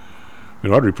craze. I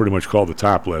mean, Audrey pretty much called the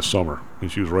top last summer,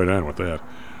 and she was right on with that.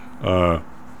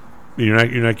 You're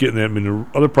not getting that. I mean, the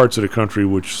other parts of the country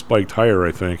which spiked higher,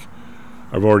 I think,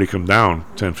 have already come down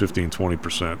 10, 15,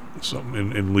 20%.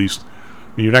 Something at least.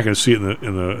 I mean, you're not going to see it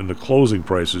in the closing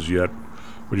prices yet,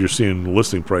 but you're seeing the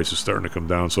listing prices starting to come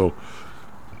down. So,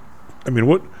 I mean,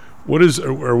 what is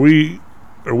are we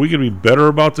going to be better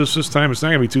about this time? It's not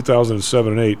going to be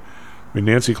 2007 and 8. I mean,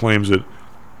 Nancy claims that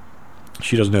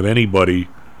she doesn't have anybody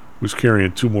who's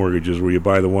carrying 2 mortgages where you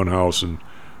buy the one house and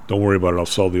don't worry about it, I'll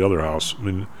sell the other house. I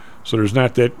mean, so there's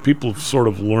not that. People have sort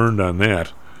of learned on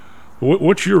that.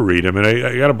 What's your read? I mean,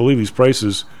 I got to believe these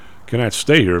prices cannot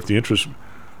stay here if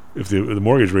the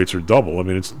mortgage rates are double. I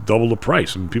mean, it's double the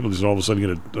price. I mean, people just all of a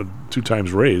sudden get a 2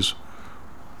 times raise.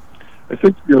 I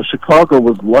think Chicago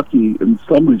was lucky in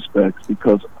some respects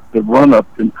because the run-up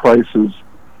in prices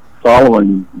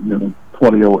following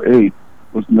 2008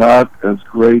 was not as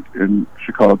great in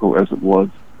Chicago as it was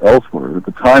elsewhere. At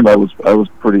the time, I was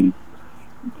pretty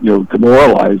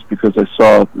demoralized because I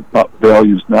saw the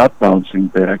values not bouncing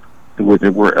back the way they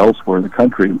were elsewhere in the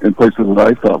country, in places that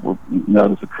I thought were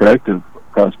not as attractive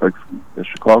prospects as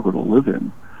Chicago to live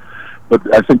in.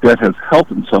 But I think that has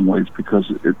helped in some ways because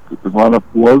the run-up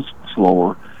was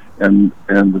slower, and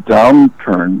the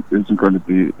downturn isn't going to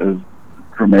be as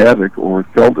dramatic or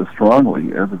felt as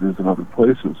strongly as it is in other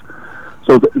places.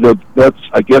 So that's,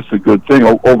 I guess, a good thing.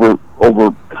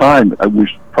 Over time, I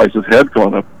wish prices had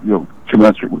gone up,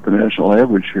 commensurate with the national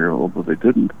average here, although they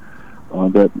didn't.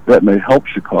 that may help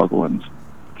Chicagoans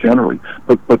generally.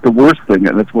 But the worst thing,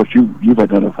 and it's what you've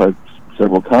identified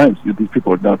several times, these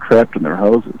people are now trapped in their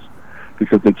houses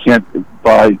because they can't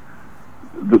buy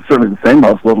certainly the same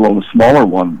house, let alone a smaller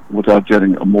one, without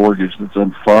getting a mortgage that's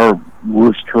on far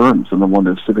worse terms than the one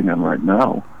they're sitting on right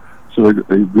now. So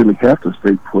they really have to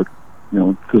stay put,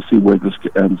 to see where this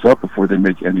ends up before they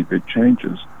make any big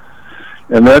changes.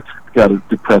 And that's got a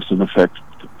depressive effect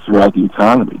throughout the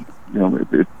economy.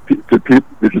 They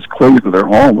just cling to their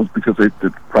homes because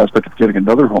the prospect of getting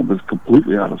another home is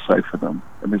completely out of sight for them.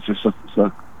 I mean, it's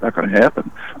not going to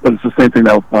happen. But it's the same thing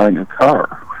now with buying a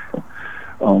car.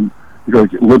 You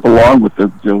got to limp along with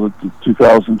the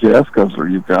 2000 gas guzzler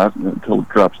you've got until it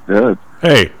drops dead.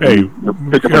 Hey,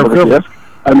 pick up another gas.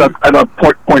 I'm not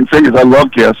pointing fingers. I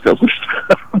love gas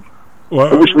guzzlers.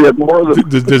 Well, I wish we had more of them.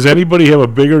 Does anybody have a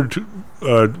bigger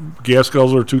gas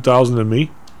guzzler 2000 than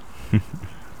me?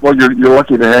 Well, you're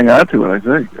lucky to hang on to it, I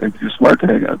think. You're smart to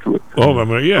hang on to it. Oh, I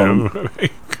mean, yeah.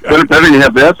 Better you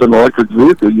have that than an electric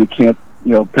vehicle. You can't,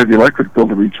 pay the electric bill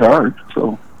to recharge.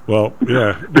 So. Well,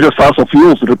 yeah. Because fossil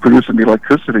fuels that are producing the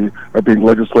electricity are being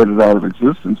legislated out of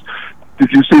existence.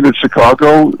 Did you see that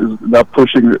Chicago is now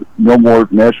pushing no more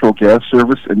natural gas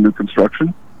service in new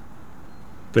construction?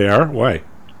 They are? Why?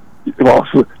 Well,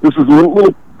 so this is a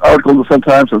little article in the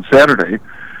Sun-Times on Saturday,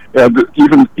 and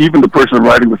even the person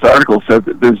writing this article said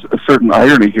that there's a certain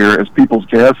irony here, as People's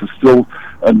Gas is still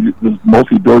this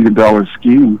multi-billion-dollar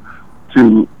scheme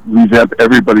to revamp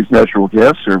everybody's natural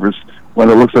gas service, when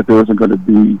it looks like there isn't going to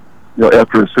be,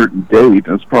 after a certain date,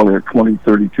 and it's probably like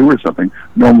 2032 or something,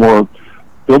 no more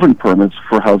building permits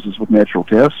for houses with natural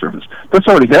gas service. That's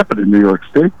already happened in New York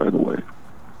State, by the way.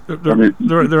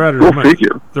 They're out of their mind.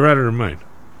 They're out of their mind.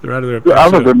 They're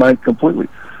out of their mind completely.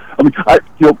 I mean,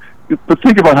 but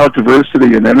think about how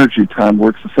diversity in energy, Tom,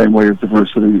 works the same way as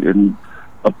diversity in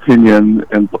opinion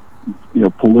and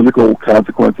political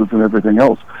consequences and everything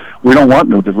else. We don't want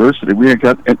no diversity. We ain't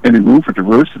got any room for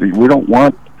diversity. We don't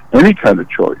want any kind of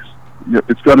choice.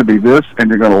 It's going to be this, and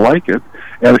you're going to like it.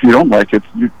 And if you don't like it,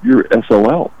 you're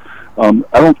SOL. I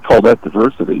don't call that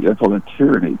diversity. I call that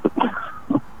tyranny.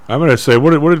 I'm going to say,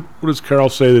 what does Carl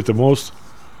say that the most,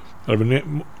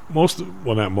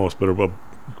 well, not most, but a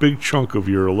big chunk of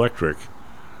your electric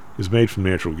is made from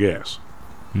natural gas?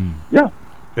 Yeah.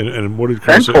 And what did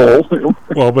Carl say? Coal.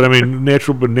 Well, but I mean,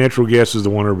 natural gas is the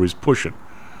one everybody's pushing,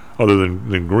 other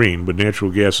than green. But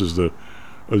natural gas is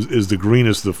the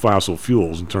greenest of fossil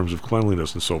fuels in terms of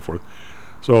cleanliness and so forth.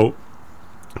 So,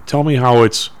 tell me how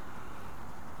it's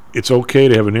okay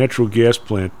to have a natural gas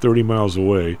plant 30 miles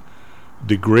away,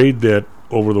 degrade that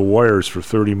over the wires for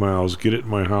 30 miles, get it in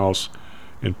my house,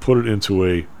 and put it into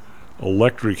a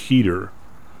electric heater.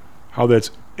 How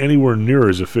that's anywhere near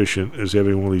as efficient as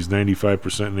having one of these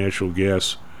 95% natural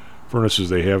gas furnaces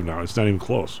they have now. It's not even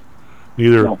close.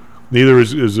 Neither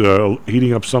is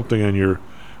heating up something on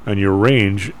your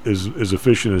range as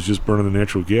efficient as just burning the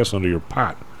natural gas under your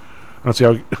pot. I don't see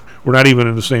how we're not even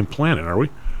in the same planet, are we?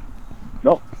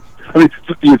 No. I mean,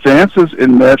 the advances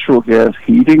in natural gas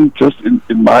heating, just in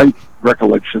my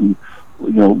recollection,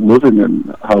 living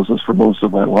in houses for most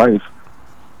of my life,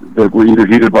 that were either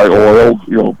heated by oil,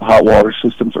 hot water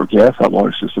systems or gas hot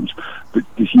water systems. The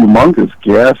humongous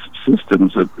gas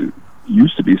systems that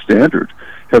used to be standard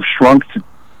have shrunk to,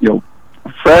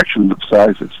 fractions of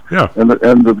sizes. Yeah. And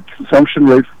the consumption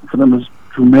rate for them is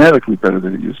dramatically better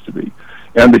than it used to be.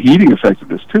 And the heating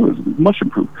effectiveness, too, is much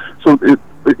improved. So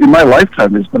in my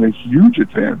lifetime, there's been a huge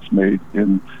advance made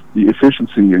in the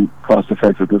efficiency and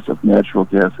cost-effectiveness of natural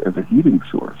gas as a heating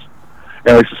source.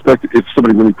 And I suspect if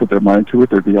somebody really put their mind to it,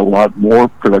 there'd be a lot more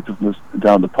productiveness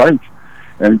down the pike,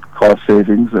 and cost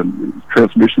savings and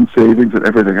transmission savings and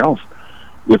everything else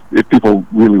if people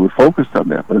really were focused on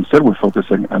that. But instead we're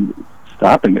focusing on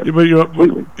stopping it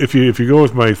completely. If you go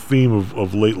with my theme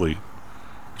of lately,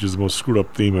 which is the most screwed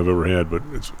up theme I've ever had, but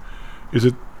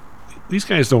these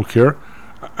guys don't care.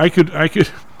 I could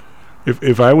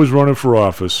if I was running for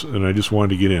office and I just wanted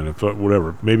to get in, I thought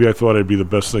whatever, maybe I thought I'd be the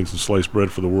best thing since sliced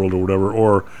bread for the world or whatever,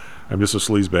 or I'm just a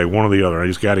sleazebag, one or the other. I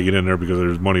just got to get in there because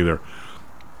there's money there.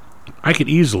 I could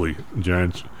easily,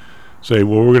 John, say,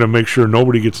 well, we're going to make sure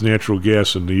nobody gets natural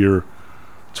gas in the year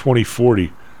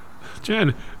 2040.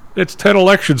 John, that's 10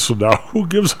 elections from now. Who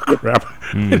gives a crap?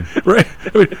 Right?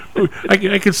 I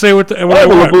mean, I can say what I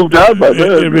want. Moved on by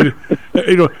then. I mean,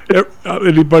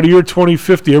 by the year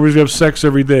 2050, everybody's gonna have sex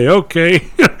every day. Okay,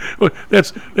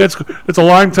 that's a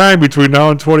long time between now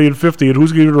and 20 and 50, and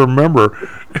who's going to remember?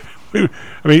 I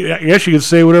mean, I guess you can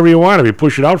say whatever you want if you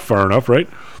push it out far enough, right?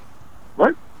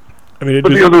 Right. I mean,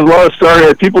 but there's a lot of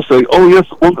starry-eyed people say, "Oh yes,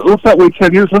 well, let's not wait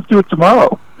 10 years. Let's do it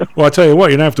tomorrow." Well, I tell you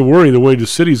what, you don't have to worry the way the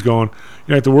city's going. You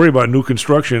don't have to worry about new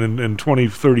construction in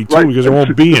 2032 Right. because there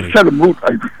won't be any. It's kind of moot.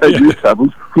 I agree,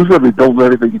 Tom. Who's going to be building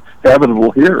anything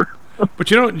habitable here? But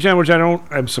John,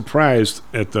 I'm surprised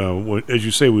at as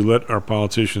you say, we let our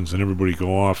politicians and everybody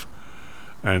go off,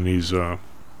 and these, we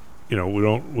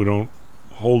don't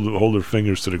hold their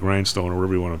fingers to the grindstone or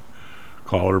whatever you want to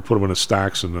call it, or put them in the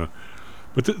stocks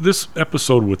but this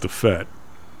episode with the Fed,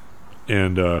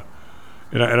 and I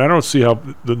don't see how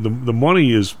the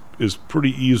money is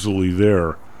pretty easily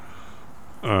there.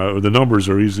 The numbers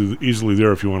are easily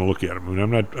there if you want to look at them. I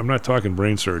mean, I'm not talking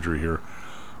brain surgery here,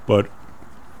 but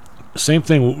same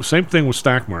thing with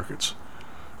stock markets.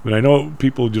 I mean, I know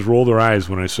people just roll their eyes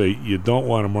when I say you don't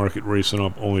want a market racing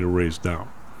up only to race down,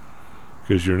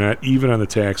 because you're not even on the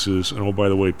taxes. And oh, by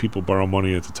the way, people borrow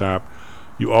money at the top.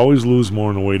 You always lose more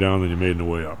on the way down than you made on the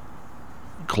way up,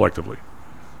 collectively,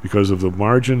 because of the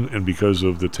margin and because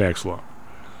of the tax law.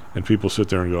 And people sit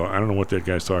there and go, I don't know what that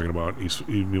guy's talking about.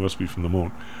 He must be from the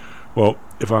moon. Well,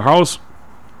 if housing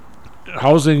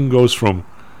goes from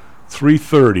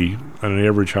 330 on an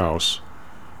average house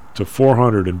to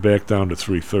 400 and back down to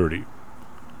 330,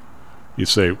 you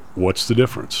say, what's the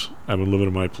difference? I've been living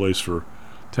in my place for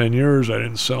 10 years. I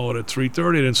didn't sell it at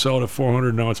 330. I didn't sell it at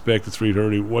 400. Now it's back to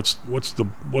 330. What's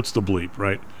the bleep,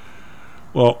 right?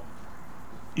 Well,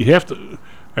 you have to.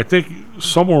 I think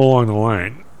somewhere along the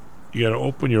line, you got to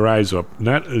open your eyes up,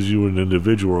 not as you an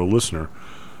individual or a listener,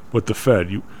 but the Fed.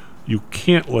 You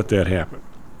can't let that happen.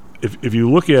 If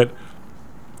you look at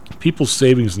people's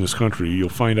savings in this country, you'll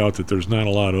find out that there's not a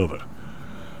lot of it.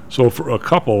 So for a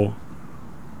couple,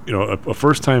 a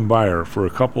first-time buyer, for a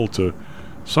couple to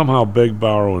somehow beg,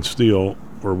 borrow, and steal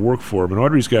or work for them, and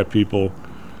Audrey's got people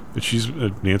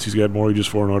that Nancy's got mortgages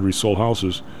for, and Audrey sold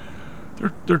houses.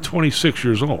 They're 26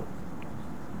 years old,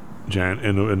 John,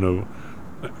 and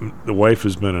the wife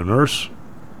has been a nurse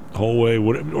the whole way,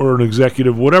 or an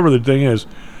executive, whatever the thing is,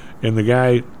 and the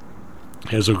guy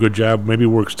has a good job, maybe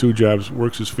works 2 jobs,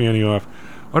 works his fanny off.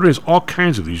 Audrey has all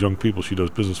kinds of these young people she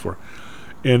does business for.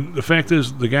 And the fact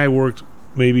is, the guy worked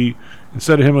maybe,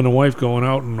 instead of him and the wife going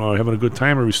out and having a good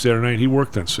time every Saturday night, he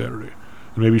worked on Saturday.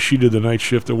 And maybe she did the night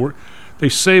shift at work. They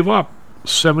save up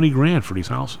 $70,000 for these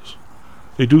houses.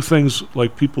 They do things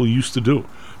like people used to do.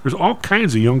 There's all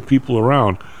kinds of young people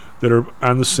around that are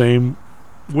on the same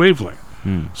wavelength.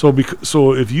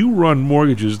 So if you run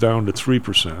mortgages down to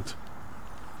 3%,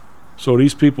 so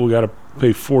these people got to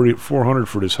pay $400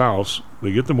 for this house.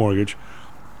 They get the mortgage,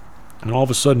 and all of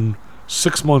a sudden,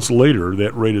 6 months later,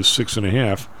 that rate is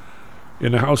 6.5%,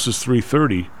 and the house is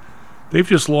 $330. They've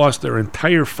just lost their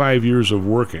entire 5 years of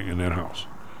working in that house.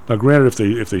 Now, granted,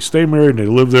 if they stay married and they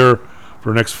live there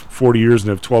for the next 40 years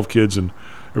and have 12 kids and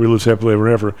everybody lives happily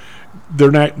ever after, they're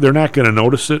not going to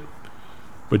notice it.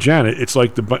 But John, it's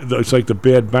like the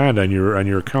bad bond on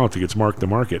your account that gets marked to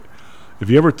market. If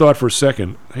you ever thought for a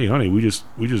second, hey, honey, we just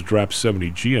dropped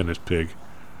 $70,000 on this pig.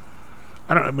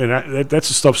 That's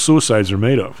the stuff suicides are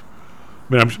made of.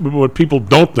 But people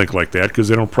don't think like that because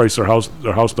they don't price their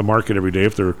house to market every day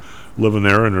if they're living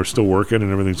there and they're still working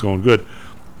and everything's going good.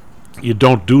 You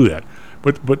don't do that.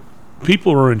 But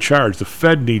people are in charge. The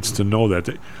Fed needs to know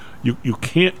that you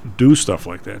can't do stuff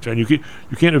like that, John. You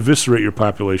can't eviscerate your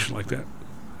population like that.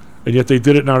 And yet they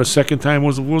did it now the second time.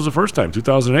 What was the first time?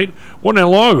 2008? Wasn't that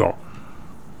long ago?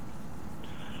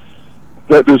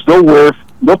 There's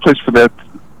no place for that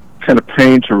kind of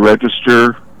pain to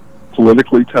register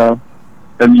politically, Tom.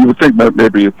 And you would think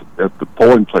maybe at the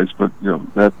polling place, but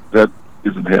that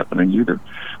isn't happening either.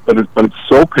 But it's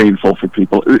so painful for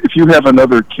people. If you have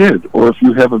another kid, or if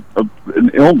you have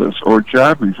an illness or a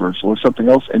job reversal or something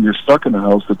else, and you're stuck in a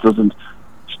house that doesn't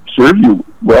serve you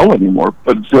well anymore,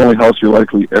 but it's the only house you're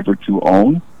likely ever to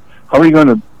own, are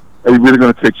you really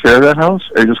going to take care of that house?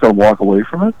 Are you just going to walk away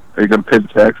from it? Are you going to pay the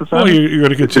taxes on it? You're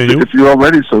going to continue. If you're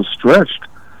already so stretched,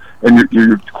 and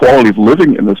your quality of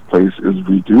living in this place is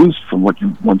reduced from what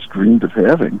you once dreamed of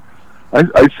having,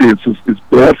 I see it's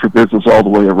bad for business all the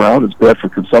way around. It's bad for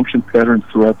consumption patterns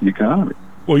throughout the economy.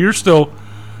 Well,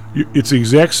 it's the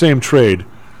exact same trade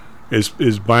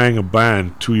as buying a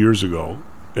bond 2 years ago,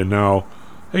 and now,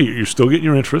 hey, you're still getting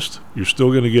your interest. You're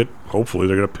still going to get, hopefully,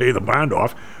 they're going to pay the bond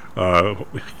off.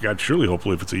 God, surely,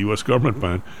 hopefully, if it's a U.S. government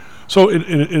bond. So,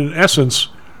 in essence,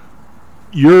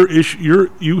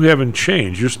 you haven't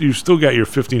changed. You've still got your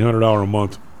 $1,500 a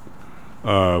month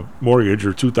mortgage,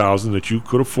 or $2,000 that you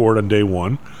could afford on day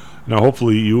one. Now,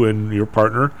 hopefully, you and your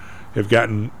partner have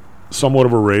gotten somewhat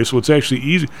of a raise, so it's actually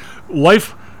easy.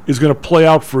 Life is going to play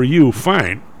out for you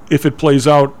fine if it plays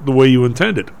out the way you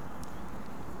intended,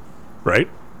 right?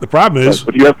 The problem is,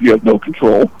 but you have no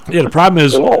control. Yeah, the problem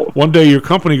is, one day your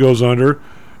company goes under,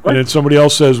 and then somebody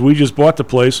else says, "We just bought the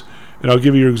place, and I'll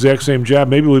give you your exact same job.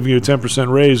 Maybe we'll give you a 10%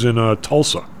 raise in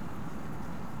Tulsa."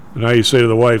 And now you say to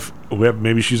the wife,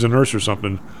 maybe she's a nurse or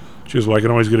something. She goes, "Well, I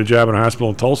can always get a job in a hospital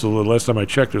in Tulsa. The last time I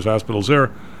checked, there's hospitals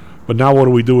there. But now what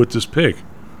do we do with this pig?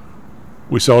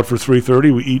 We sell it for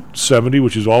 $330. We eat $70,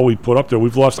 which is all we put up there.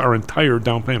 We've lost our entire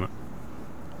down payment."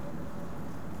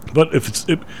 But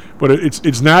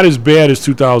it's not as bad as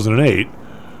 2008,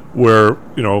 where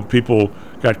people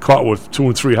got caught with 2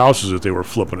 and 3 houses that they were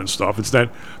flipping and stuff.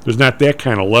 There's not that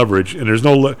kind of leverage, and there's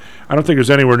no. I don't think there's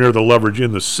anywhere near the leverage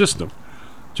in the system,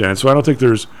 Jan. So I don't think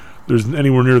there's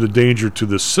anywhere near the danger to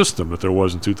the system that there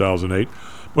was in 2008.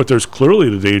 But there's clearly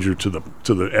the danger to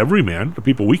the everyman, the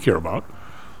people we care about.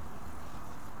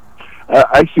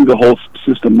 I see the whole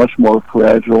system much more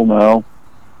fragile now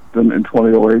than in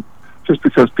 2008, just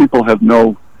because people have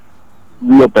no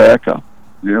real backup.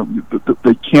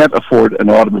 They can't afford a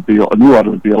new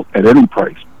automobile at any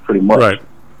price, pretty much. Right.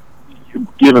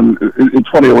 Given in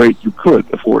 2008, you could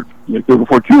afford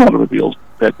 2 automobiles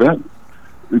back then.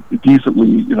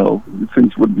 Decently,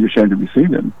 things wouldn't be ashamed to be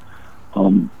seen in.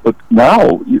 But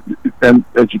now, and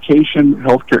education,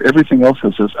 healthcare, everything else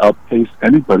has just outpaced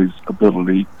anybody's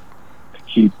ability to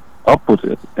keep up with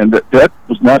it. And that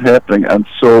was not happening on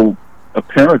so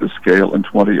apparent a scale in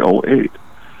 2008.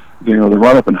 The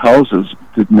run-up in houses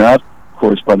did not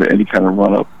correspond to any kind of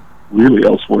run-up really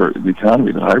elsewhere in the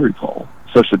economy that I recall,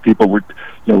 such that people were,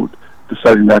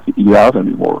 deciding not to eat out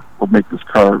anymore or make this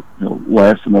car,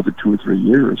 last another 2 or 3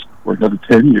 years or another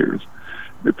 10 years.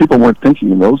 People weren't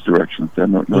thinking in those directions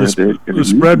then. The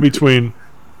spread between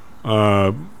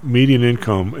median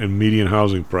income and median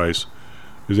housing price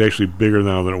is actually bigger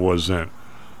now than it was then.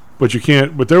 But you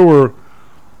can't. But there were,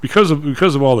 because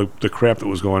of all the crap that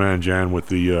was going on, John, with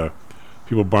the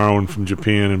people borrowing from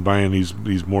Japan and buying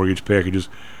these mortgage packages.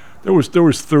 There was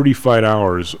 35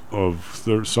 hours of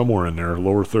somewhere in there,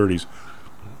 lower 30s,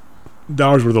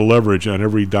 dollars worth of leverage on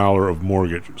every dollar of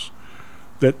mortgages.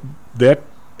 That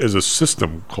as a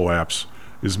system collapse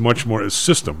is much more, a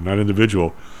system, not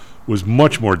individual, was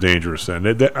much more dangerous then.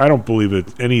 I don't believe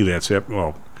that any of that's happening.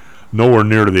 Well, nowhere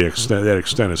near to that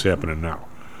extent is happening now,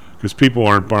 because people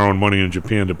aren't borrowing money in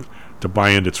Japan to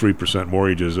buy into 3%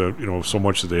 mortgages. So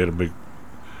much that they had to make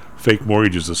fake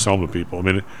mortgages to sell them to people. I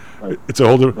mean, it's a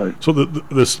whole different. Right. So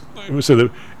the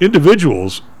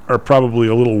individuals are probably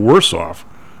a little worse off,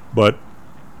 but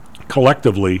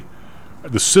collectively,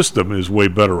 the system is way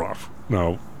better off.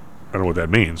 Now, I don't know what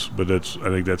that means, but I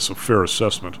think that's a fair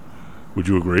assessment. Would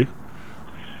you agree?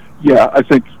 Yeah, I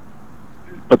think.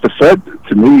 But the Fed,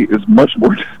 to me, is much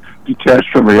more detached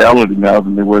from reality now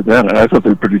than they were then, and I thought they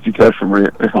were pretty detached from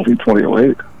reality in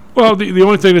 2008. Well, the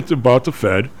only thing that's about the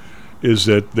Fed is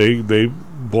that they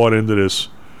bought into this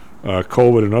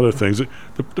COVID and other things.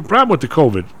 The problem with the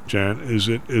COVID, Jan, is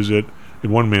it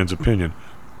in one man's opinion,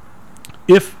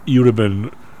 if you'd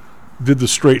have did the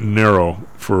straight and narrow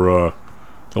for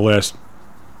the last,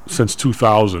 since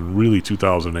 2000, really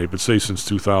 2008, but say since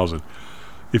 2000,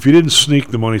 if you didn't sneak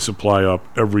the money supply up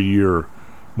every year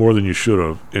more than you should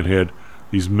have and had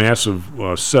these massive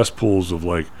cesspools of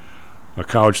like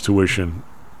college tuition,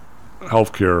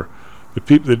 healthcare, the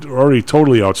people that already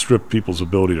totally outstripped people's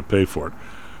ability to pay for it.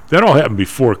 That all happened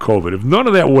before COVID. If none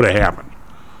of that would have happened,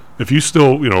 if you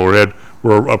still,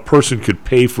 where a person could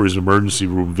pay for his emergency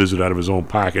room visit out of his own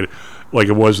pocket, like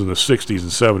it was in the 60s and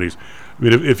 70s. I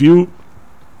mean,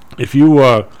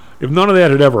 if none of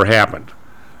that had ever happened,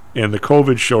 and the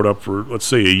COVID showed up for, let's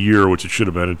say, a year, which it should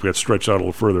have been, it got stretched out a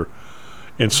little further,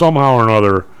 and somehow or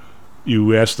another,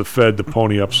 you asked the Fed to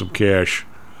pony up some cash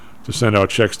to send out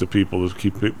checks to people to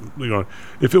keep it,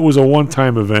 if it was a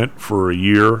one-time event for a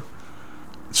year,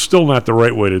 it's still not the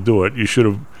right way to do it. You should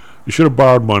have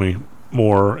borrowed money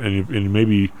more, and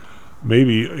maybe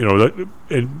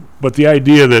but the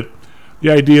idea that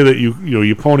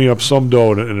you pony up some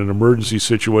dough in an emergency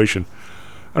situation,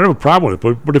 I don't have a problem with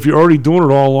it. But if you're already doing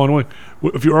it all along the way,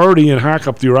 if you're already in hock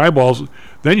up to your eyeballs,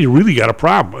 then you really got a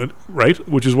problem, right?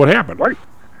 Which is what happened. Right.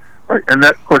 And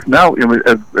that, of course, now,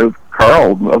 as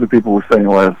Carl and other people were saying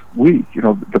last week,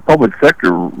 the public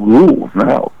sector rules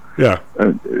now. Yeah.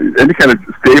 Any kind of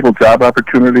stable job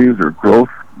opportunities or growth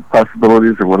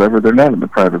possibilities or whatever, they're not in the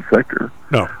private sector.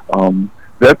 No.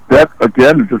 That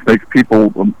again just makes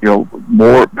people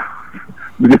more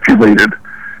manipulated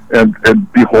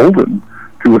and beholden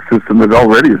to a system that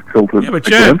already is tilted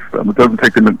against them. It doesn't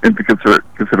take them into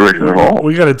consideration at all.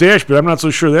 We got a dash, but I'm not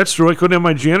so sure that's true. I couldn't have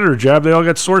my janitor job. They all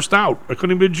got sourced out. I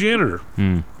couldn't even be a janitor.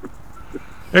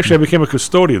 Actually, I became a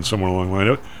custodian somewhere along the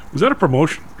line. Was that a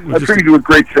promotion? I think you do a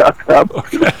great job, Tom.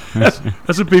 Okay.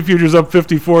 S&P futures up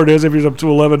 54. The S&P's up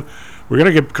 211. We're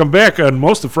going to come back on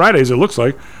most of Fridays, it looks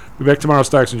like. Be back tomorrow,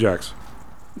 Stocks and Jocks.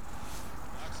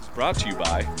 Brought to you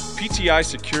by PTI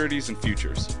Securities and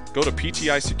Futures. Go to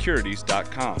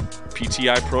PTIsecurities.com.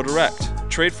 PTI ProDirect.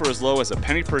 Trade for as low as a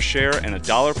penny per share and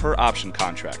 $1 per option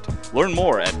contract. Learn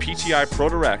more at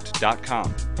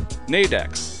PTIProDirect.com.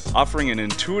 Nadex, offering an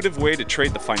intuitive way to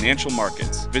trade the financial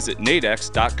markets. Visit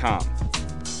nadex.com.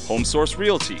 HomeSource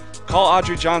Realty. Call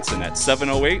Audrey Johnson at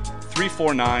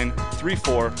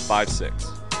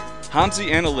 708-349-3456.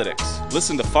 Hamzy Analytics.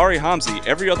 Listen to Fari Hamzy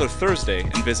every other Thursday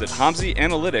and visit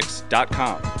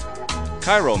HamzyAnalytics.com.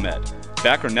 ChiroMed.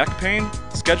 Back or neck pain?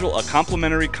 Schedule a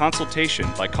complimentary consultation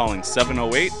by calling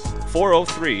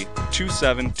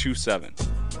 708-403-2727.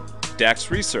 DAX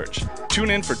Research. Tune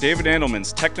in for David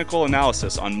Andelman's technical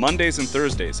analysis on Mondays and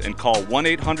Thursdays and call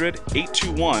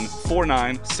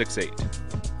 1-800-821-4968.